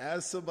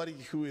 as somebody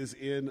who is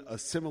in a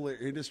similar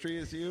industry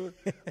as you,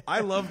 I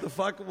love the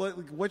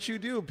what you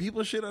do.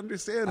 People should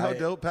understand how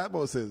dope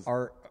Patmos is.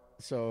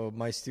 So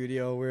my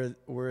studio,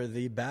 we're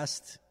the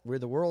best. We're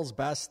the world's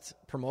best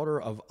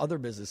promoter of other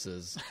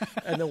businesses,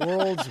 and the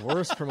world's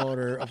worst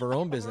promoter of our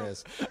own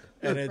business.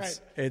 And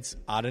it's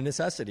out of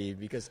necessity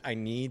because I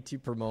need to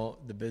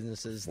promote the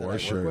businesses that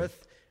I work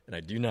with, and I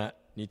do not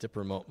need to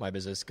promote my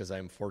business because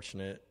I'm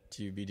fortunate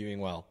to be doing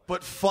well.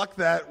 But fuck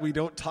that, we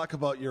don't talk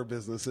about your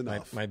business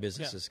enough. My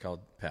business is called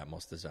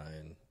Patmos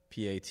Design.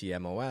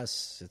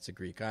 Patmos. It's a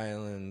Greek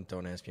island.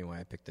 Don't ask me why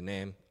I picked the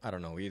name. I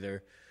don't know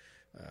either.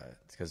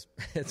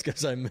 It's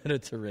because I'm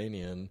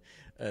Mediterranean,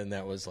 and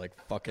that was like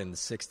fucking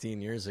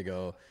 16 years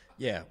ago.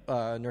 Yeah,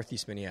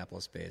 Northeast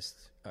Minneapolis based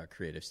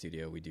creative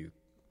studio. We do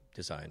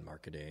design,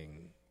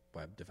 marketing,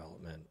 web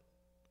development,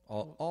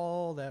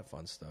 all that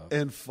fun stuff.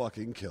 And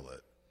fucking kill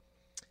it.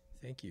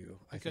 Thank you.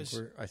 I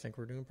think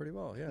we're doing pretty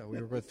well. Yeah,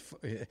 we work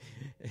with.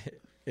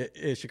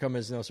 It should come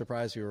as no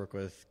surprise. We work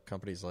with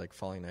companies like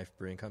Falling Knife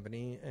Brewing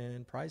Company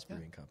and Prize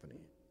Brewing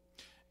Company.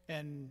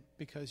 And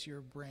because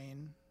your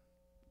brain,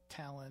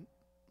 talent,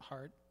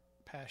 heart,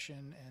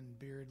 passion, and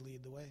beard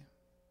lead the way.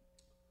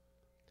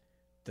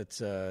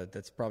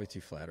 That's probably too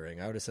flattering.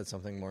 I would have said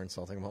something more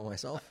insulting about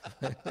myself.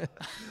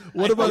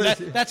 What about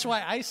that's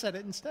why I said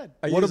it instead.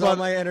 I use all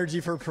my energy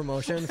for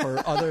promotion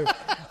for other.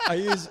 I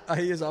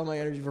use all my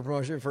energy for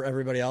promotion for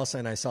everybody else,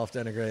 and I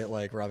self-denigrate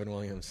like Robin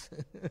Williams.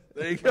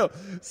 There you go.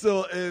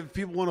 So if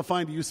people want to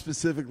find you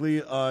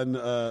specifically on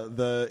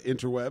the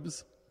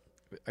interwebs.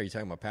 Are you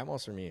talking about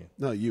Patmos or me?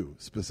 No, you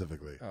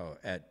specifically. Oh,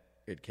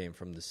 It Came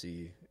From the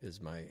Sea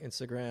is my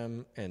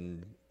Instagram,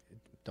 and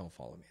don't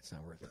follow me. It's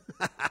not worth it.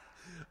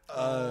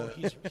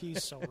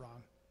 He's so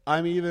wrong.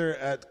 I'm either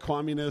at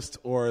Communist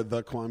or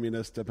The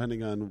Communist,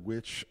 depending on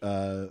which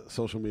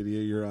social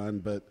media you're on.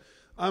 But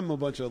I'm a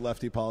bunch of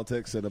lefty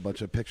politics and a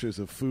bunch of pictures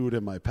of food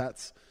and my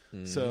pets.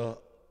 So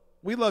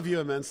we love you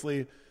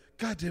immensely.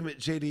 God damn it,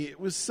 JD. It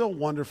was so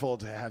wonderful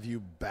to have you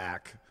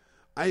back.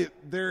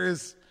 There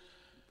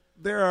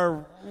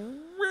are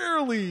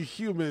rarely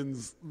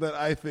humans that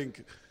I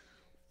think,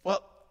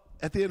 well,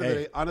 at the end of the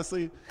day,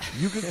 honestly,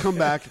 you could come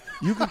back.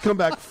 You could come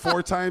back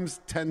 4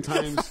 times, 10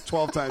 times,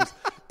 12 times.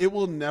 It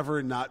will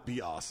never not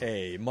be awesome.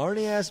 Hey,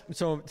 Marnie asked.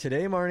 So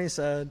today, Marnie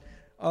said,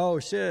 "Oh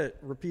shit,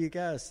 repeat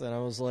guest," and I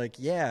was like,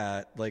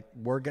 "Yeah, like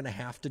we're gonna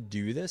have to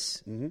do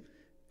this." Mm-hmm.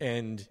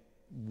 And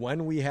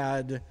when we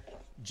had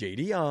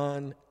JD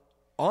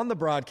on the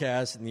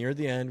broadcast near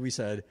the end, we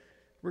said,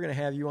 "We're gonna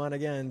have you on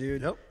again,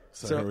 dude." Yep.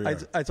 So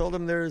I told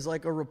him there's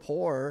like a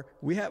rapport.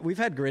 We've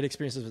had great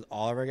experiences with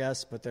all of our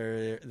guests, but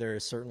there are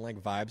certain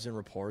like vibes and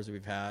rapports that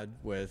we've had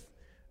with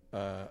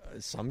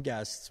some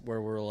guests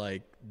where we're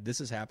like,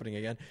 this is happening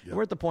again. Yep. And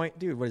we're at the point,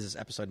 dude, what is this,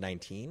 episode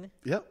 19?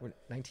 Yep.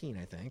 19,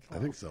 I think. I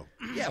think so.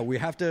 Yeah, we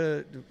have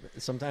to.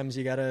 Sometimes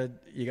you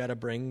gotta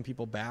bring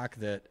people back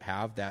that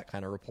have that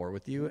kind of rapport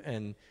with you,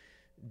 and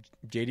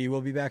JD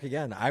will be back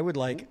again.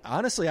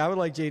 Honestly, I would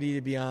like JD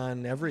to be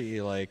on every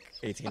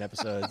 18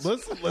 episodes.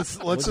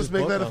 Let's just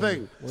make that a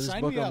thing. We'll just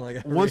Sign book me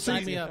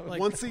him up.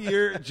 Once a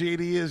year,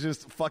 JD is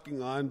just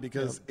fucking on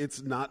because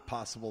it's not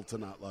possible to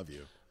not love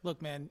you.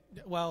 Look, man.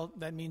 Well,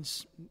 that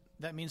means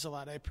a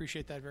lot. I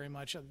appreciate that very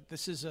much.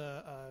 This is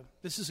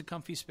a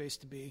comfy space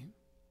to be,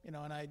 and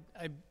I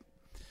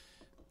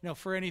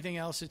for anything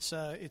else, it's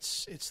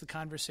the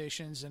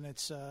conversations and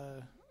it's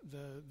the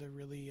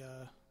really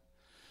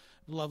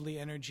lovely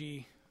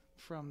energy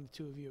from the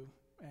two of you,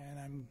 and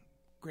I'm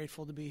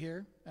grateful to be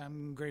here.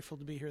 I'm grateful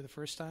to be here the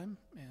first time,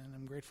 and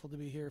I'm grateful to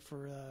be here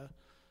for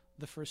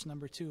the first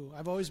number 2.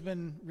 I've always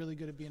been really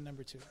good at being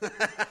number 2.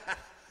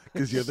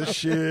 Because you're the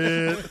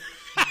shit.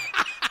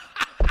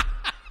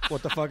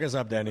 What the fuck is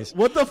up, Denny's?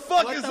 What the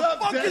fuck is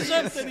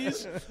up,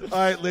 Denny's? All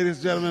right, ladies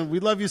and gentlemen, we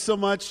love you so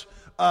much.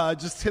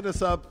 Just hit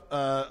us up.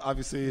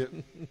 Obviously,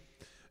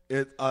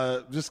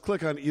 Just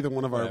click on either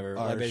one of Whatever.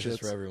 our Libations shits.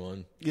 for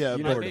everyone. Yeah,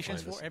 You know where to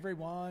Patience find us. for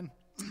everyone.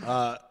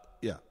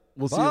 yeah.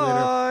 We'll see you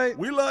Bye. later.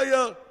 We love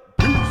ya.